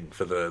important thing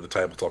for the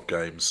tabletop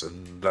games,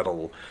 and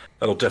that'll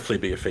definitely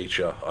be a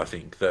feature, I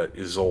think, that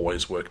is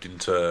always worked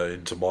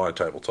into my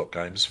tabletop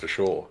games for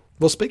sure.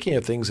 Well, speaking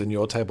of things in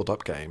your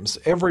tabletop games,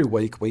 every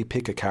week we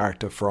pick a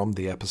character from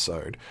the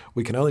episode.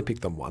 We can only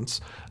pick them once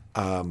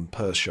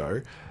per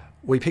show.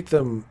 We pick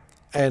them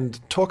and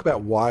talk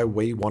about why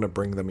we want to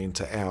bring them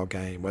into our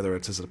game, whether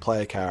it's as a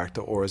player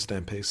character or as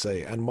an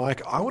NPC. And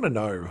Mike, I want to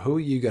know, who are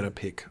you going to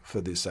pick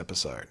for this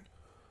episode,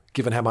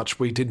 given how much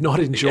we did not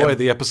enjoy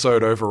the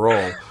episode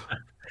overall?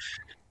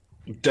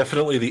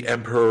 Definitely the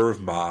Emperor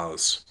of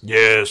Mars.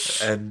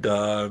 Yes. And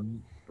the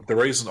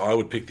reason I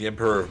would pick the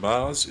Emperor of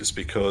Mars is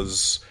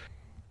because,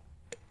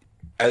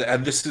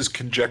 and this is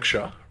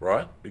conjecture,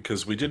 right?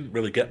 Because we didn't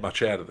really get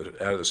much out of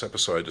this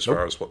episode as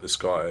far as what this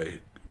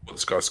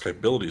guy's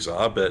capabilities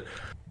are. But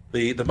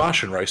the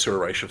Martian race are a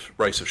race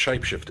of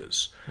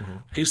shapeshifters. Mm-hmm.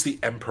 He's the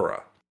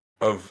emperor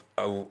of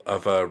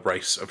a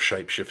race of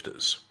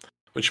shapeshifters,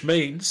 which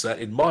means that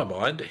in my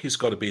mind he's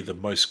got to be the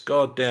most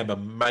goddamn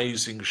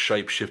amazing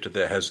shapeshifter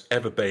there has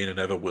ever been and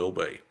ever will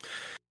be.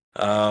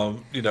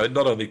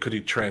 Not only could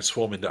he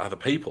transform into other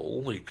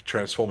people, he could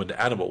transform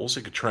into animals,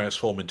 he could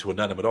transform into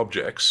inanimate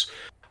objects.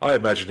 I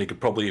imagine he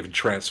could probably even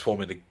transform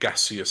into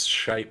gaseous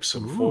shapes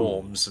and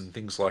forms and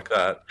things like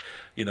that.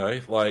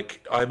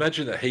 I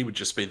imagine that he would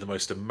just be the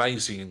most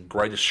amazing and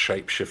greatest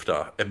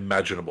shapeshifter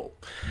imaginable.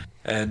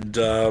 And,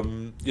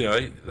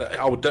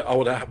 I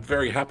would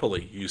very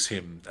happily use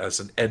him as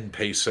an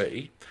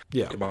NPC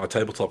in my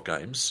tabletop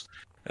games.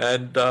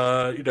 And,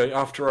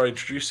 after I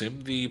introduce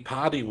him, the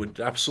party would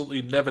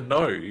absolutely never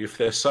know if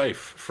they're safe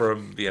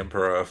from the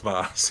Emperor of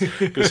Mars.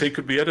 Because he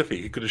could be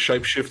anything. He could have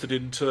shapeshifted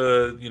into,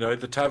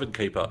 the tavern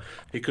keeper.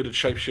 He could have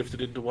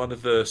shapeshifted into one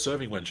of the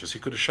serving wenches. He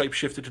could have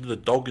shapeshifted into the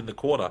dog in the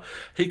corner.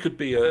 He could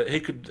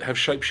have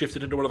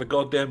shapeshifted into one of the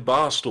goddamn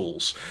bar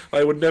stools.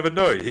 They would never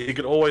know. He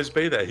could always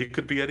be there. He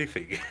could be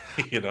anything,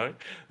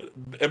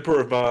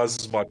 Emperor of Mars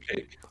is my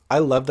pick. I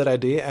love that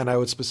idea, and I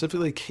would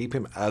specifically keep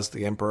him as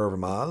the Emperor of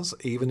Mars,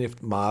 even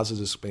if Mars has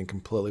just been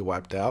completely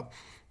wiped out.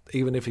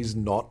 Even if he's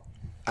not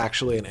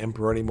actually an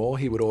emperor anymore,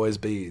 he would always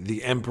be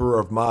the Emperor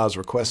of Mars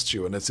requests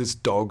you, and it's this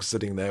dog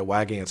sitting there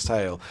wagging its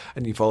tail,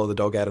 and you follow the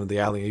dog out into the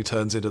alley, and he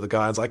turns into the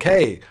guy and is like,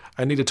 hey,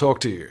 I need to talk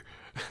to you.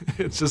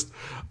 It's just,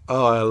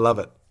 I love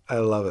it. I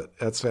love it.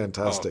 That's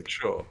fantastic. Oh,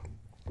 sure.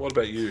 What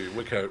about you?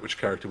 Which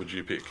character would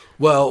you pick?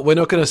 Well, we're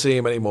not going to see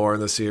him anymore in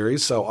the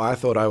series, so I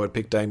thought I would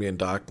pick Damien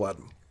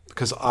Darkblood.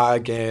 Because I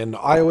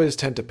always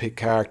tend to pick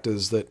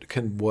characters that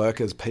can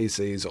work as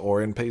PCs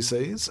or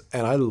NPCs,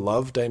 and I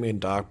love Damien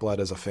Darkblood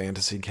as a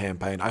fantasy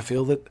campaign. I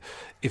feel that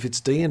if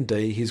it's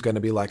D&D, he's going to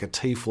be like a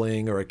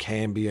tiefling or a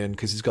Cambion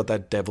because he's got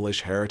that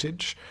devilish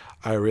heritage.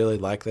 I really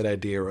like that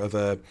idea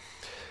of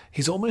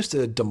he's almost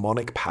a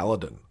demonic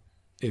paladin,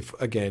 if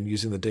again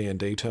using the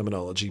D&D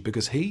terminology,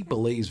 because he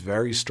believes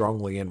very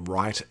strongly in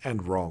right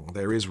and wrong.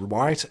 There is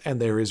right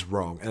and there is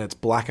wrong, and it's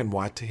black and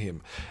white to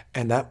him.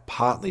 And that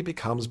partly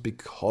becomes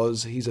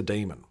because he's a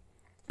demon,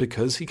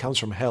 because he comes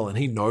from hell and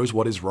he knows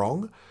what is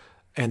wrong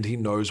and he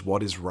knows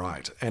what is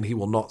right, and he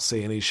will not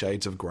see any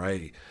shades of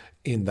grey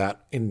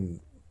in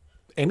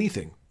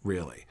anything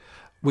really,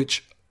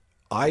 which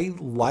I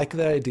like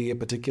that idea,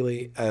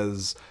 particularly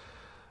as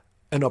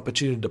an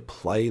opportunity to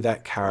play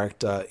that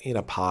character in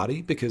a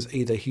party, because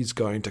either he's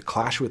going to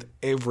clash with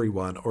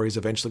everyone or he's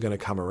eventually going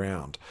to come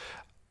around.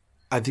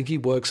 I think he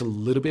works a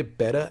little bit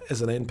better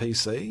as an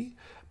NPC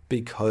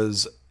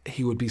because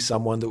he would be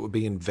someone that would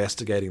be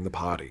investigating the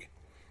party.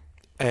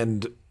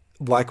 And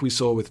like we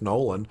saw with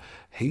Nolan,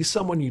 he's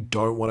someone you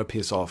don't want to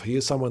piss off. He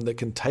is someone that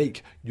can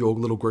take your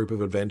little group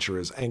of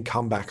adventurers and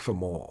come back for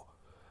more.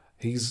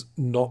 He's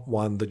not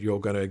one that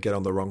you're going to get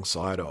on the wrong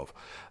side of.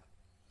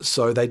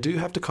 So they do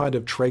have to kind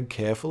of tread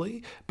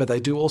carefully, but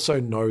they do also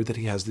know that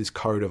he has this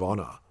code of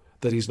honor,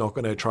 that he's not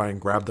going to try and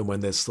grab them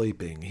when they're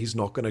sleeping. He's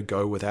not going to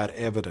go without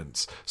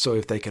evidence. So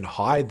if they can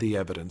hide the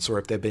evidence, or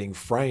if they're being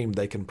framed,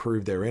 they can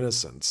prove their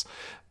innocence.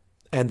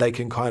 And they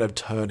can kind of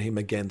turn him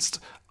against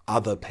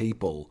other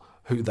people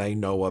who they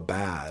know are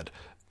bad.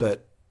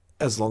 But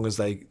as long as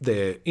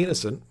they're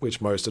innocent,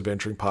 which most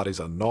adventuring parties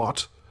are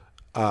not,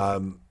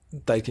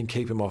 they can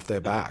keep him off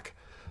their back.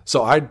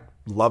 So I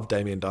love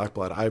Damien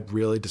Darkblood. I'm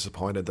really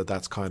disappointed that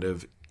that's kind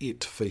of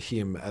it for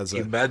him as a...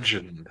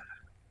 Imagine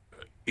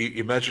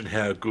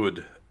how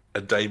good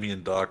a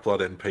Damien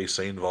Darkblood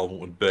NPC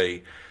involvement would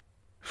be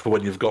for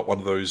when you've got one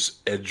of those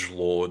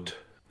edgelord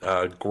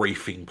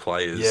griefing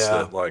players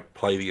that like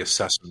play the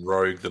assassin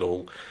rogue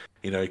that'll,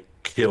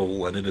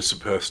 kill an innocent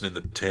person in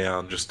the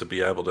town just to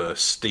be able to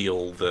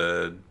steal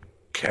the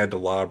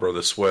candelabra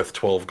that's worth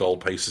 12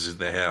 gold pieces in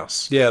their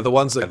house. Yeah, the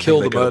ones that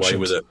kill the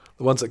merchant.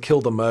 The ones that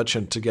kill the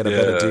merchant to get a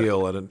better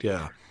deal. And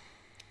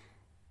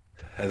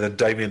then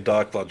Damien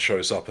Darkblood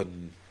shows up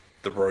and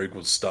the rogue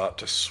will start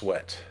to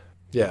sweat.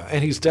 Yeah,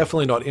 and he's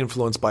definitely not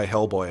influenced by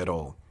Hellboy at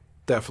all.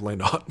 Definitely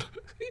not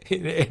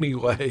in any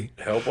way.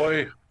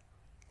 Hellboy?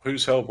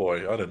 Who's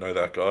Hellboy? I don't know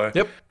that guy.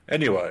 Yep.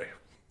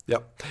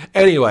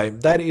 Anyway,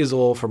 that is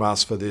all from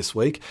us for this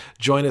week.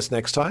 Join us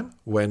next time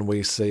when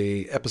we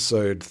see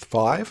episode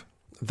 5,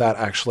 That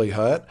Actually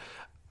Hurt,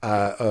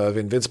 of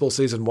Invincible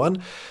Season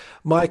 1.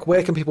 Mike,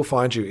 where can people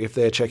find you if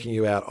they're checking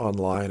you out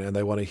online and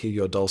they want to hear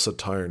your dulcet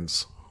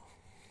tones?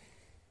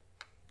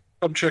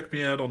 Come check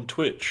me out on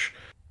Twitch.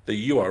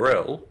 The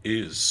URL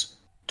is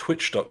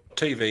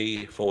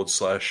twitch.tv/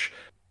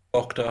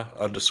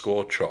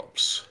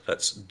 Dr_Chops.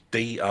 That's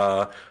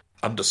DR_CHOPS.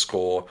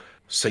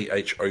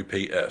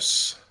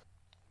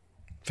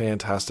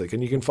 Fantastic.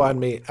 And you can find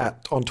me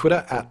on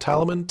Twitter at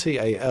Talumin,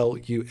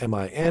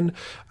 TALUMIN.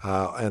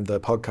 And the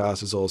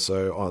podcast is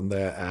also on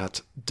there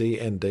at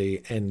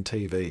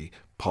DNDNTV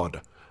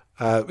Pod.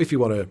 If you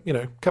want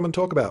to, come and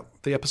talk about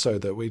the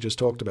episode that we just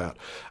talked about.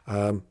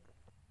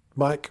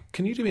 Mike,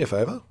 can you do me a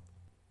favour?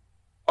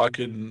 I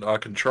can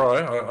try.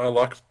 I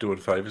like doing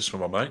favours for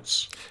my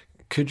mates.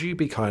 Could you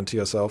be kind to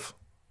yourself?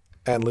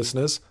 And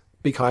listeners,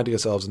 be kind to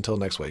yourselves until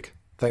next week.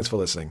 Thanks for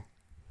listening.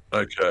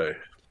 Okay.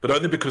 But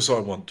only because I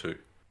want to.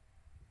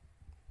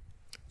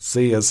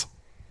 See yous.